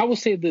character. And I will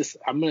say this,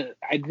 I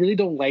really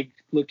don't like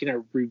looking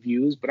at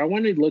reviews, but I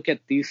want to look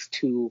at these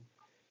two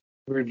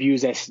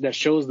reviews that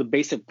shows the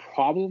basic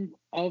problem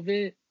of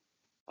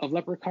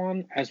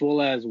Leprechaun, as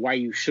well as why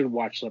you should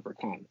watch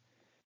Leprechaun.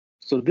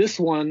 So this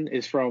one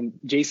is from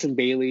Jason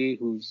Bailey,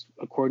 who's,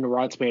 according to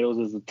Rotten Tomatoes,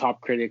 is the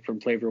top critic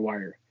from Flavor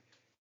Wire.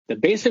 The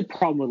basic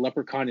problem with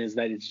Leprechaun is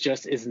that it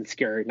just isn't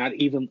scary, not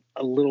even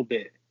a little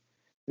bit.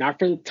 Not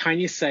for the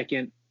tiniest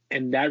second,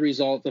 and that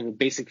result of a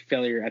basic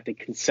failure at the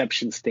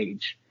conception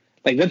stage.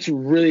 Like, that's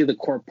really the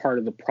core part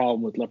of the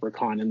problem with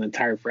Leprechaun and the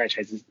entire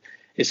franchise.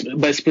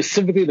 But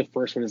specifically the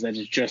first one is that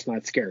it's just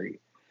not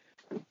scary.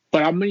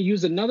 But I'm going to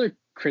use another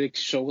critic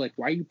to show like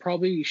why you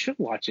probably should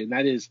watch it, and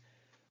that is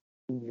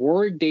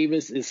Warwick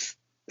Davis is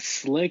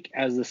slick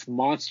as this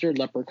monster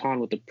Leprechaun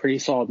with the pretty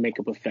solid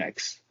makeup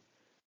effects.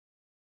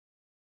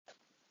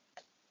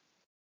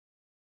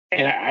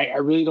 And I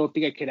really don't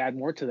think I could add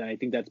more to that. I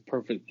think that's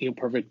perfect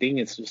thing.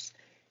 It's just,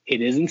 it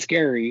isn't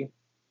scary,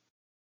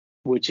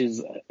 which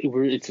is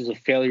a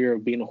failure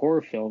of being a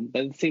horror film.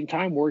 But at the same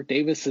time, Warwick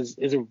Davis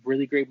is a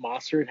really great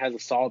monster and has a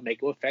solid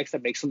makeup effects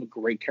that makes him a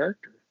great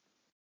character,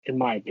 in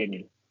my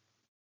opinion.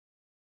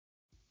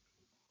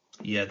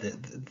 Yeah,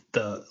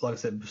 the like I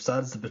said,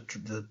 besides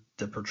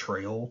the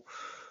portrayal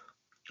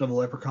of the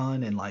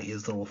Leprechaun and like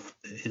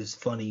his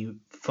funny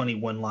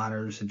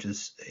one-liners and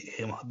just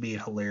him being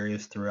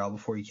hilarious throughout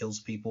before he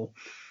kills people,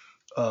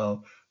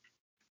 the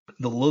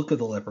look of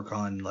the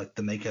Leprechaun, like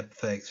the makeup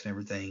effects and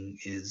everything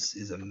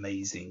is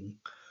amazing.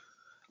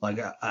 Like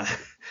I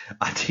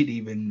didn't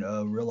even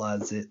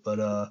realize it, but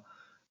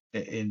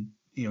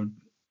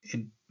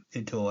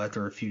until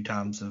after a few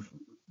times of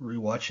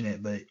rewatching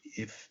it. But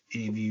if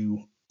any of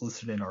you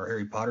listening are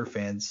Harry Potter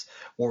fans,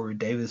 Warwick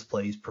Davis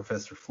plays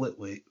Professor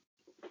Flitwick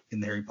in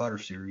the Harry Potter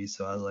series.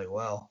 So I was like,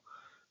 wow,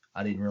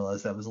 I didn't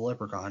realize that was a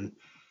leprechaun.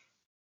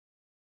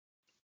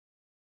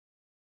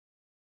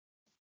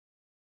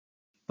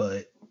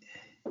 But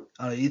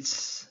I'd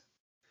say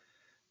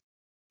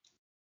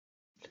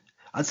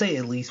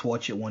at least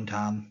watch it one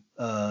time.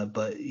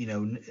 But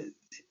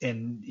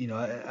and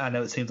I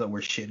know it seems like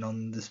we're shitting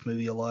on this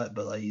movie a lot,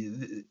 but like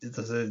this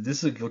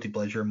is a guilty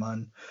pleasure of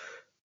mine.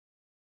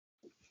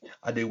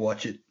 I do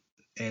watch it,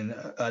 and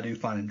I do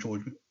find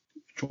enjoyment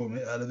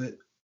out of it.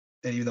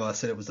 And even though I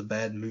said it was a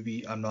bad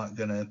movie, I'm not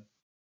gonna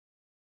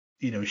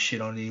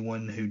shit on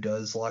anyone who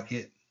does like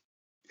it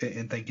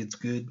and think it's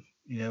good.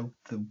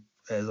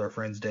 As our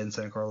friends Dead in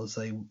Santa Carlos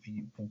say,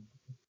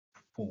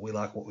 we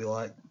like what we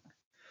like.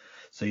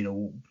 So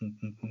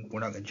we're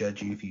not gonna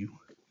judge you if you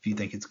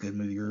think it's a good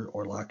movie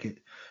or like it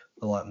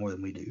a lot more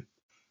than we do.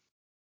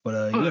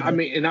 But I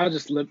mean, and I'll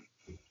just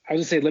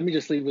say, let me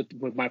just leave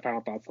with my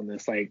final thoughts on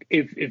this. Like,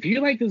 if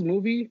you like this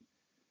movie,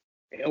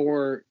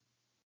 or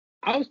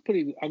I'll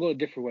go a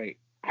different way.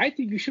 I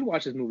think you should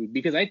watch this movie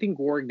because I think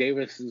Warwick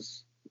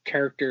Davis's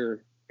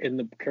character and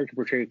the character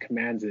portrayed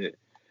commands it.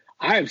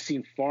 I have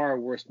seen far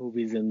worse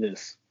movies than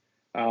this.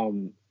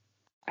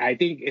 I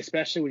think,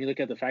 especially when you look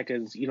at the fact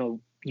is,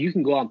 you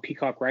can go on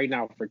Peacock right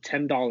now for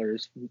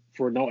 $10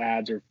 for no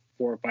ads, or $4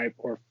 or $5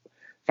 or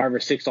 $5 or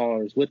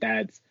 $6 with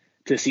ads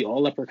to see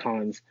all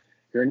Leprechauns.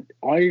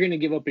 All you're going to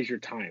give up is your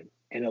time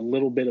and a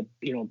little bit of,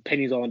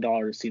 pennies on the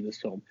dollar to see this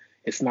film.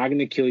 It's not going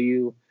to kill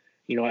you.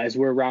 As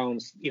we're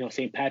around,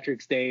 St.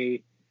 Patrick's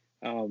Day,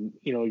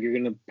 you're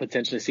going to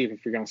potentially see it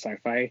if you're on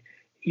Sci-Fi.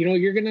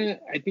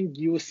 I think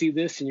you will see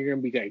this and you're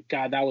going to be like,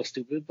 God, that was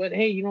stupid. But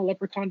hey,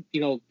 Leprechaun,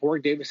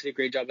 Warwick Davis did a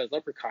great job as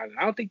Leprechaun.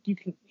 I don't think you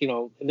can,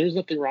 and there's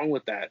nothing wrong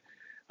with that.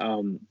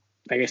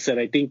 Like I said,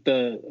 I think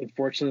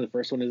unfortunately the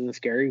first one isn't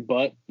scary,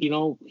 but he's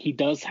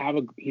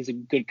a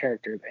good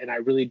character. And I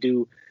really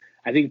do.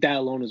 I think that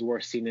alone is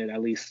worth seeing it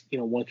at least,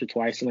 once or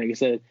twice. And like I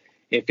said,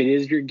 if it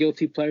is your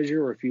guilty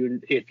pleasure, or if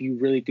you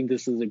really think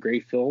this is a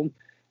great film,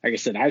 like I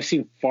said, I've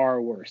seen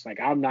far worse. Like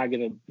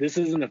this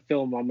isn't a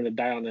film I'm gonna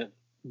die on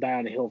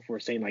a hill for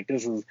saying like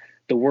this is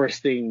the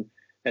worst thing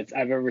that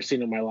I've ever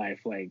seen in my life.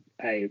 Like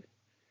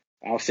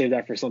I'll save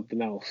that for something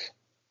else.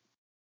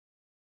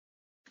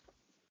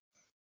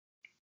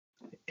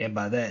 And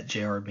by that,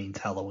 JR means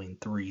Halloween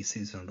 3: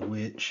 Season of the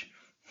Witch.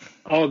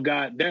 Oh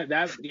God,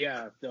 that's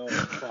yeah.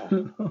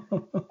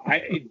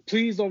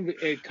 Please don't,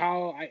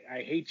 Kyle. I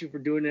hate you for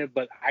doing it,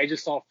 but I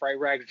just saw Fright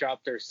Rags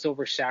drop their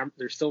silver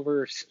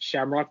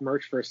Shamrock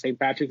merch for St.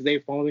 Patrick's Day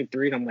following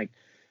 3, and I'm like,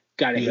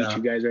 God, I hate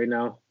you guys right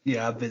now.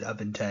 Yeah, I've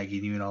been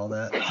tagging you and all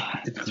that.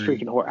 It's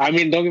freaking horrible. I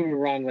mean, don't get me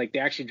wrong. Like, they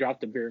actually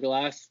dropped the beer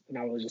glass, and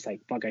I was just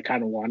like, fuck, I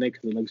kind of want it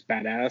because it looks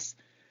badass.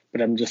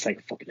 But I'm just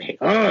like, fucking hate.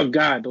 Oh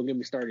God, don't get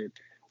me started.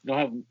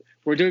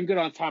 We're doing good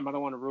on time. I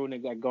don't want to ruin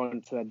it, like going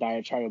into that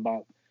diatribe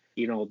about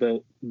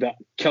the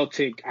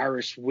Celtic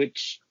Irish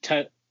witch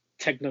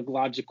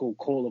technological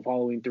cult of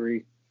Halloween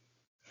 3.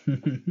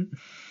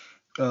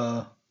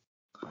 But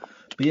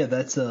yeah,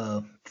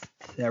 that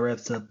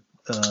wraps up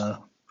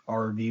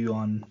our review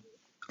on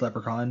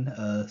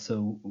Leprechaun.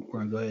 So we're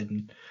gonna go ahead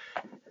and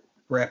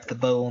wrap the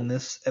bow on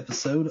this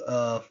episode.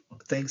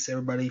 Thanks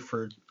everybody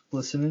for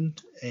listening,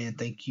 and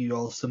thank you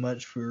all so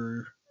much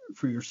for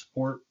your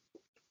support.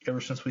 Ever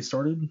since we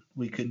started,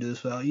 we couldn't do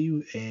this without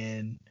you,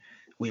 and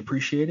we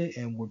appreciate it,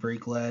 and we're very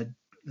glad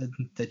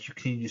that you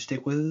continue to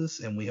stick with us,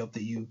 and we hope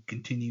that you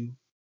continue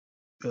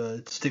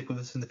to stick with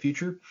us in the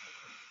future.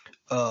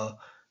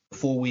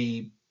 Before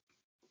we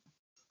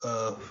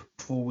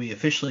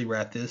officially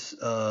wrap this,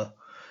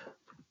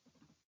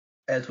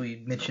 as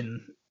we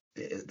mentioned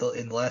in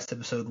the last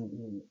episode,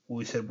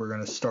 we said we're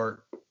going to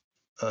start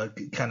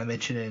kind of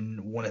mentioning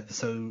one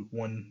episode,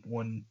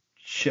 one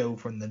show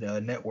from the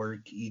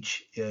network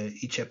each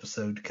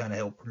episode to kind of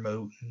help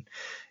promote, and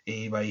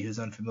anybody who's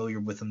unfamiliar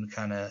with them to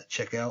kind of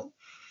check out.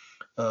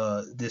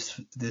 This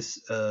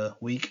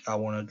week I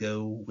want to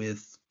go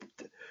with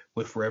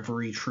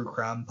Reverie True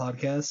Crime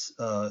Podcast.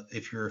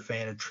 If you're a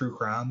fan of true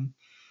crime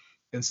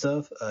and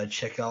stuff,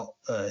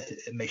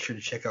 make sure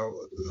to check out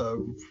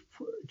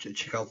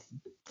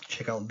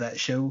that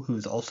show, who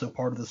is also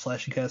part of the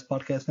Slash and Cast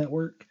Podcast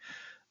Network.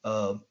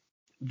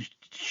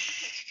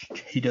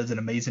 He does an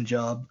amazing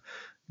job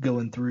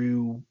going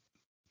through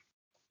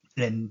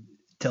and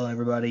telling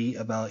everybody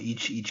about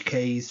each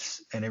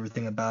case and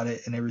everything about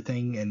it and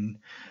everything. And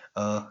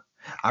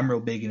I'm real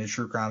big into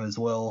true crime as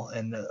well,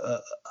 and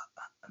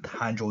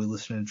I enjoy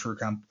listening to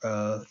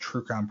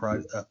true crime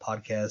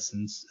podcasts.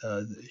 And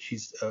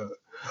she's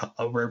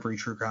a Reverie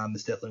True Crime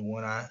is definitely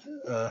one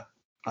I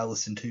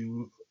listen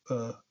to.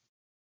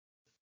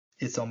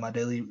 It's on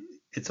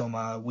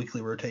my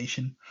weekly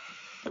rotation.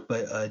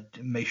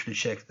 But make sure to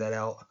check that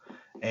out.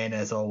 And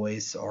as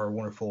always, our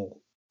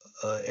wonderful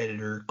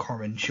editor,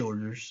 Carmen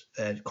Childers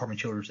at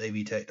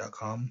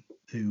CarmenChildersAVTech.com,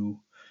 who,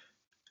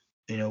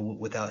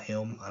 without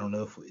him, I don't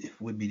know if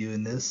we'd be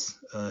doing this.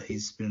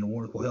 He's been a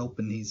wonderful help,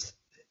 and he's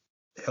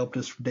helped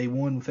us from day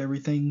one with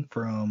everything,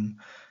 from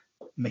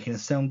making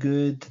us sound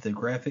good, to the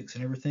graphics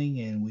and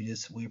everything, and we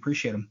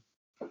appreciate them.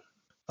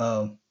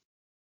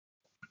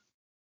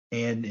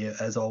 And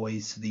as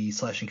always, the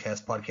Slash and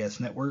Cast Podcast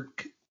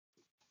Network.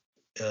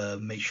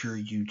 Make sure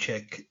you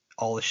check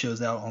all the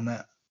shows out on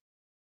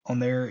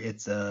there.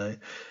 It's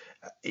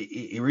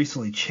it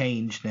recently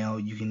changed. Now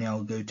you can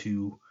now go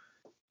to,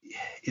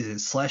 is it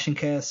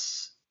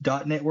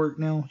slashandcast.network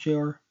now,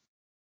 JR?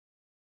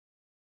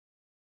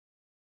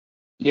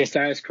 Yes,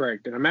 that is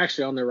correct. And I'm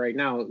actually on there right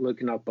now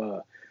looking up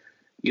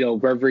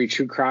Reverie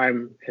True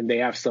Crime, and they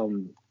have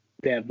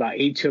about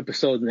 82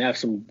 episodes, and they have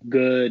some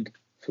good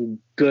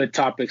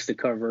topics to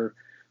cover.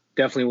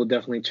 Will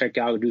definitely check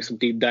out and do some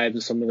deep dives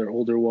in some of their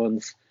older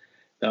ones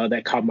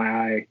that caught my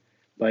eye.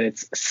 But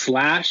it's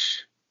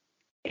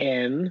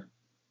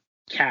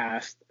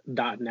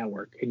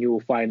 /ncast.network, and you will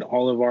find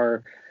all of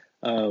our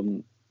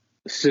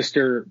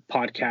sister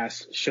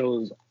podcast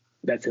shows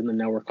that's in the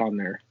network on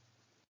there.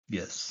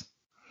 Yes.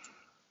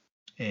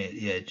 And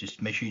yeah,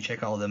 just make sure you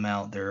check all of them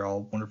out. They're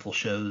all wonderful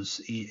shows.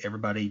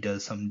 Everybody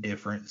does something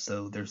different,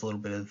 so there's a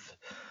little bit of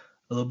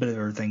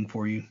everything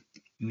for you.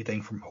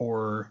 Anything from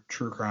horror,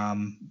 true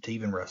crime, to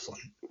even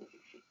wrestling.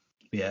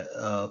 Yeah.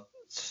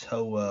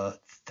 So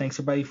thanks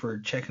everybody for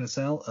checking us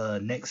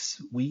out.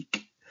 Next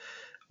week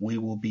we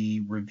will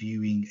be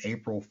reviewing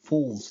April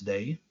Fool's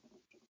Day,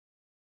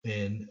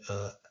 and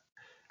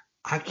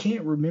I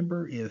can't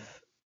remember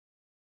if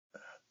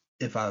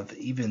I've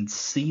even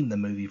seen the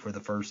movie for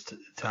the first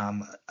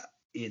time.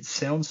 It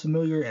sounds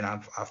familiar, and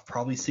I've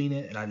probably seen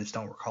it, and I just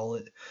don't recall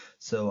it.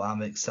 So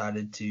I'm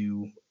excited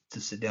to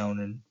sit down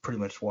and pretty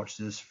much watch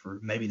this for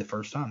maybe the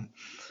first time,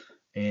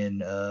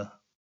 and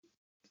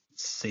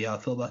see how I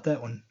feel about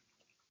that one.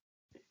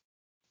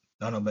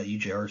 I don't know about you,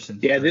 JR.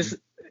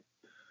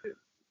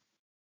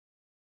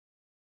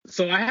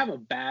 So I have a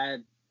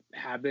bad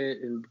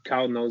habit, and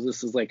Kyle knows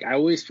this, is like I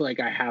always feel like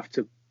I have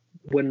to,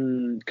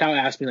 when Kyle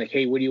asks me like,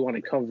 hey, what do you want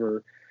to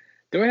cover,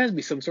 there has to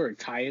be some sort of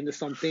tie into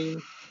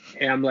something,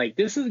 and I'm like,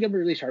 this is gonna be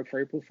really sharp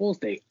for April Fool's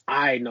Day.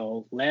 I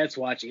know, let's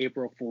watch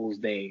April Fool's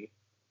Day.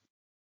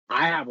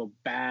 I have a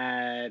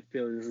bad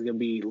feeling this is gonna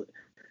be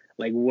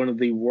like one of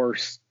the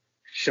worst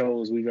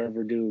shows we've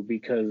ever do,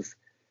 because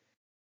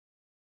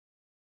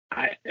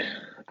I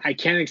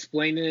can't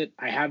explain it.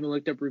 I haven't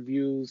looked up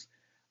reviews.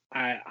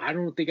 I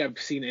don't think I've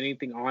seen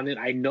anything on it.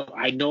 I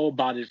know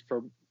about it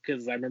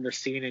because I remember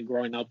seeing it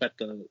growing up at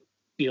the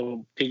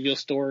video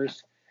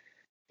stores,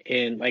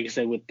 and like I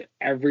said, with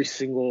every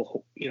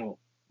single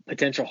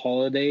potential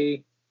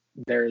holiday,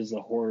 there's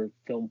a horror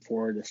film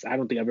for this. I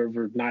don't think I've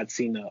ever not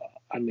seen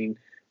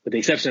with the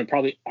exception of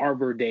probably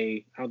Arbor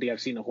Day, I don't think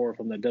I've seen a horror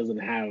film that doesn't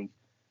have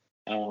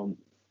a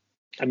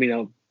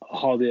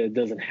holiday that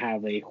doesn't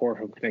have a horror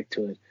film connect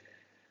to it.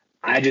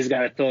 I just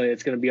got a feeling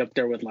it's going to be up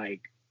there with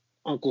like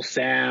Uncle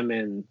Sam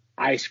and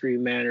Ice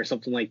Cream Man or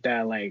something like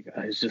that. Like,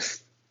 it's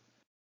just,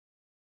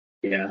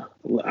 yeah.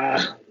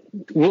 Well,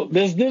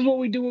 this is what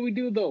we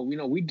do though.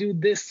 We do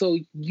this so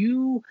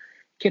you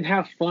can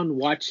have fun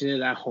watching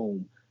it at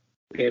home.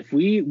 If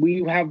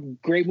we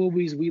have great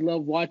movies we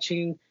love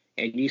watching,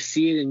 and you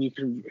see it and you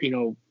can,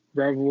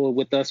 revel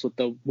with us with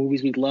the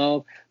movies we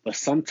love, but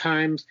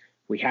sometimes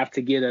we have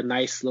to get a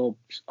nice little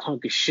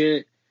hunk of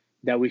shit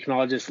that we can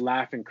all just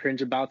laugh and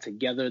cringe about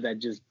together, that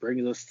just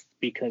brings us,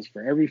 because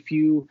for every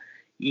few,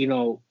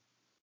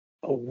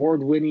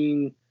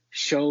 award-winning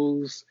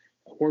shows,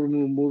 horror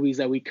movies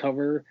that we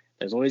cover,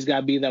 there's always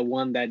got to be that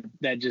one that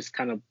just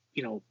kind of,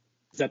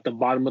 is at the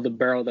bottom of the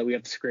barrel that we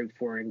have to scrape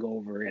for and go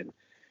over. And,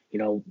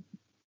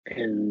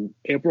 and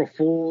April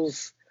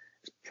Fool's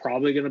is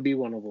probably going to be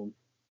one of them.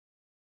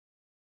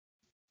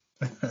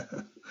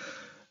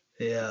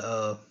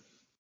 Yeah,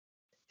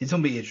 it's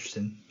gonna be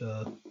interesting.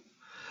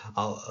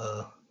 I'm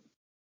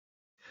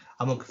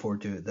looking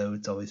forward to it though.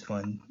 It's always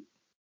fun.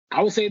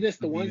 I will say this: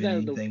 the ones that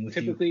are the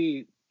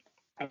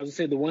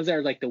ones that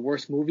are like the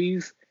worst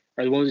movies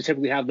are the ones we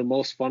typically have the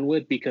most fun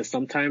with, because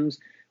sometimes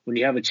when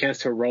you have a chance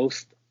to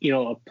roast,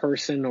 a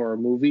person or a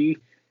movie,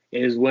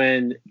 is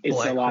when it's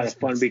Black a lot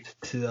Christmas of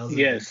fun.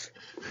 Yes.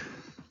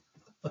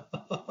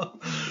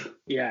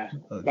 Yeah,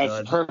 that's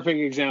God. A perfect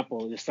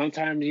example. Just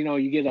sometimes,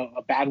 you get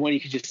a bad one,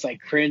 you can just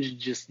like cringe,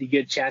 and you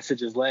get a chance to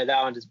just let it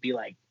out and just be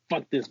like,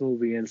 fuck this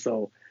movie. And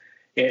so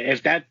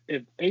if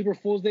April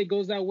Fool's Day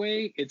goes that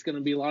way, it's going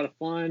to be a lot of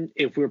fun.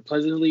 If we're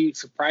pleasantly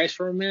surprised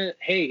from it,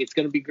 hey, it's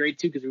going to be great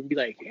too, because we're going to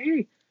be like,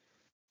 hey,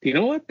 you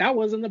know what? That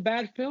wasn't a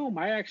bad film.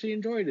 I actually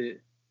enjoyed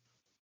it.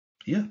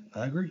 Yeah,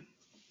 I agree.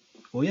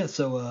 Well, yeah,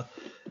 so,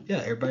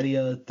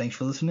 everybody, thanks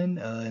for listening,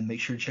 and make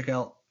sure to check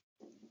out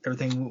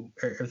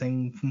everything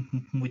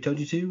we told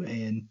you to,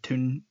 and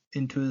tune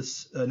into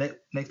us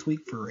next week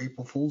for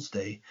April Fool's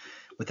Day.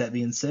 With that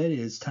being said, it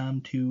is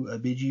time to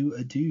bid you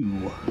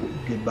adieu.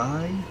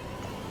 Goodbye,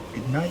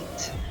 good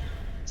night,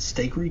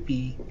 stay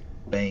creepy,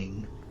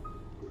 bang.